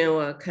 you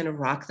know, kind of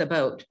rock the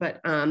boat.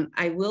 But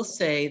I will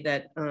say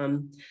that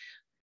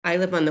I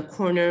live on the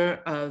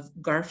corner of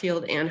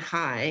Garfield and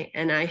High,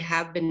 and I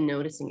have been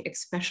noticing,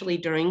 especially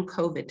during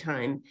COVID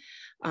time,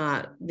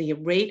 the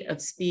rate of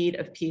speed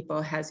of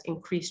people has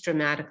increased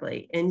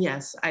dramatically. And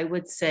yes, I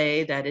would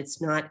say that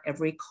it's not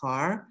every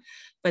car,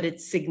 but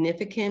it's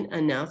significant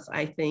enough,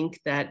 I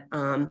think, that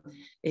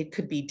it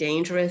could be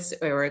dangerous,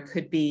 or it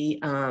could be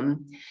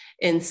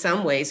in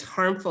some ways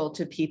harmful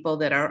to people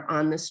that are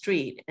on the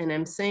street. And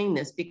I'm saying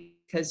this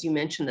because you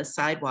mentioned the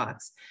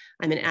sidewalks.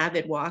 I'm an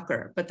avid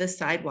walker, but the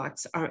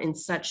sidewalks are in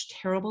such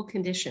terrible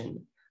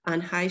condition on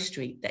High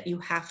Street that you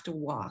have to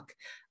walk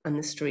on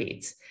the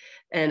streets.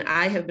 And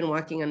I have been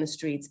walking on the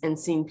streets and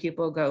seeing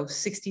people go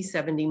 60,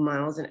 70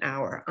 miles an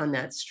hour on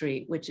that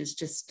street, which is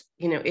just,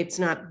 you know, it's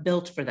not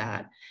built for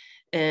that.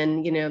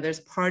 And, you know, there's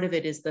part of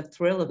it is the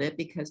thrill of it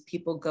because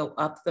people go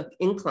up the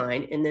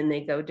incline and then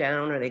they go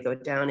down, or they go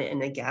down it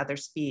and they gather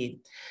speed.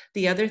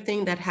 The other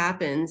thing that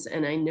happens,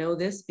 and I know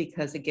this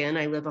because, again,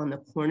 I live on the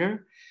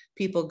corner,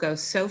 people go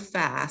so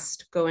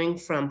fast going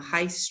from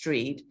High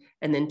Street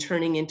and then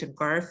turning into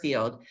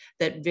Garfield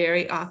that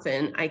very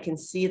often I can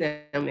see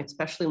them,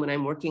 especially when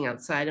I'm working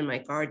outside in my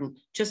garden,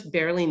 just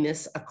barely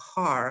miss a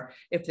car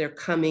if they're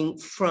coming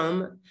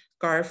from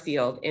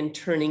Garfield and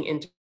turning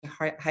into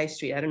High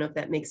Street. I don't know if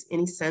that makes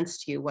any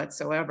sense to you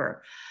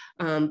whatsoever,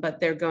 but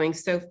they're going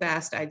so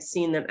fast. I've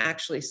seen them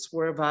actually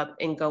swerve up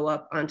and go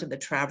up onto the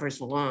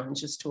Travers lawn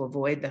just to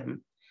avoid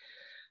them.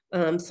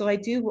 So I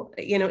do,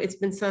 you know, it's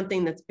been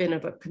something that's been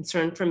of a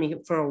concern for me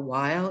for a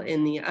while.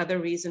 And the other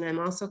reason I'm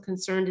also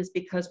concerned is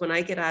because when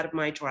I get out of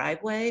my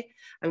driveway,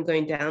 I'm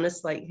going down a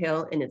slight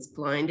hill and it's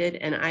blinded.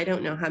 And I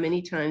don't know how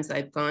many times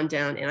I've gone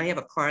down, and I have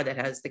a car that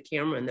has the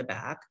camera in the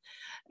back,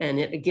 and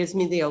it gives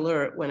me the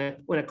alert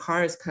when a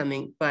car is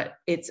coming, but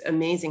it's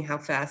amazing how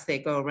fast they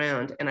go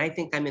around. And I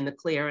think I'm in the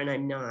clear and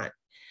I'm not.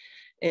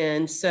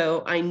 And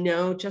so I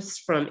know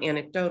just from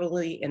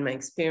anecdotally in my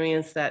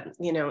experience that,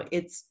 you know,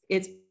 it's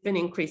been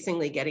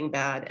increasingly getting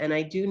bad. And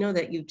I do know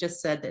that you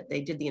just said that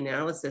they did the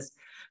analysis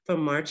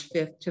from March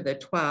 5th to the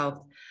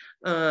 12th.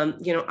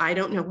 You know, I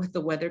don't know what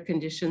the weather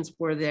conditions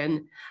were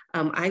then.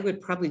 I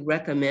would probably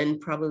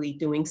recommend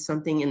doing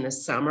something in the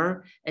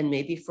summer and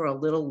maybe for a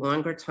little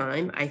longer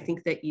time. I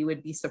think that you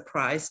would be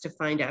surprised to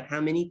find out how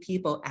many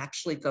people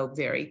actually go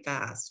very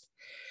fast.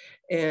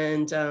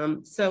 And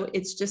so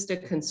it's just a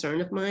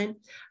concern of mine.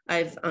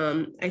 I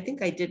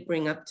think I did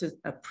bring up to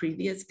a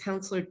previous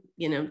counselor,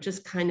 you know,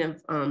 just kind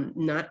of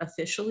not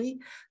officially,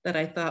 that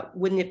I thought,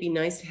 wouldn't it be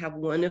nice to have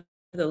one of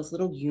those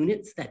little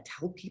units that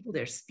tell people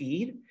their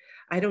speed?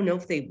 I don't know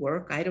if they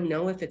work. I don't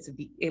know if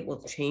it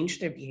will change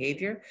their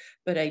behavior,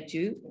 but I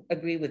do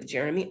agree with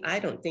Jeremy. I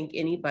don't think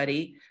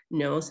anybody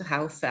knows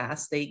how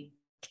fast they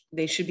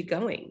should be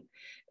going.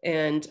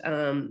 And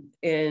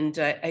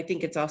I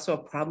think it's also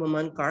a problem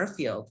on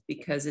Garfield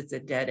because it's a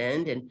dead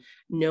end and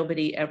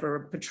nobody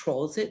ever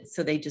patrols it.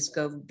 So they just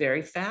go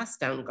very fast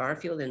down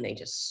Garfield and they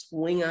just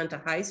swing onto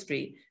High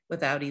Street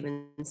without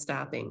even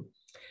stopping.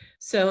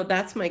 So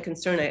that's my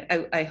concern.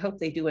 I hope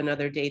they do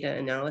another data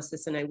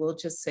analysis. And I will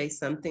just say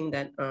something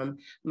that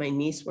my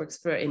niece works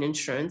for an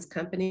insurance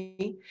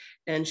company.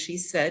 And she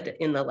said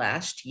in the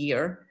last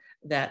year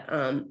that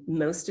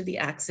most of the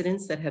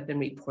accidents that have been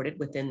reported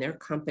within their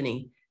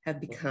company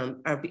have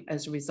are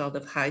as a result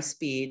of high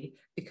speed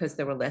because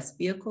there were less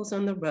vehicles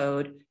on the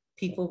road.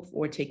 People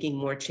were taking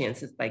more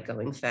chances by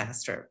going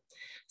faster.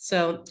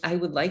 So I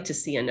would like to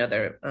see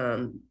another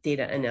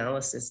data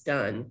analysis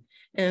done.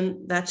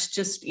 And that's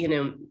just, this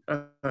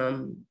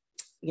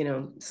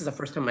is the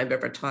first time I've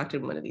ever talked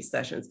in one of these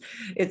sessions.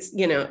 It's,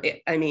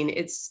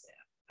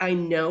 I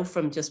know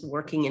from just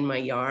working in my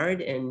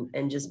yard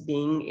and just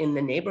being in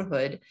the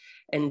neighborhood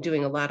and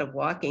doing a lot of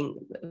walking,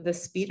 the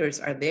speeders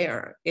are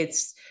there.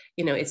 It's,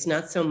 it's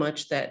not so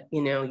much that,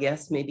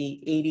 yes,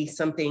 maybe 80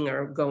 something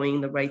are going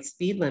the right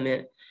speed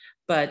limit,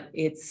 but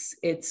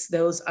it's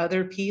those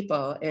other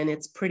people, and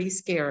it's pretty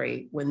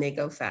scary when they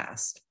go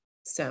fast.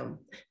 So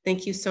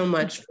thank you so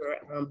much for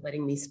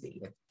letting me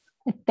speak.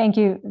 Thank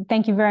you.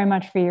 Thank you very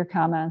much for your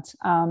comments.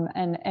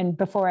 And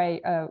before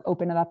I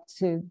open it up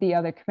to the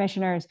other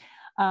commissioners,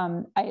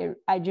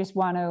 I just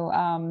want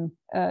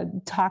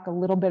to talk a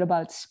little bit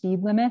about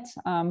speed limits.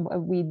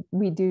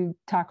 We do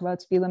talk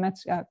about speed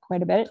limits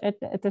quite a bit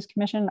at this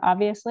commission,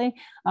 obviously.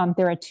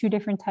 There are two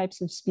different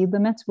types of speed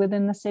limits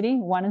within the city.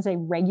 One is a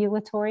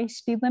regulatory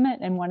speed limit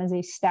and one is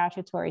a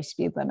statutory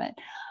speed limit.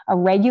 A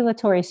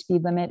regulatory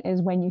speed limit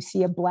is when you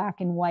see a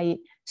black and white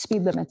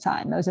speed limit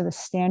sign. Those are the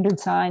standard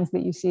signs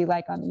that you see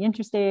like on the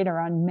interstate or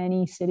on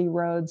many city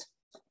roads.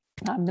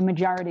 The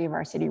majority of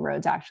our city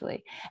roads,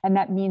 actually. And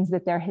that means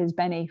that there has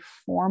been a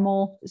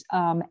formal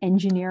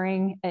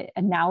engineering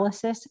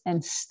analysis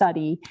and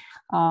study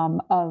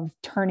of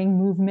turning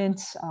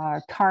movements,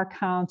 car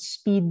counts,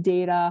 speed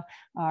data,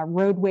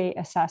 roadway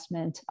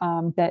assessment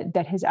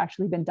that has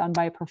actually been done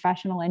by a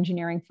professional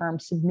engineering firm,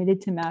 submitted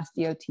to Mass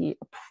DOT,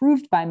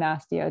 approved by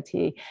Mass DOT,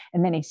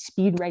 and then a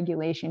speed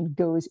regulation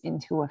goes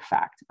into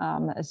effect.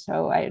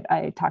 So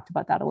I talked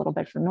about that a little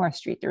bit for North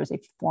Street. There is a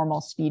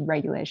formal speed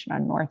regulation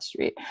on North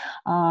Street.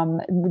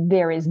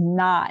 There is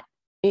not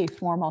a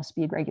formal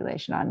speed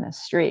regulation on this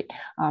street.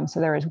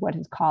 So there is what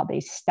is called a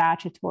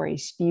statutory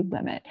speed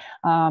limit.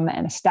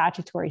 And a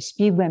statutory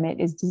speed limit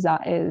is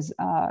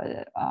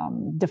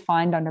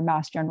defined under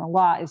Mass General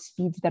Law as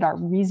speeds that are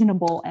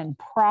reasonable and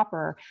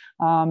proper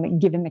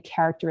given the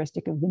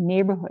characteristic of the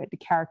neighborhood. The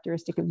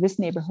characteristic of this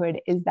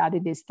neighborhood is that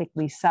it is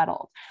thickly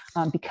settled.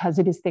 Because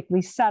it is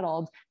thickly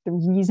settled, the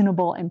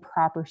reasonable and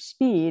proper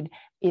speed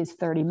is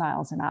 30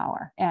 miles an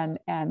hour. And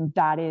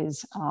that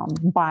is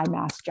by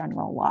Mass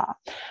General Law.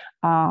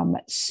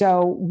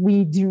 So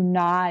we do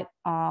not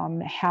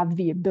have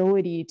the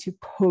ability to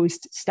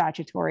post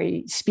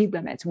statutory speed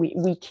limits.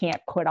 We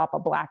can't put up a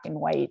black and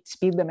white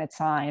speed limit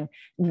sign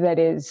that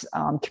is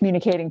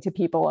communicating to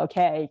people,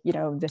 okay,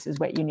 this is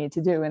what you need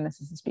to do and this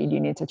is the speed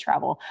you need to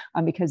travel,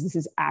 because this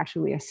is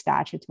actually a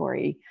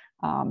statutory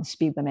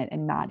speed limit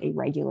and not a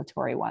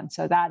regulatory one.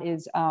 So that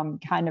is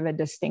kind of a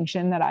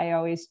distinction that I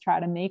always try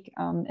to make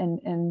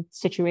in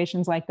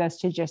situations like this,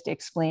 to just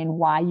explain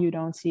why you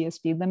don't see a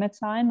speed limit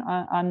sign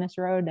on this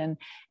road.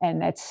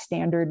 And that's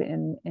standard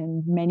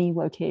in many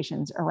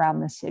locations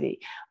around the city.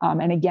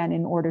 And again,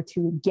 in order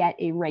to get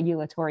a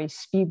regulatory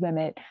speed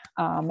limit,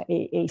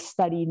 a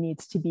study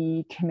needs to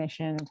be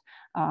commissioned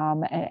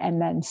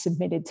and then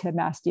submitted to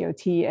Mass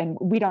DOT. And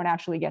we don't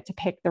actually get to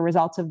pick the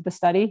results of the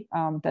study.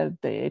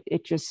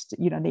 It just,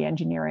 the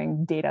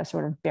engineering data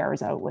sort of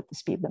bears out what the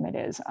speed limit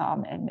is.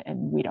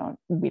 And we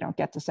don't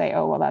get to say,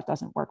 oh, well, that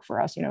doesn't work for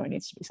us. It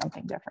needs to be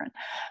something different.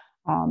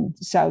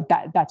 So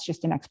that's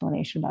just an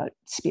explanation about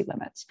speed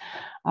limits.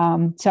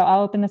 So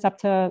I'll open this up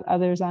to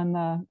others on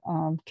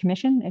the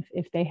commission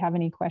if they have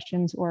any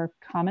questions or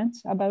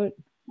comments about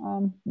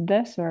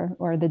this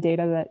or the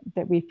data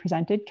that we've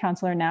presented.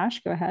 Councillor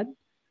Nash, go ahead.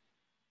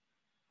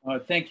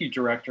 Thank you,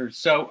 Director.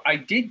 So I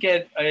did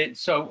get,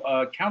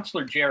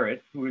 Councillor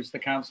Jarrett, who is the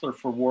councillor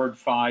for Ward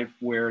 5,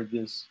 where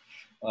this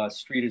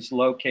street is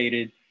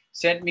located,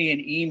 sent me an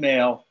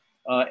email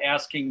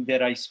asking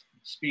that I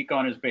speak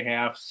on his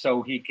behalf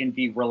so he can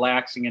be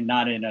relaxing and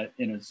not in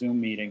a Zoom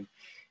meeting.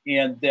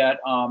 And that,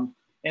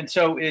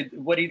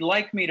 what he'd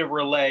like me to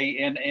relay,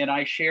 and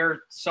I share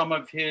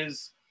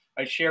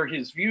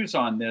his views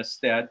on this,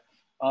 that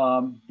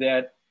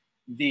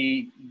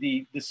the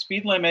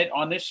speed limit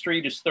on this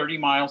street is 30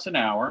 miles an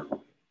hour,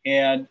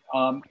 and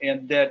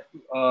that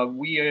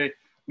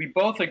we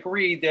both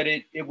agree that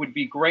it would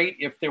be great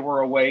if there were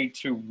a way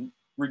to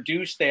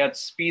reduce that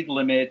speed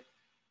limit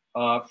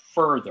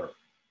further.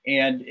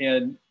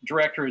 And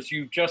Director, as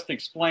you've just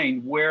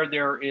explained, where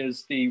there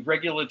is the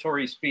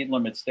regulatory speed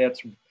limits,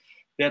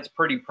 that's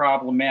pretty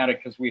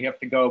problematic, because we have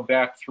to go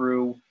back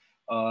through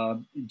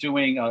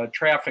doing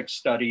traffic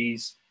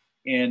studies,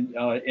 and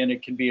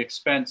it can be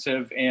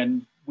expensive,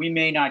 and we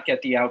may not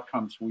get the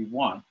outcomes we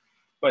want.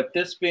 But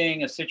this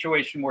being a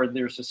situation where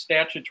there's a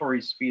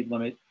statutory speed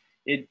limit,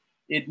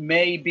 it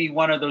may be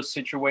one of those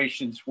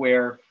situations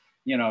where,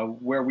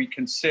 where we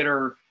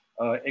consider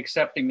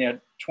accepting that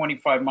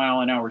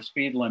 25-mile-an-hour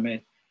speed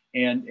limit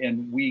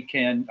and we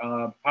can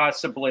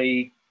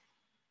possibly,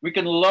 we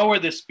can lower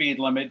the speed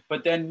limit,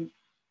 but then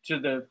to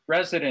the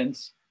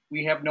residents,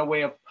 we have no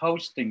way of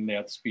posting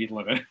that speed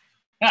limit.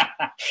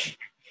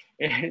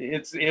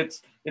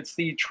 It's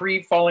the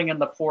tree falling in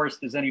the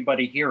forest, does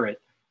anybody hear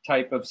it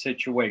type of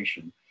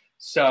situation.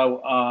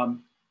 So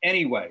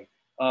anyway,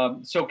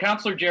 so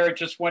Councilor Jarrett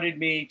just wanted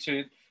me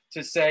to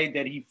say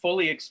that he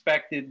fully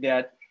expected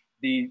that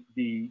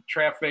the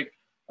traffic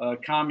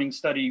calming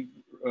study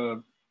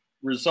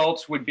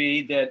results would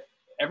be that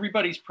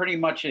everybody's pretty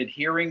much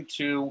adhering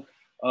to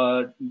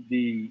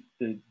the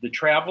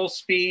travel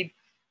speed,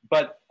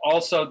 but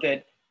also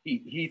that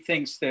he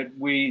thinks that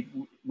we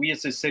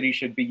as a city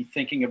should be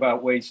thinking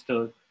about ways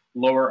to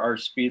lower our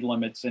speed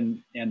limits,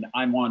 and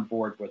I'm on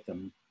board with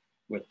him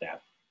with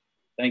that.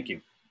 Thank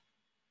you.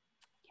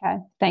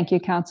 Okay, thank you,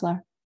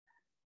 Councilor.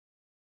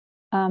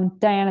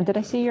 Diana, did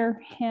I see your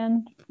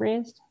hand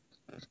raised?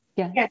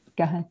 Yeah,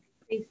 go ahead.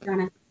 Thanks,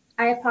 Donna.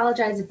 I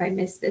apologize if I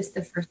missed this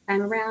the first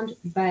time around,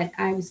 but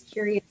I was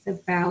curious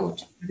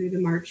about whether the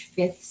March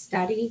 5th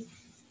study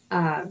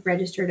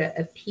registered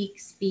a peak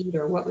speed,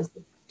 or what was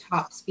the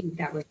top speed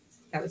that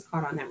was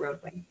caught on that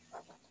roadway.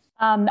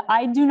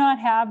 I do not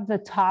have the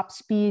top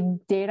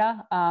speed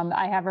data.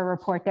 I have a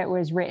report that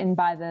was written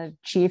by the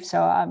chief,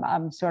 so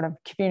I'm sort of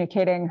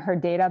communicating her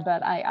data,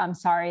 but I'm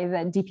sorry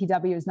that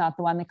DPW is not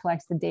the one that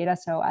collects the data,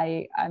 so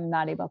I'm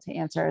not able to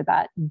answer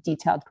that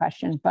detailed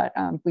question, but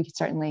we could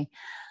certainly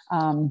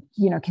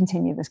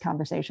continue this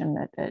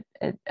conversation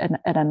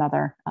at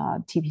another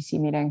TPC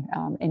meeting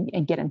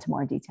and get into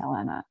more detail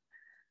on that.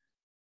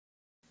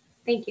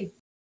 Thank you.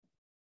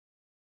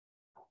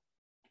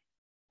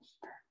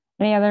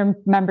 Any other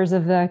members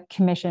of the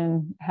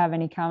commission have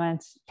any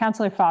comments?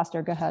 Councilor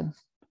Foster, go ahead.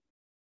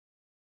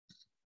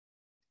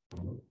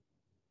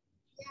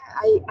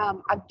 Yeah,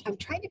 I'm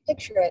trying to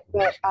picture it,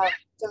 but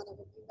Donna,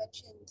 when you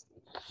mentioned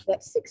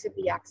that 6 of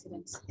the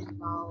accidents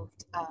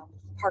involved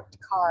parked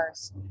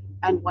cars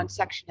and one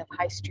section of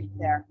High Street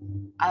there,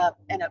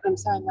 and I'm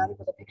sorry, I'm not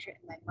able to picture it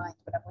in my mind,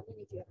 but I'm wondering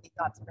if you have any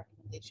thoughts and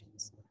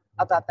recommendations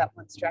about that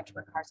one stretch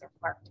where cars are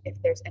parked,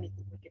 if there's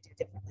anything we could do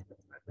differently with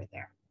the roadway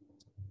there.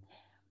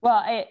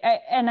 Well,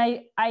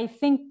 I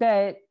think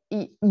that,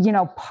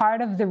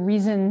 part of the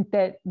reason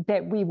that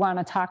we want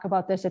to talk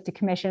about this at the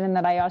commission, and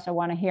that I also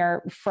want to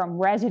hear from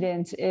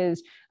residents,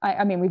 is,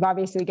 I mean, we've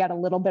obviously got a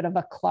little bit of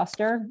a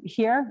cluster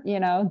here,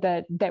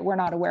 that we're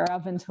not aware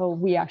of until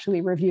we actually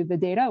review the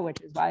data,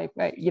 which is why,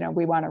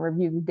 we want to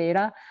review the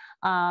data.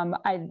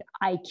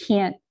 I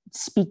can't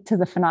speak to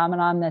the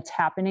phenomenon that's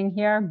happening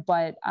here,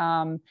 but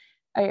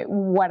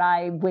what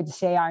I would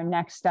say our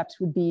next steps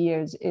would be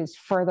is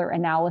further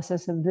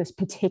analysis of this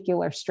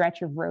particular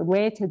stretch of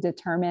roadway to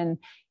determine,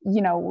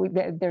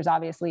 there's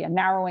obviously a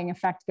narrowing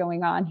effect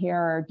going on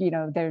here,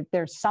 or,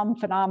 there's some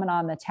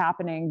phenomenon that's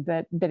happening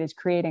that is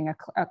creating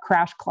a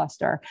crash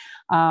cluster.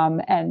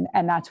 And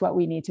that's what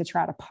we need to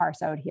try to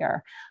parse out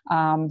here.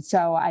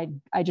 So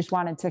I just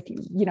wanted to,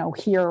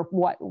 hear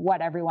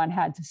what everyone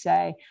had to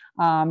say.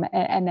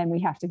 And then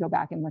we have to go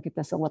back and look at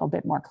this a little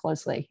bit more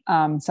closely.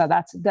 So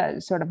that's the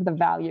sort of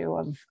the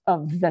value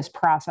of this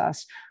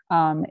process,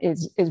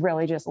 is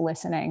really just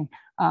listening,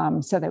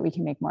 so that we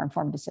can make more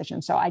informed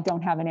decisions. So I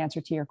don't have an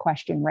answer to your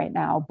question right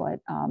now, but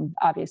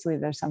obviously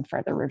there's some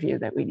further review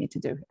that we need to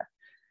do here.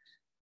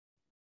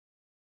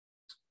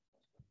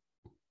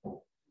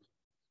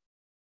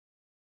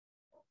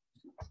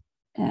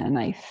 And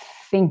I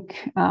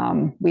think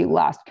we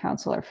lost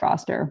Councilor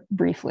Foster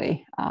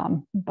briefly,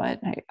 but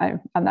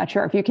I'm not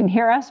sure if you can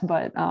hear us,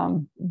 but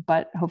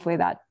hopefully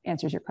that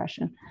answers your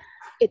question.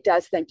 It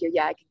does, thank you.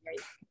 Yeah, I can hear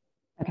you.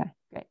 Okay,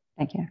 great,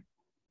 thank you.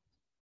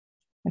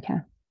 Okay,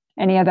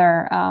 any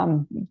other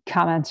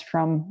comments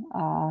from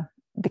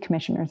the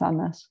commissioners on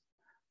this?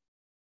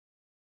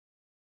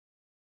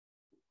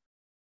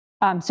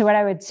 So what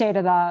I would say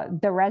to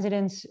the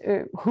residents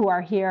who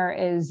are here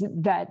is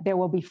that there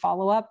will be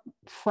follow-up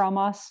from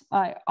us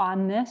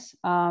on this.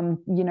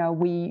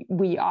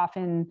 We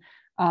often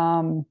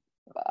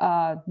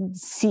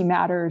see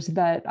matters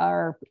that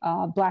are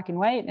black and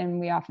white, and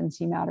we often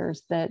see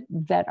matters that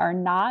are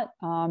not.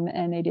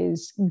 And it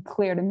is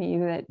clear to me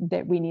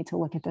that we need to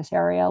look at this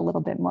area a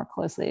little bit more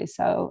closely.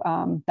 So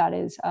that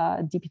is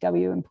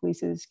DPW and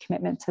police's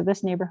commitment to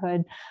this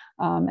neighborhood.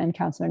 And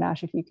Councilor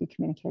Nash, if you could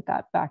communicate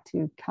that back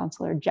to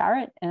Councilor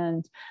Jarrett,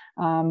 and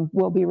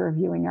we'll be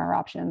reviewing our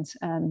options,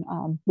 and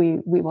we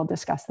will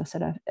discuss this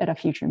at a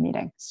future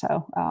meeting.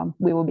 So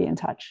we will be in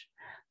touch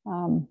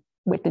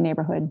with the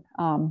neighborhood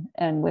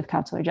and with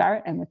Councilor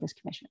Jarrett and with this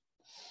commission.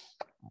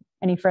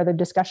 Any further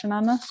discussion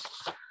on this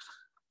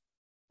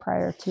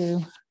prior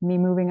to me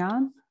moving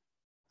on?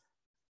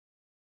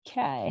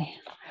 Okay,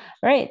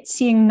 all right,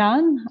 seeing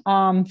none.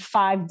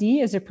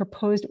 5D is a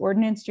proposed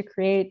ordinance to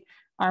create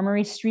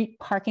Armory Street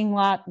parking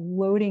lot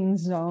loading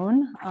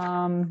zone.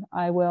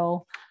 I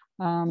will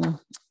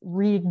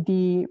read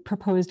the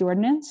proposed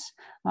ordinance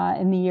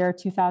in the year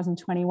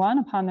 2021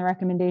 upon the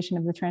recommendation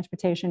of the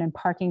Transportation and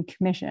Parking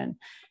Commission.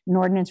 An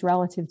ordinance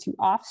relative to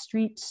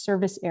off-street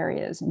service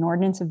areas. An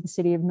ordinance of the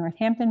City of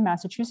Northampton,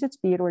 Massachusetts,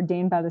 be it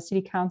ordained by the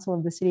City Council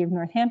of the City of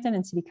Northampton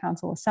and City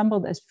Council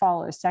assembled as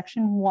follows.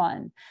 Section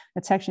 1,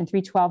 that Section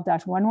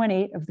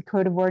 312-118 of the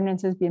Code of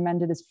Ordinances be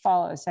amended as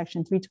follows.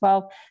 Section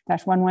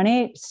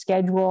 312-118,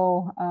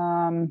 Schedule,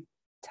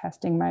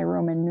 testing my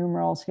Roman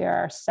numerals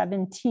here,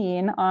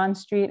 17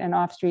 on-street and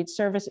off-street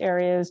service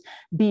areas.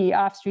 B,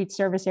 off-street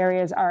service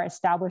areas are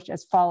established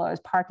as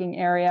follows. Parking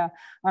area,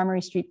 Armory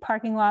Street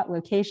parking lot,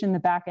 location, the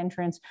back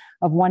entrance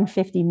of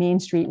 150 Main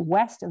Street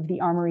west of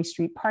the Armory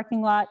Street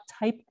parking lot,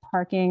 type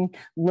parking,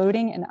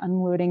 loading and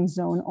unloading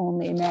zone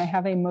only. May I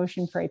have a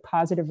motion for a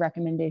positive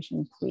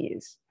recommendation,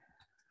 please?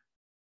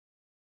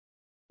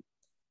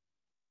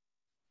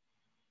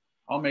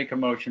 I'll make a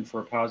motion for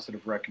a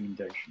positive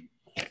recommendation.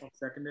 I'll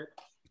second it.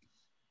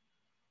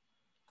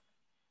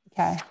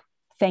 Okay,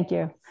 thank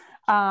you.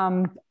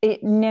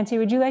 Nancy,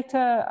 would you like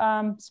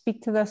to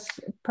speak to this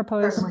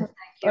proposed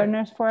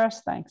ordinance for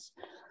us? Thanks.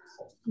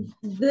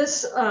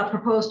 This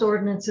proposed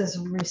ordinance is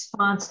in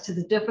response to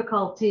the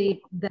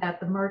difficulty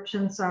that the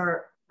merchants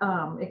are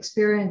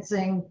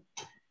experiencing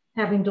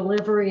having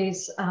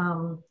deliveries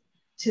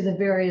to the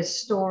various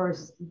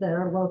stores that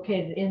are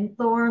located in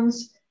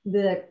Thorns.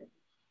 The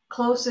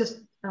closest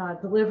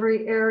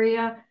delivery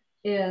area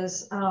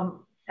is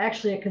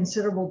actually a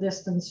considerable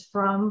distance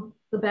from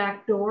the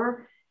back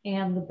door,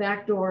 and the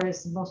back door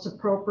is the most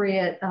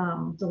appropriate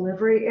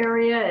delivery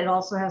area. It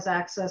also has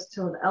access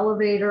to an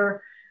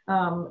elevator.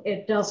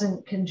 It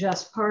doesn't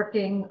congest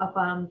parking up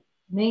on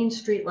Main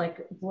Street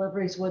like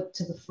deliveries would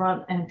to the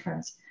front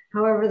entrance.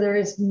 However, there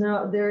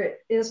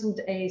isn't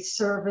a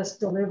service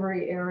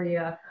delivery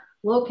area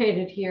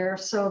located here,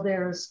 so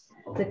there's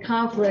the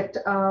conflict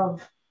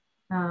of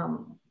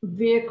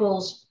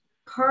vehicles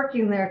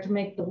parking there to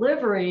make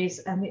deliveries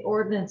and the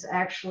ordinance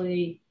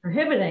actually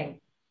prohibiting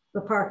the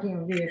parking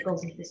of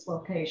vehicles at this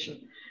location.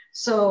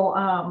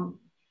 So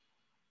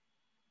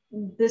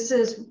this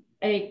is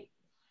a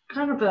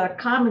kind of a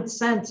common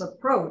sense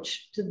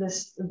approach to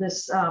this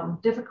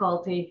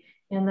difficulty,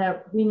 in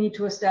that we need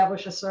to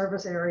establish a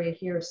service area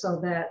here so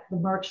that the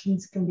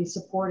merchants can be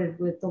supported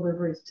with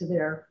deliveries to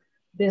their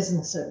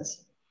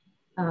businesses.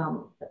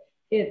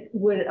 It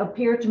would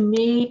appear to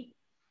me,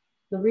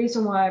 the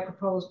reason why I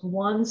proposed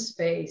one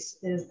space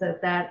is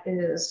that that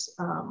is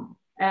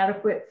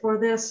adequate for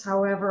this.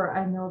 However,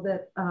 I know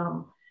that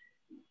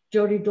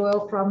Jody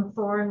Doyle from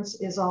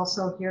Thorns is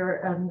also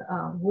here and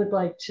would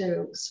like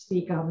to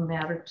speak on the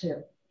matter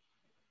too.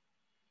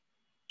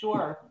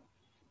 Sure.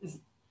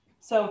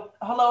 So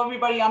hello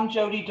everybody, I'm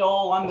Jody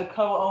Dole. I'm the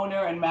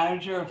co-owner and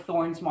manager of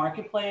Thorns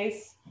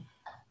Marketplace.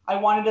 I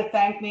wanted to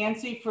thank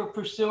Nancy for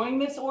pursuing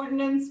this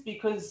ordinance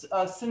because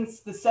since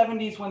the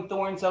 70s when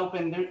Thorns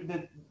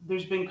opened,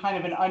 there's been kind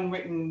of an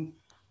unwritten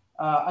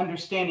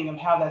understanding of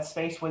how that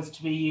space was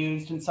to be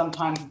used, and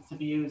sometimes it's to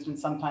be used and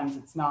sometimes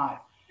it's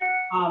not.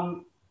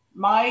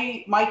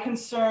 My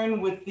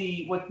concern with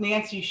what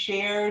Nancy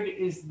shared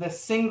is the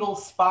single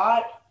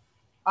spot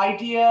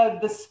idea.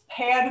 This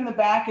pad in the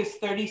back is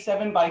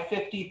 37 by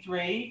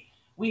 53.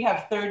 We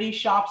have 30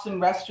 shops and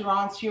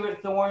restaurants here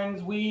at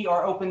Thorns. We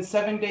are open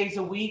 7 days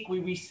a week. We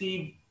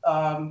receive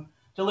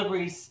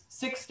deliveries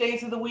 6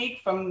 days of the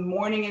week from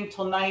morning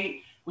until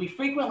night. We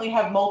frequently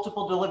have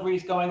multiple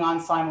deliveries going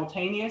on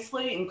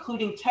simultaneously,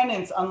 including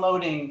tenants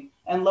unloading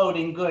and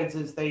loading goods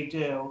as they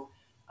do.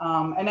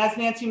 And as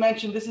Nancy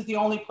mentioned, this is the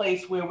only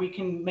place where we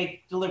can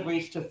make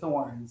deliveries to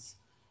Thorns.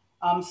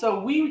 So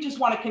we just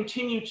want to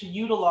continue to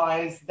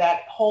utilize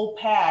that whole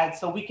pad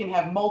so we can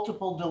have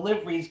multiple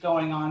deliveries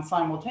going on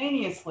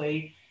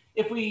simultaneously.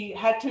 If we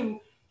had to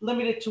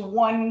limit it to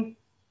one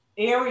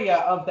area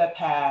of that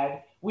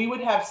pad, we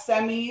would have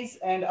semis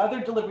and other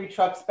delivery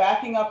trucks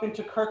backing up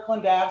into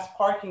Kirkland Ave's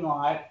parking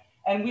lot,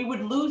 and we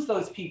would lose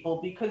those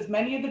people because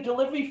many of the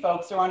delivery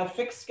folks are on a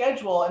fixed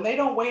schedule and they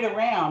don't wait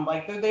around.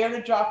 Like, they're there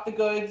to drop the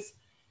goods,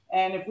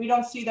 and if we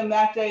don't see them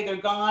that day, they're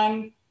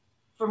gone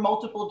for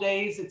multiple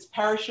days. It's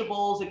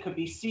perishables, it could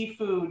be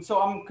seafood.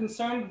 So I'm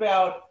concerned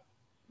about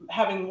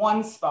having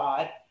one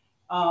spot.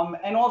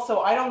 And also,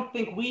 I don't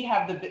think we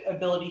have the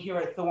ability here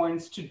at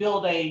Thorns to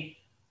build a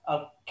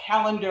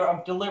calendar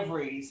of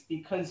deliveries,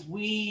 because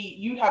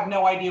you have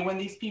no idea when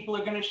these people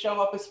are going to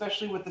show up,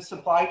 especially with the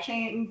supply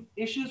chain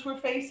issues we're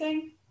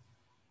facing.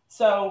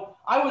 So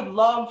I would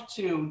love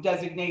to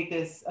designate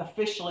this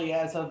officially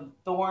as a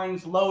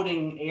Thorns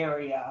loading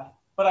area,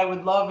 but I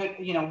would love it,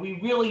 we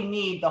really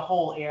need the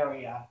whole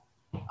area.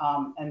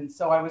 And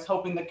so I was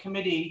hoping the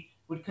committee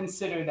would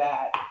consider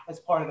that as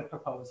part of the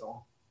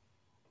proposal.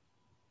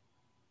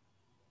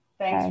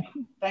 Thanks,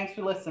 Okay. Thanks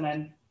for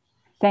listening.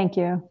 Thank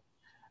you.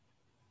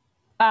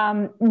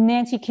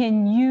 Nancy,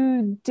 can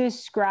you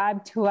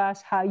describe to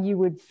us how you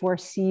would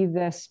foresee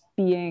this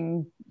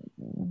being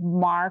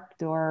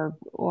marked or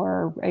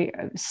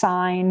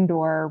signed,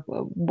 or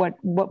what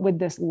would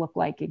this look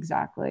like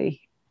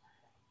exactly?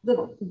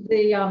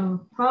 The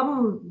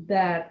problem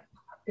that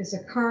is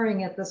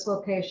occurring at this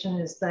location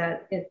is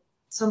that it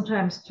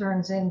sometimes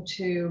turns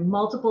into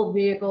multiple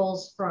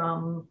vehicles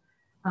from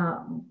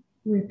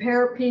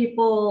repair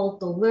people,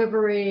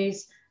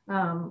 deliveries.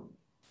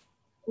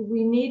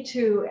 We need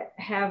to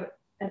have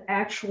an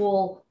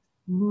actual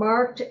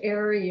marked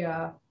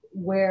area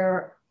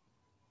where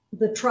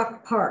the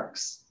truck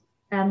parks,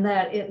 and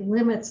that it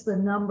limits the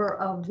number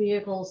of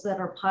vehicles that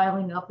are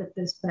piling up at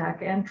this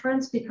back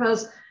entrance,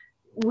 because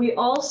we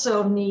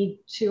also need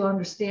to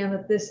understand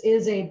that this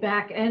is a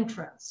back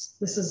entrance.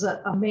 This is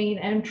a main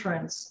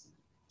entrance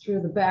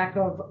through the back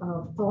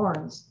of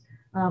Thorns.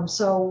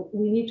 So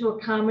we need to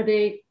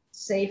accommodate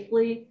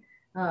safely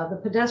the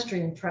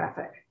pedestrian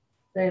traffic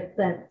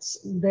that's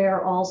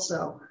there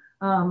also.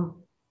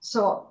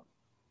 So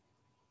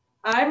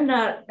I'm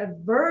not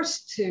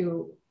averse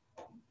to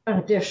an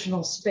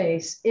additional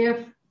space if,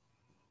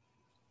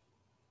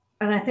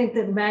 and I think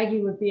that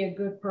Maggie would be a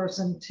good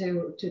person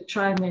to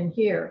chime in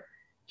here.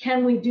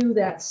 Can we do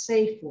that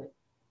safely?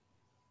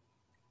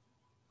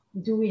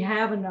 Do we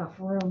have enough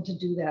room to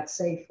do that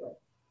safely?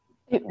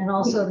 And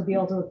also to be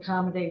able to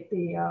accommodate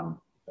the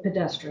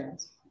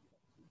pedestrians.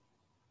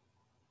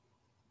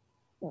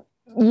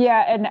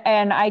 Yeah,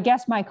 and I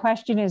guess my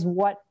question is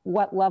what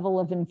level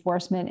of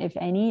enforcement, if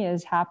any,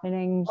 is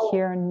happening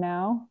here and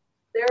now?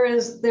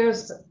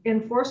 There's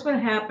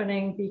enforcement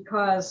happening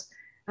because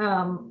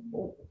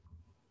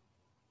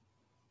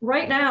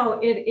right now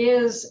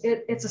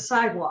it's a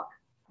sidewalk.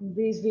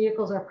 These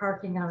vehicles are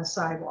parking on a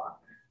sidewalk.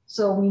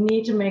 So we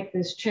need to make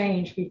this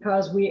change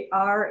because we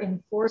are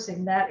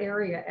enforcing that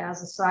area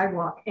as a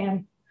sidewalk,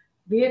 and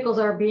vehicles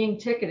are being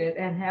ticketed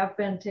and have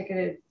been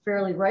ticketed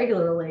fairly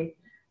regularly.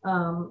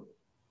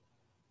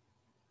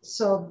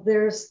 So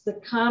there's the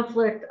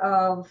conflict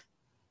of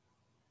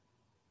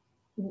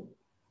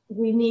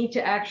we need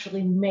to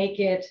actually make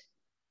it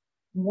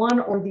one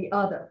or the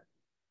other.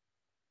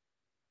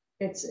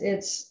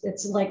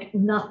 It's like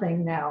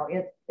nothing now.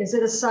 Is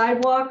it a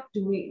sidewalk?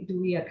 Do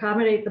we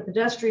accommodate the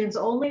pedestrians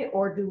only,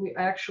 or do we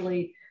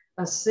actually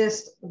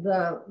assist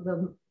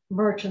the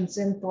merchants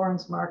in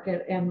Thorns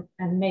Market and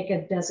make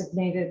a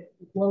designated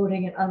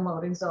loading and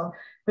unloading zone?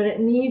 But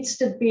it needs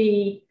to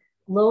be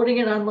loading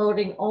and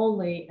unloading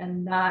only,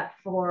 and not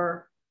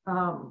for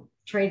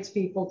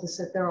tradespeople to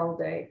sit there all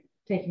day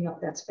taking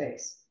up that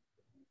space.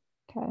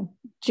 Okay,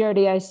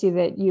 Jody, I see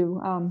that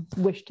you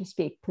wish to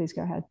speak. Please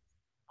go ahead.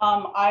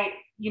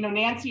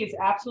 Nancy is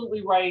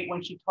absolutely right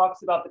when she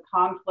talks about the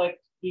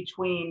conflict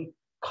between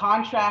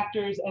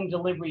contractors and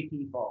delivery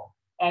people.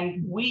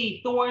 And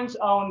Thorns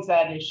owns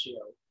that issue.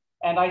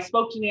 And I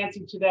spoke to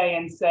Nancy today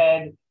and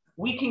said,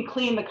 we can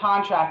clean the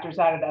contractors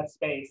out of that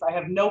space. I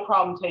have no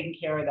problem taking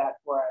care of that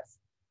for us.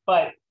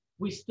 But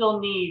we still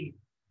need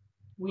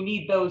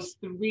those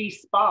 3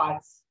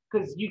 spots,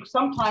 because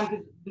sometimes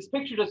this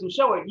picture doesn't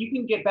show it. You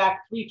can get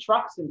back 3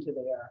 trucks into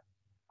there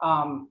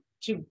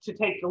to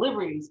take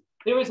deliveries.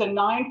 There is a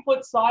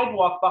 9-foot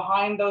sidewalk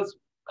behind those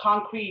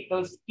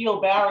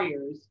steel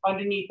barriers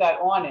underneath that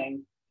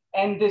awning.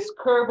 And this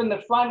curb in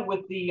the front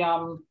with the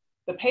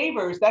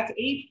pavers, that's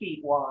 8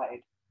 feet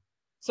wide.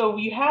 So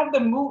you have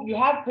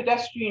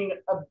pedestrian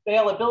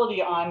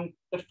availability on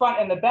the front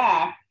and the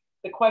back.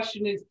 The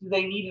question is, do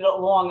they need it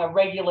along a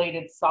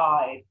regulated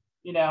side,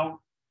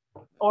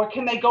 Or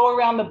can they go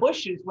around the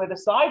bushes where the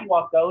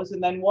sidewalk goes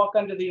and then walk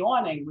under the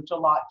awning, which a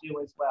lot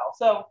do as well.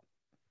 So,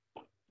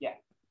 yeah.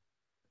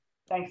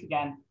 Thanks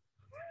again.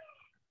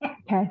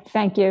 Okay,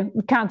 thank you.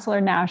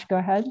 Councillor Nash, go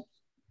ahead.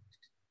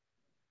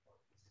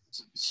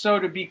 So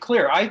to be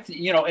clear,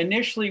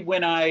 initially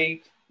when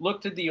I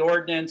looked at the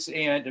ordinance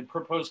and the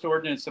proposed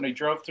ordinance and I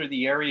drove through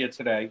the area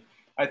today,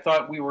 I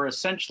thought we were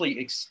essentially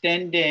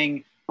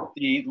extending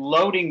the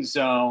loading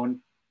zone,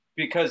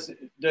 because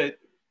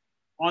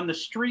on the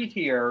street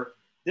here,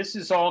 this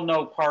is all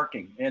no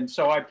parking. And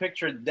so I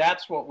pictured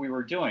that's what we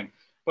were doing.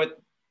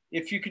 But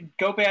if you could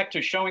go back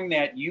to showing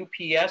that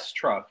UPS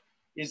truck,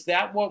 is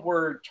that what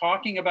we're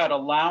talking about,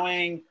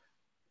 allowing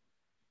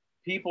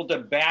people to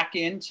back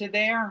into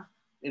there?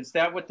 Is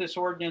that what this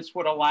ordinance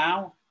would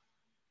allow?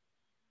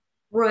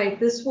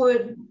 Right, what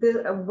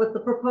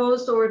the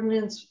proposed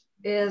ordinance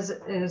is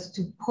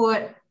to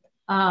put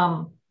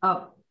a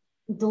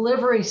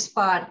delivery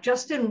spot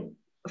just in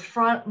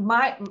front.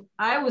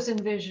 I was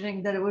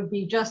envisioning that it would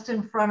be just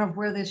in front of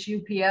where this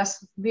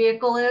UPS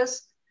vehicle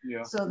is.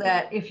 Yeah. So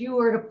that if you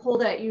were to pull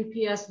that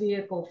UPS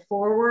vehicle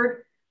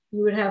forward,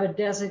 you would have a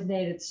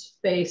designated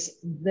space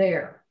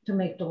there to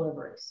make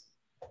deliveries.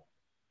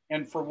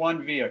 And for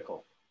one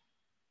vehicle?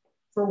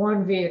 For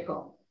one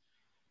vehicle.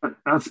 But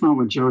that's not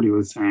what Jody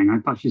was saying. I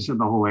thought she said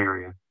the whole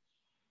area.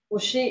 Well,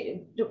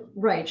 she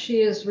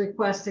is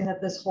requesting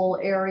that this whole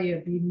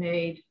area be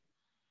made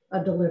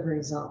a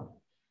delivery zone.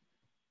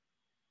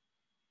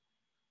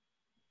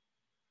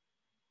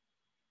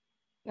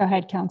 Go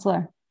ahead,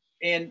 Councillor.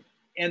 And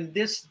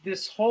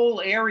this whole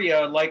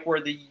area, like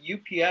where the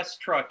UPS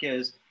truck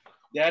is,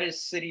 that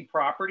is city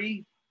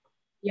property?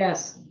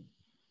 Yes.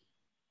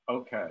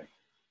 Okay.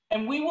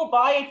 And we will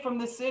buy it from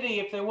the city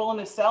if they're willing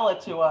to sell it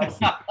to us.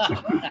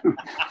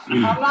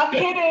 I'm not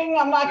kidding.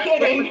 I'm not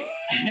kidding.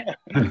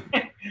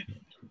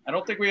 I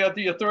don't think we have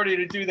the authority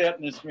to do that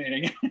in this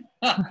meeting.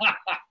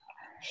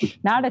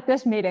 Not at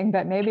this meeting,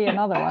 but maybe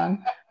another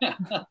one.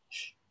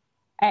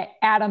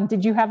 Adam,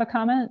 did you have a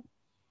comment?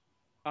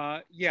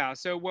 Yeah,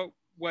 so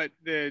what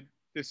the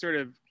sort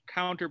of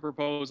counter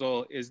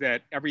proposal is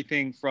that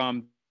everything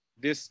from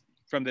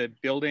the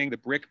building, the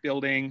brick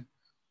building,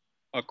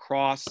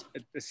 across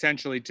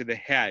essentially to the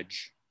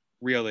hedge,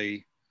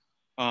 really,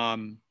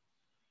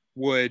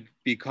 would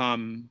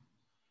become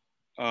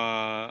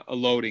a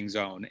loading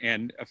zone,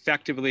 and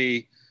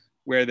effectively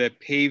where the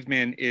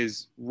pavement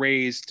is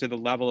raised to the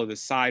level of the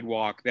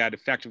sidewalk, that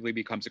effectively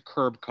becomes a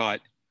curb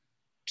cut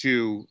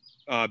to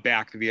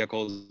back the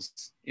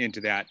vehicles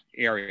into that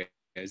area.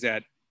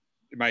 Am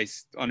I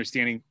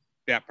understanding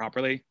that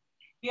properly?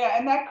 Yeah,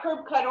 and that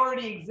curb cut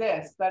already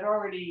exists. That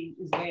already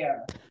is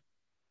there.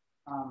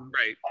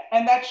 Right.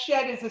 And that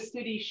shed is a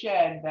city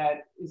shed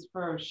that is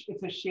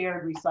it's a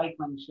shared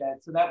recycling shed.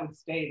 So that would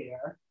stay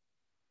there.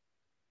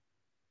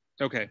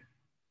 Okay.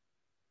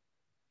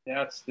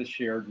 That's the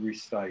shared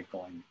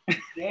recycling.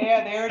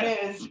 Yeah, there it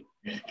is.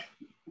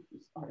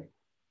 Sorry.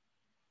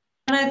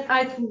 And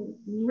I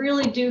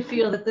really do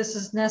feel that this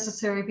is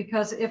necessary,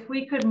 because if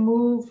we could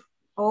move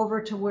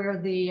over to where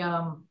the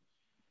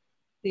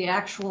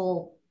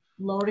actual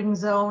loading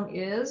zone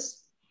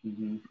is,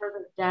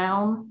 further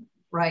down,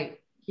 right,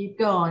 keep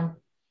going.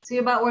 See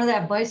about where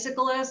that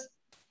bicycle is?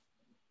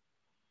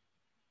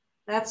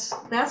 That's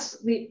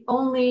the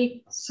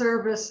only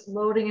service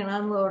loading and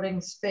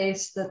unloading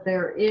space that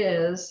there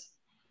is,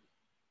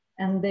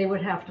 and they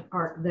would have to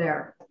park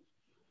there.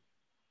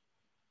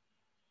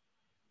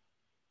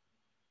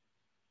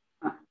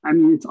 I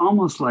mean, it's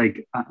almost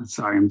like,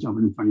 sorry, I'm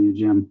jumping in front of you,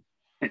 Jim.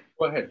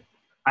 Go ahead.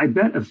 I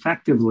bet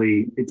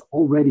effectively it's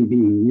already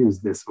being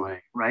used this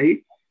way,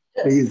 right?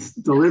 Yes. These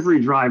delivery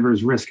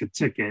drivers risk a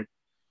ticket,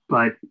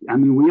 but I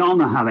mean, we all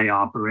know how they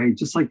operate,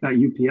 just like that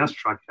UPS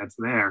truck that's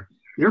there.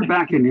 They're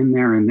backing in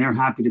there and they're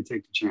happy to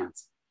take the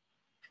chance.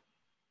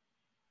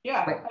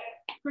 Yeah,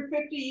 for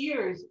 50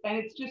 years. And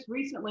it's just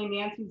recently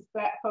Nancy's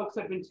folks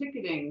have been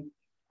ticketing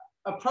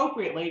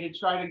appropriately to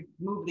try to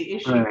move the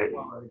issue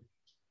forward.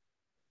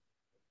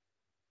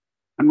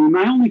 I mean,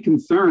 my only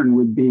concern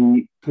would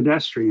be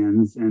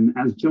pedestrians. And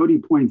as Jody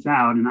points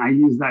out, and I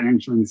use that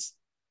entrance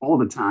all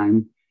the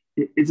time,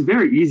 it's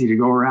very easy to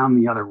go around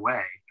the other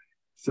way.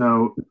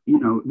 So, you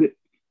know,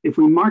 if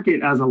we mark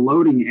it as a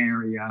loading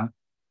area,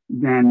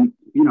 then,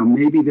 you know,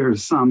 maybe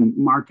there's some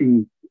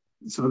marking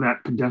so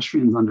that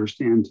pedestrians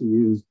understand to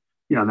use,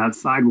 that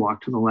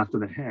sidewalk to the left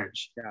of the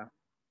hedge. Yeah.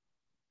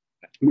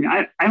 I mean,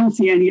 I don't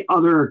see any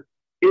other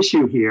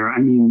issue here. I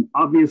mean,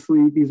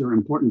 obviously, these are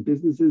important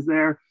businesses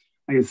there.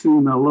 I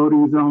assume the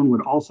loading zone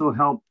would also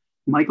help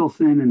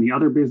Michelson and the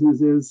other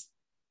businesses.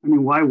 I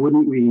mean, why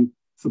wouldn't we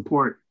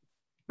support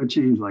a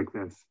change like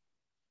this?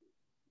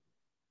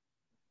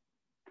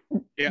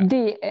 Yeah.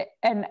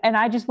 And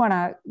I just want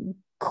to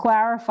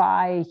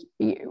clarify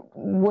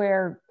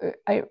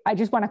I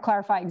just want to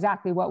clarify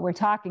exactly what we're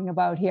talking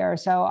about here.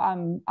 So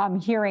I'm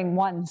hearing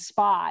one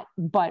spot,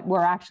 but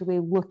we're actually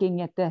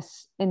looking at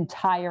this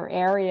entire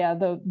area.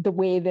 The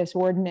way this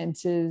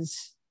ordinance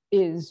is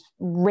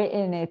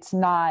written, it's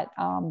not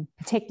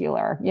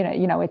particular.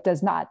 It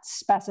does not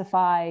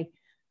specify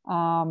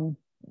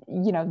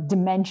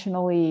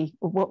dimensionally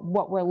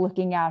what we're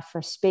looking at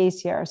for space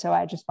here. So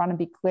I just want to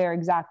be clear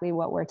exactly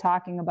what we're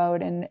talking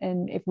about,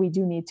 and if we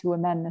do need to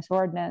amend this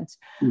ordinance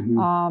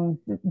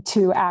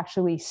to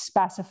actually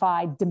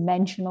specify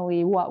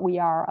dimensionally what we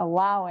are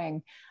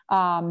allowing,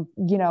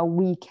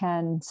 we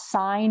can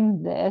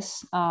sign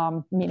this,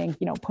 meaning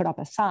put up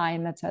a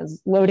sign that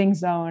says loading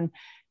zone,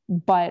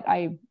 but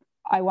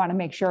I want to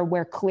make sure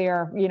we're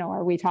clear,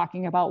 are we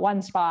talking about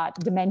one spot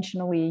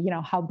dimensionally,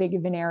 how big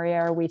of an area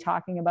are we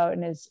talking about,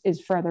 and is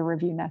further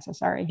review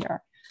necessary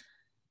here?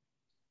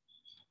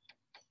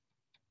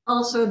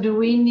 Also, do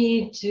we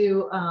need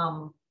to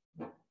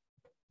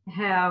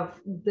have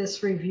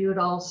this reviewed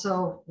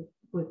also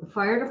with the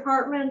fire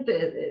department?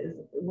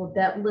 Will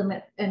that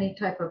limit any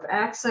type of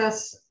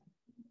access?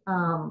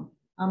 I'm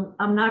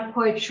not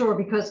quite sure,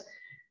 because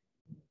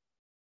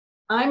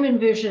I'm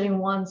envisioning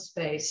one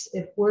space.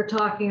 If we're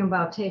talking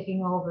about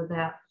taking over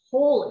that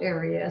whole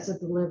area as a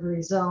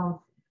delivery zone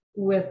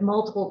with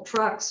multiple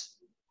trucks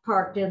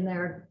parked in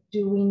there,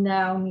 do we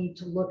now need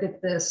to look at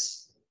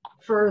this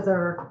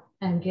further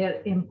and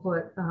get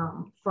input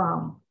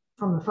from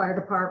the fire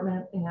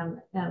department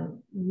and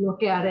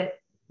look at it,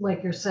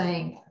 like you're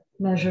saying,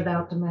 measured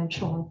out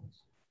dimensionally?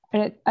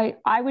 And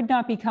I would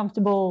not be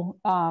comfortable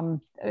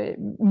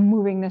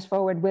moving this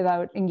forward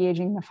without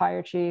engaging the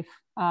fire chief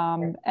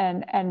and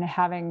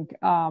having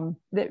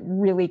that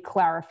really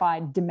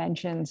clarified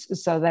dimensions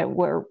so that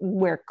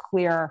we're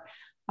clear.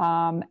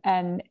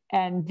 And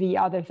the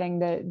other thing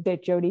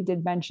that Jody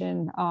did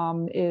mention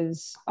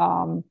is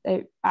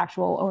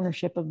actual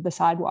ownership of the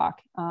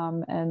sidewalk,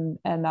 and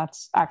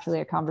that's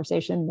actually a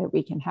conversation that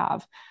we can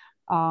have.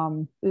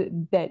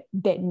 that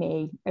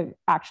may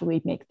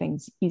actually make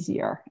things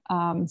easier.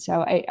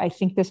 So I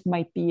think this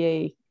might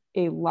be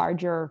a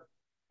larger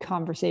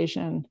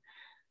conversation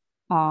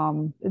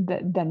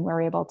than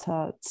we're able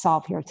to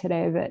solve here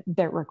today,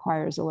 that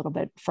requires a little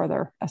bit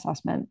further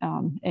assessment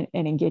and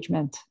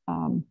engagement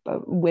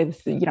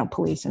with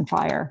police and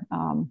fire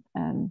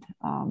and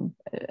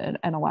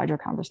a larger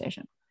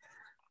conversation.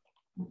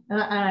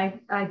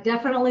 I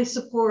definitely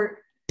support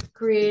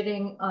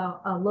creating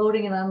a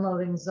loading and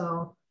unloading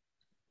zone.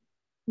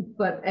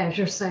 But as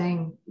you're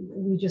saying,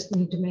 we just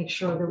need to make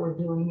sure that we're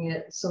doing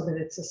it so that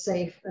it's a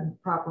safe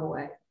and proper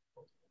way.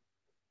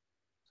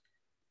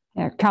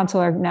 Yeah,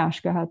 Councilor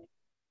Nash, go ahead.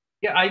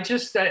 Yeah,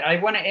 I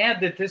want to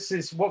add that this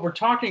is what we're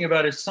talking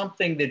about is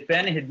something that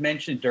Ben had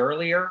mentioned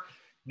earlier,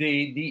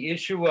 the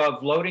issue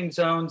of loading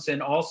zones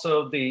and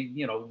also the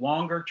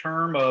longer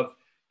term of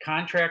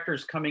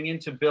contractors coming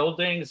into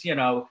buildings,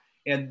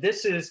 and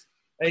this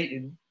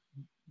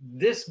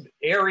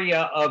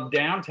area of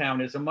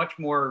downtown is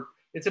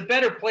it's a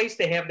better place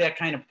to have that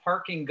kind of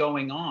parking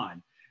going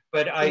on.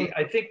 But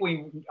I think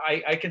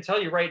I can tell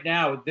you right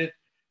now that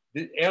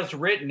as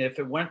written, if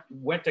it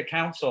went to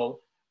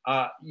council,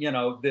 that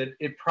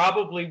it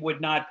probably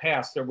would not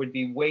pass. There would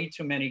be way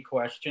too many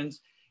questions.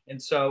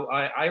 And so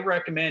I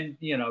recommend,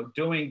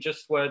 doing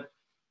just what,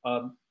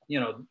 Donna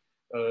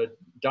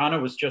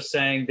was just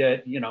saying,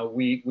 that,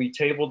 we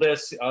table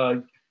this,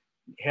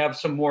 have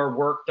some more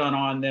work done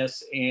on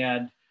this.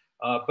 And,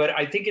 but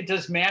I think it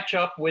does match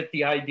up with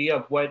the idea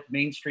of what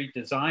Main Street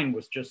Design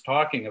was just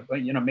talking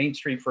about, Main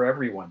Street for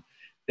everyone,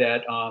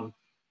 that,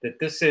 that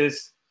this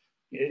is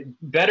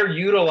better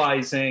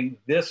utilizing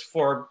this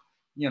for,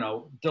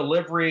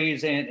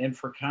 deliveries and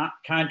for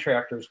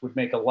contractors would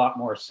make a lot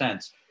more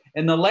sense.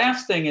 And the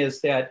last thing is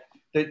that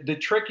the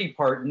tricky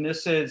part, and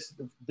this is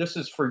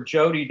for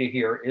Jody to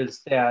hear,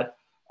 is that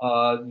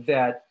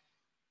that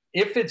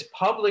if it's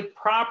public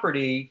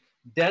property,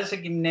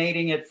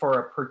 designating it for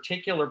a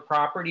particular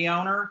property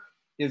owner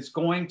is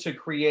going to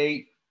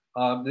create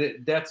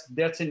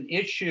that's an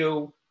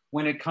issue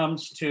when it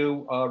comes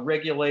to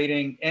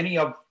regulating any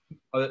of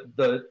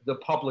the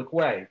public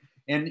way.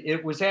 And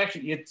it was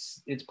actually,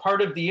 it's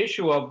part of the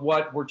issue of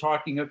what we're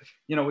talking of,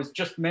 was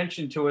just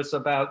mentioned to us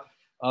about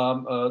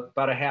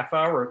a half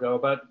hour ago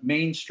about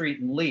Main Street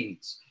and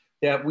Leeds,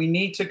 that we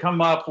need to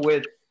come up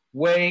with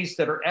ways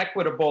that are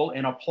equitable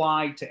and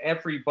apply to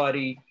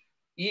everybody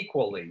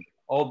equally,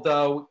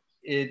 although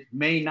it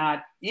may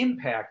not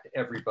impact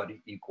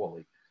everybody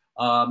equally.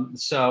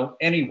 So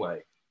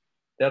anyway,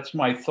 that's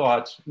my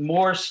thoughts.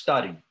 More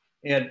study,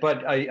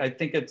 but I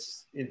think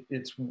it's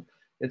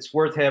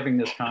worth having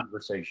this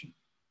conversation.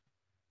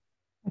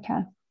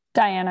 Okay,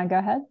 Diana, go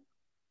ahead.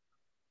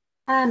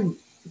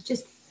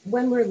 Just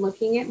when we're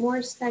looking at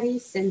more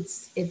studies,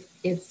 since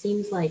it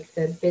seems like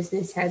the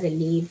business has a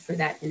need for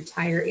that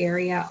entire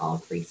area, all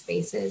 3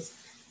 spaces,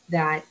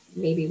 that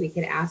maybe we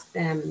could ask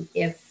them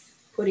if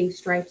putting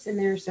stripes in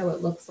there so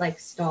it looks like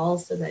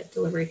stalls so that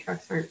delivery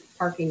trucks aren't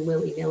parking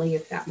willy-nilly,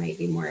 if that might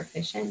be more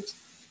efficient.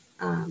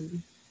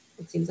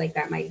 It seems like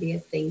that might be a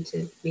thing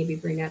to maybe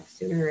bring up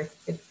sooner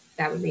if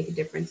that would make a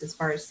difference as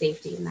far as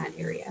safety in that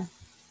area.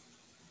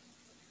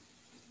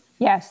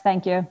 Yes,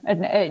 thank you.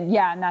 And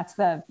yeah, and that's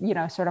the,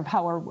 sort of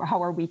how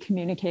are we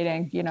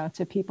communicating,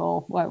 to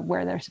people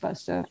where they're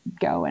supposed to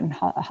go and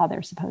how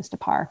they're supposed to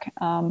park.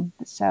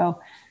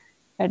 So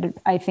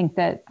I think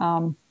that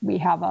we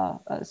have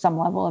some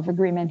level of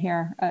agreement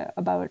here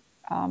about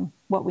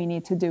what we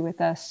need to do with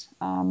this.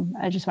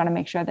 I just want to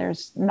make sure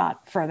there's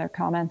not further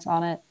comments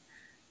on it.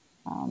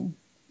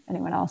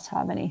 Anyone else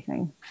have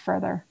anything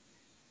further?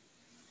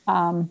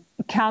 Either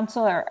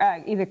Councilor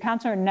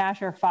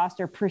Nash or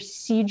Foster,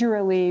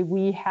 procedurally,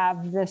 we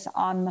have this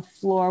on the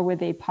floor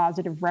with a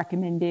positive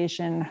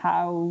recommendation.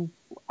 How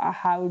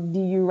do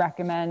you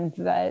recommend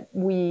that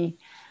we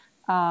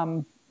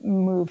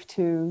move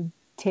to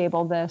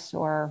table this,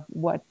 or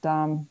what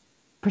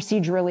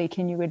procedurally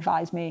can you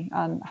advise me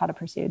on how to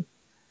proceed?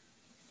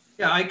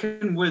 Yeah, I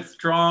can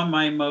withdraw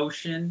my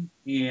motion,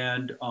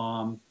 and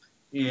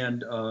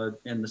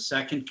the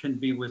second can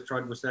be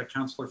withdrawn. Was that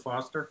Councilor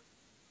Foster?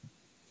 I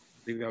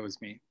think that was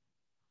me.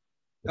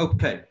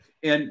 Okay,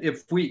 and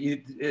if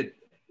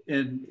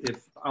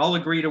I'll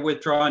agree to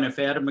withdraw, and if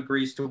Adam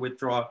agrees to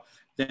withdraw,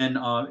 then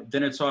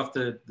it's off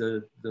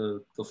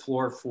the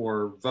floor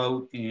for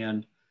vote,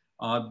 and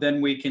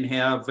then we can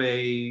have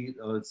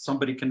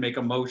somebody can make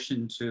a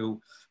motion to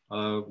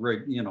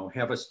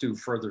have us do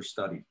further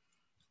study.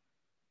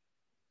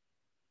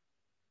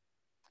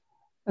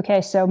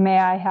 Okay, so may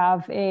I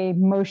have a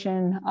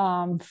motion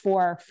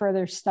for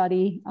further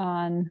study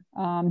on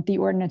the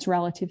ordinance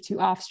relative to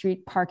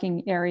off-street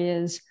parking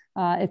areas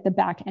at the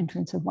back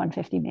entrance of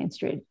 150 Main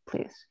Street,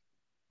 please?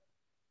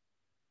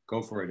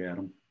 Go for it,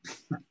 Adam.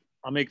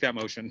 I'll make that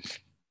motion.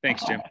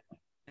 Thanks, Jim.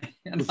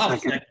 And I'll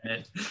second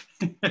it.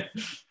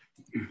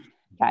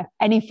 Okay,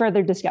 any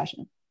further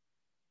discussion?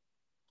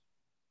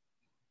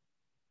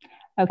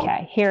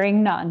 Okay,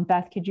 hearing none.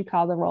 Beth, could you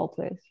call the roll,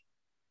 please?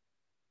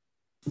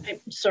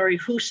 I'm sorry,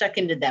 who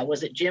seconded that?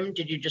 Was it Jim?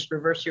 Did you just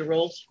reverse your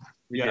roles?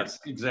 Yes,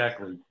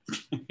 exactly.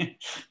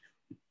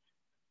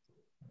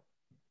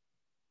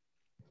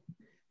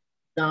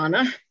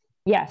 Donna?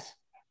 Yes.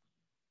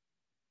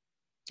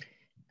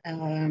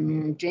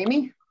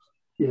 Jamie?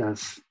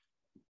 Yes.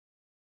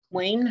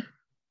 Wayne?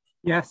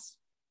 Yes.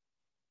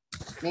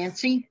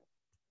 Nancy?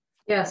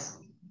 Yes.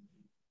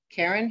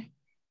 Karen?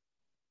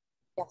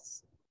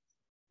 Yes.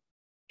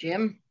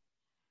 Jim?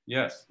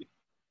 Yes.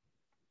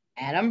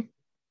 Adam?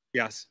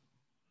 Yes.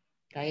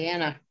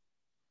 Diana?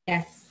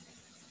 Yes.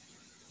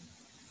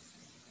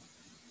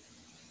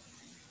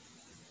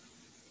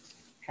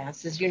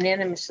 Passes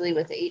unanimously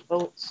with 8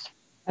 votes.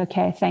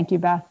 Okay, thank you,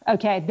 Beth.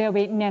 Okay, there'll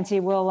be Nancy.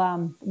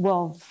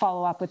 We'll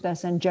follow up with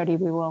this, and Jody,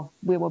 we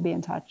will be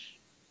in touch.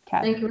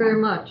 Okay. Thank you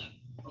very much.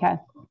 Okay,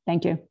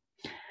 thank you.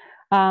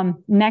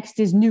 Next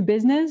is new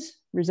business,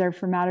 reserved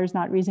for matters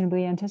not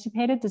reasonably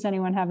anticipated. Does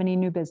anyone have any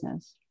new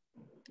business?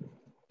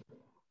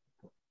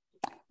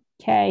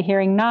 Okay,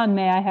 hearing none,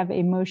 may I have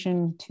a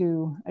motion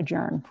to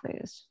adjourn,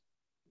 please?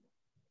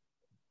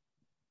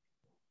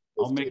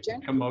 I'll make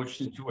a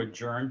motion to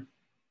adjourn.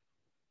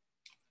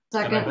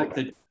 Second. And I hope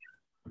that,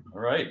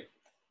 all right.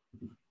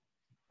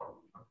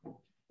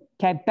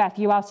 Okay, Beth,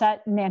 you all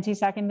set? Nancy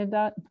seconded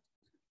that?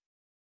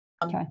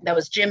 Okay. That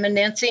was Jim and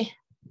Nancy?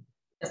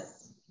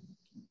 Yes.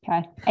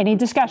 Okay, any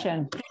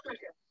discussion?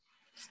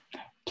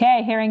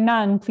 Okay, hearing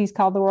none, please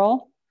call the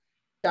roll.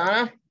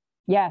 Donna?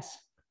 Yes.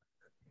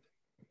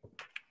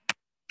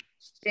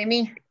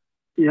 Jamie?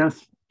 Yes.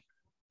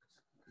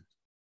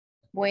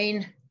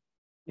 Wayne?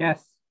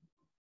 Yes.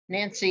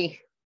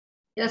 Nancy?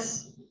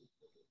 Yes.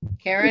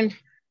 Karen?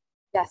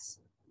 Yes.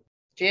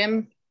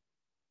 Jim?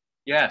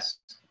 Yes.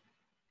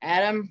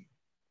 Adam?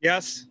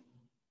 Yes.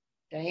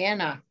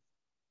 Diana?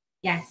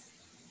 Yes.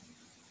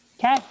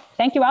 Okay,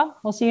 thank you all.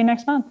 We'll see you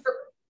next month.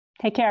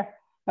 Take care.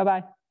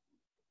 Bye-bye.